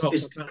have never is smoked,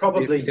 so is I can't see the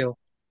probably appeal.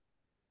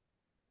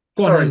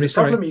 Go on, Sorry, Henry. the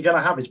Sorry. problem you're going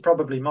to have is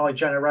probably my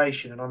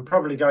generation, and I'm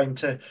probably going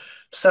to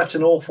set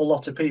an awful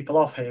lot of people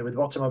off here with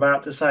what I'm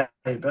about to say.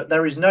 But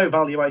there is no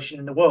valuation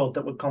in the world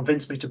that would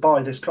convince me to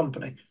buy this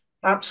company.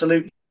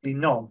 Absolutely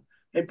none.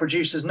 It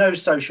produces no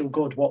social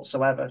good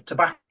whatsoever.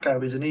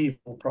 Tobacco is an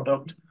evil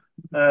product.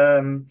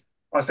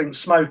 I think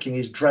smoking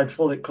is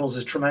dreadful. It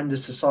causes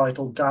tremendous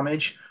societal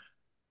damage.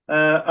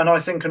 And I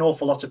think an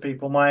awful lot of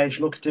people my age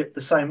look at it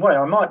the same way.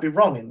 I might be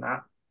wrong in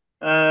that.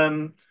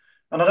 Um,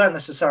 and I don't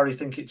necessarily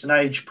think it's an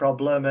age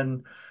problem.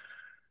 And,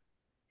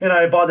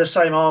 by the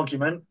same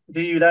argument,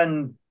 do you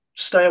then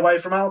stay away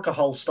from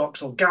alcohol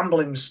stocks or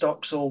gambling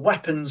stocks or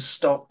weapons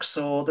stocks?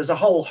 Or there's a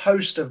whole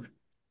host of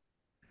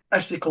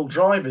ethical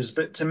drivers.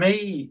 But to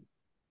me,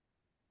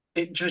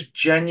 it just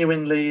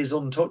genuinely is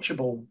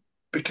untouchable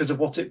because of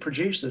what it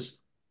produces.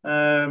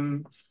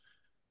 Um,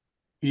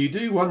 You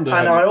do wonder,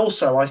 And Henry.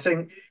 I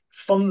think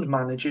fund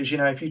managers,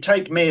 if you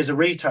take me as a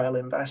retail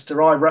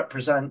investor, I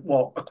represent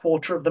what, a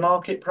quarter of the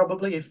market,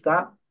 probably, if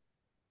that.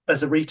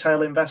 As a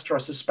retail investor, I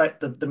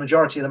suspect the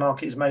majority of the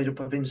market is made up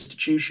of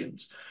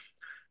institutions.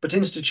 But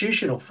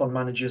institutional fund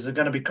managers are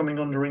going to be coming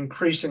under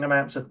increasing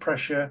amounts of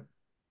pressure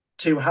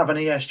to have an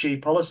ESG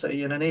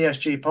policy. And an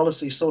ESG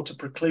policy sort of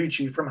precludes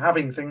you from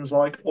having things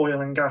like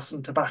oil and gas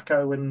and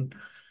tobacco. And,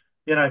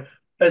 you know,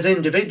 as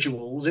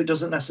individuals, it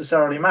doesn't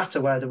necessarily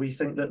matter whether we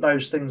think that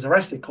those things are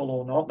ethical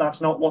or not.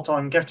 That's not what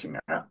I'm getting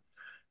at.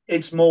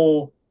 It's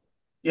more,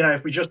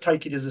 if we just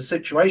take it as a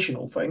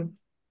situational thing,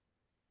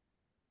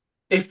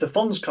 if the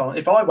funds can't,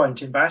 if I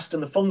won't invest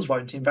and the funds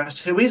won't invest,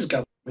 who is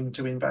going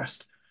to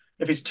invest?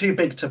 If it's too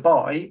big to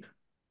buy,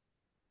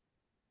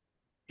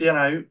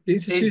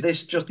 is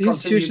this just The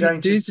continue institution,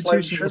 going the to slowly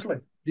institution was.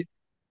 shriveling?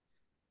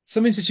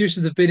 Some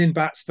institutions have been in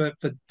bats for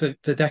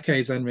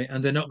decades, Henry,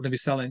 and they're not going to be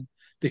selling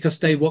because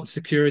they want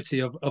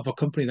security of a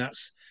company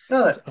that's,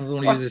 No, I don't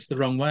want to use I, this the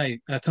wrong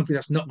way, a company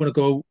that's not going to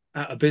go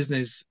out of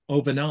business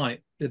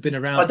overnight. They've been I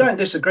around for. don't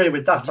disagree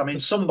with that. I mean,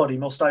 somebody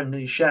must own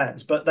these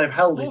shares, but they've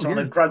held Oh it on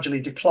a yeah, gradually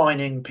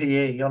declining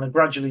PE, on a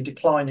gradually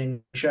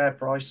declining share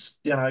price.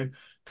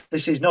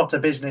 This is not a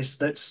business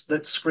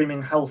that's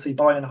screaming healthy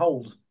buy and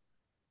hold.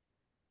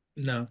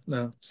 no,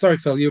 no. Sorry,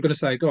 Phil, you were going to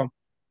say, go on.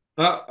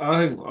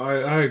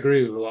 I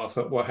agree with a lot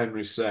of what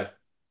Henry said,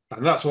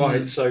 and that's why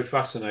it's Mm. so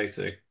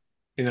fascinating,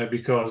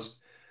 because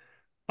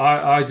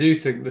I do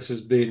think this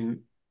has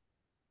been,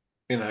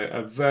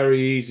 a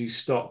very easy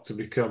stock to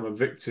become a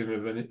victim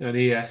of an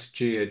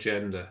ESG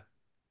agenda.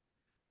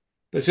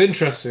 But it's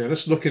interesting. I'm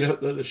just looking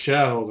at the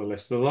shareholder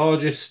list. The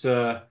largest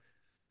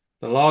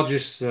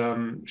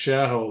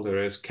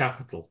shareholder is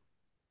Capital,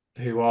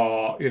 who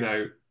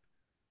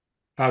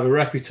have a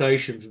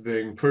reputation for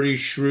being pretty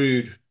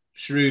shrewd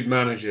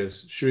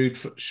managers,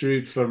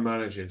 shrewd fund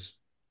managers,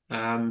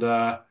 and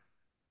I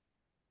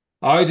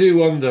do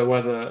wonder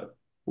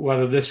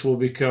whether this will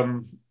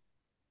become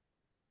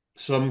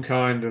some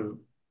kind of,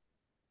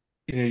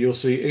 you'll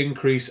see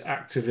increased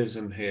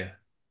activism here.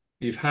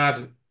 You've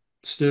had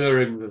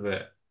stirring with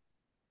it,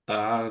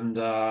 and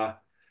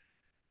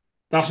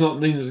that's not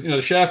means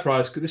the share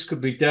price. This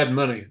could be dead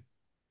money,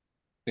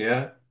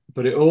 yeah.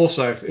 But it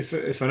also, if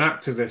an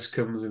activist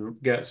comes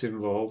and gets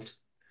involved,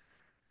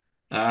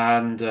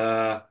 and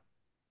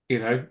you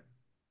know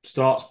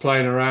starts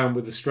playing around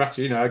with the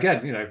strategy,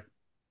 again,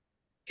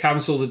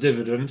 cancel the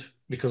dividend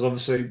because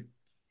obviously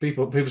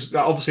people that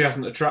obviously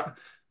hasn't attract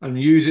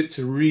and use it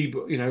to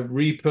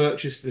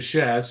repurchase the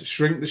shares,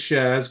 shrink the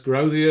shares,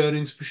 grow the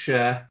earnings per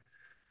share.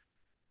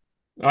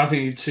 I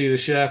think you'd see the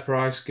share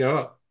price go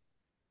up.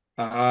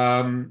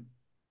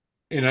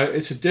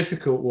 It's a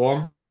difficult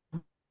one.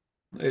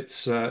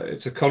 It's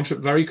a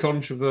very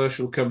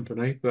controversial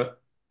company,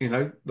 but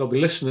there'll be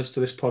listeners to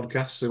this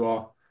podcast who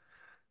are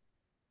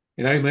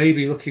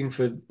maybe looking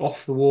for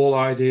off the wall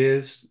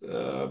ideas.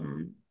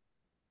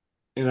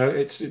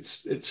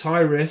 It's high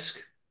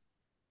risk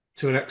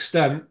to an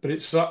extent, but a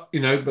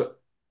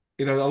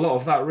lot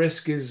of that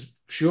risk is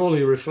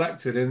surely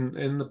reflected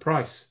in the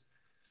price.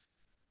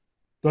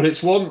 But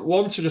it's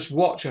one to just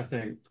watch, I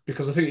think,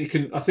 because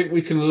I think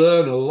we can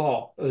learn a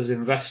lot as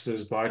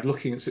investors by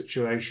looking at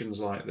situations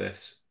like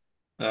this.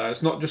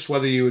 It's not just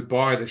whether you would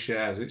buy the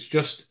shares, it's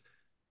just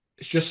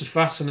a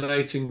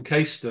fascinating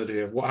case study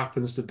of what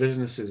happens to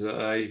businesses at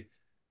a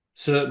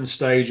certain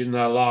stage in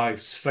their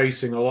lives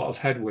facing a lot of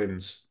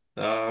headwinds.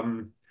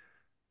 So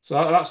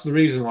that's the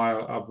reason why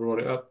I brought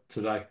it up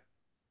today.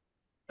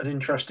 An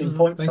interesting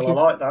point, Thank Phil. I you.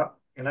 like that.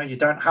 You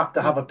don't have to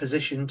Yeah, have a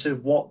position to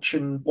watch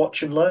and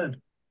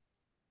learn.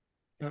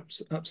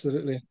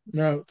 absolutely.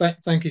 No,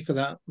 thank you for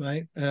that,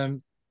 mate.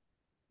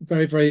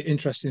 Very, very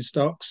interesting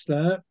stocks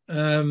there.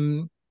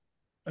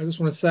 I just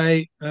want to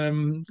say,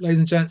 ladies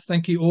and gents,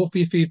 thank you all for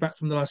your feedback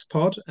from the last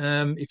pod.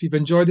 If you've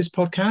enjoyed this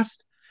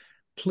podcast,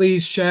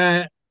 please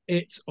share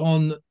it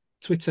on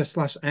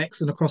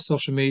Twitter/X and across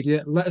social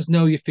media. Let us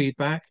know your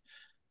feedback.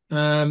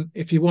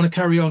 If you want to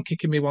carry on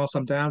kicking me whilst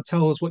I'm down,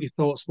 tell us what your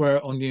thoughts were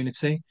on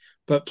Unity.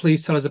 But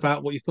please tell us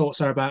about what your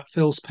thoughts are about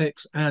Phil's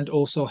picks and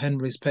also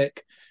Henry's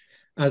pick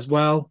as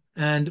well.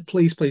 And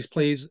please, please,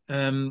 please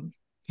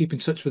keep in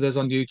touch with us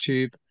on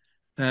YouTube.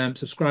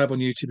 Subscribe on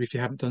YouTube if you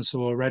haven't done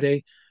so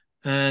already,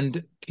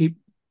 and keep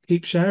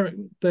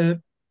sharing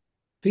the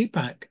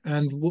feedback,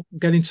 and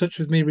get in touch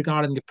with me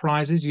regarding your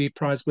prizes, your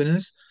prize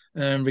winners,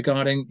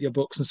 regarding your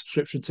books and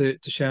subscription to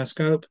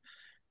ShareScope,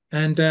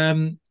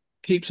 and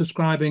keep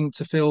subscribing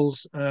to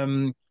Phil's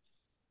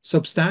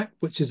Substack,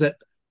 which is at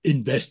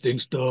Investing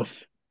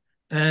Stuff.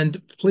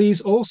 And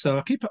please also,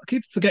 I keep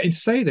forgetting to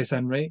say this,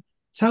 Henry,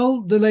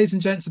 tell the ladies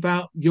and gents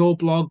about your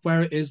blog,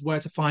 where it is, where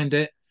to find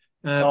it.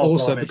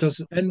 Also, blimey. because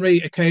Henry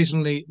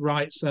occasionally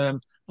writes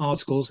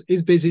articles.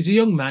 He's busy. He's a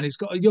young man. He's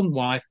got a young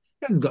wife.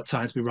 He hasn't got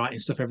time to be writing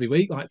stuff every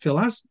week like Phil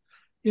has,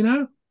 you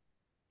know.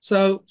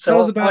 So tell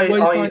us about where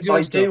you find your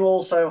I stuff. do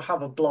also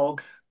have a blog.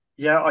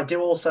 Yeah, I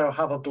do also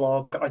have a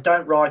blog. I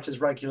don't write as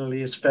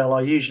regularly as Phil.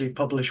 I usually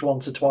publish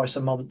once or twice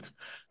a month.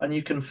 And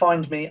you can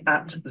find me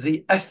at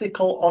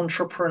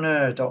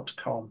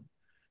theethicalenertrepreneur.com.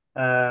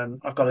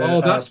 I've got Oh,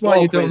 a that's why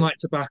you blog don't with, like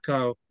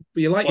tobacco,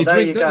 but you like well, your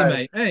there drink, you don't you, go.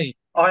 mate? Hey,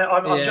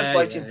 I'm just yeah,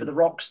 waiting yeah. for the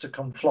rocks to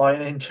come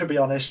flying in, to be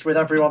honest, with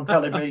everyone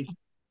telling me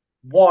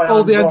why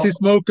All I'm the wrong.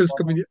 anti-smokers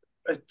coming, It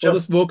all the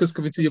just smokers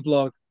coming to your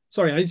blog.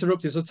 Sorry, I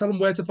interrupted. So tell them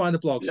where to find the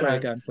blog. you Sorry know,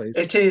 again, please.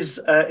 it's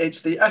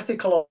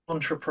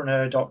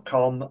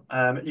theethicalenertrepreneur.com.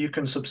 You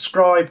can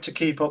subscribe to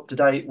keep up to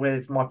date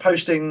with my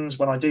postings.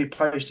 When I do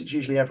post, it's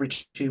usually every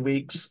 2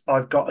 weeks.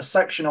 I've got a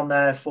section on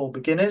there for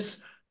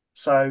beginners,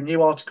 so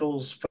new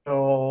articles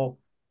for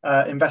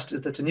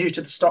investors that are new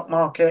to the stock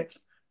market.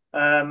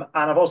 And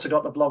I've also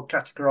got the blog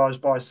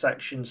categorized by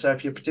section. So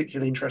if you're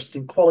particularly interested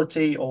in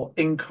quality or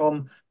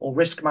income or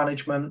risk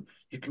management,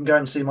 you can go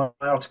and see my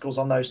articles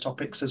on those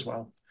topics as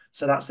well.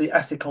 So that's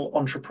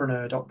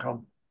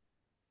theethicalenertrepreneur.com.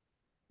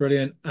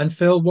 Brilliant. And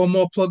Phil, one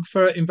more plug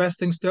for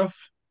investing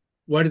stuff.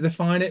 Where do they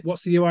find it?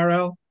 What's the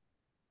URL?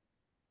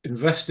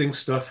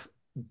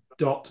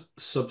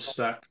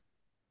 Investingstuff.substack.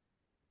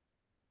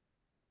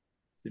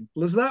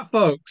 Simple as that,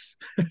 folks.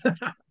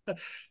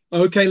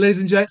 Okay, ladies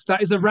and gents,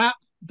 that is a wrap.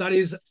 That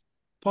is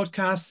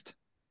podcast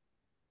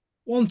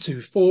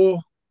 124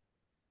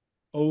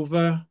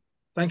 over.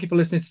 Thank you for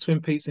listening to Twin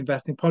Peaks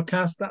Investing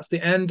Podcast. That's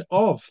the end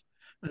of,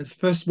 and it's the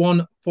first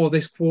one for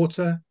this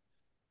quarter,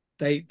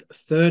 date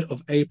 3rd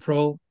of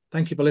April.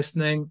 Thank you for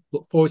listening.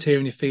 Look forward to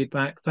hearing your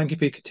feedback. Thank you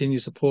for your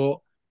continued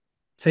support.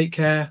 Take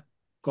care.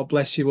 God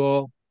bless you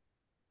all.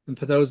 And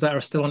for those that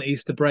are still on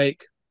Easter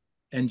break,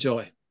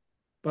 enjoy.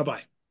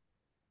 Bye-bye.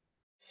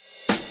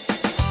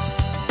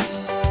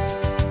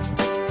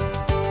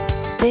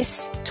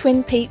 This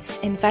Twin Peaks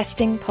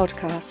Investing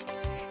Podcast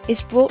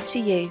is brought to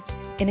you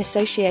in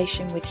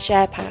association with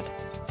SharePad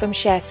from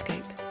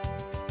ShareScope,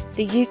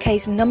 the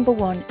UK's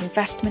 #1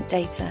 investment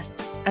data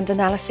and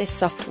analysis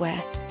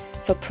software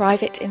for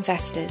private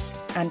investors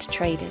and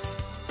traders.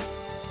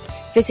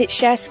 Visit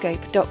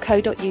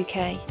sharescope.co.uk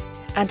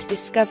and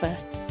discover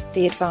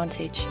the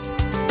advantage.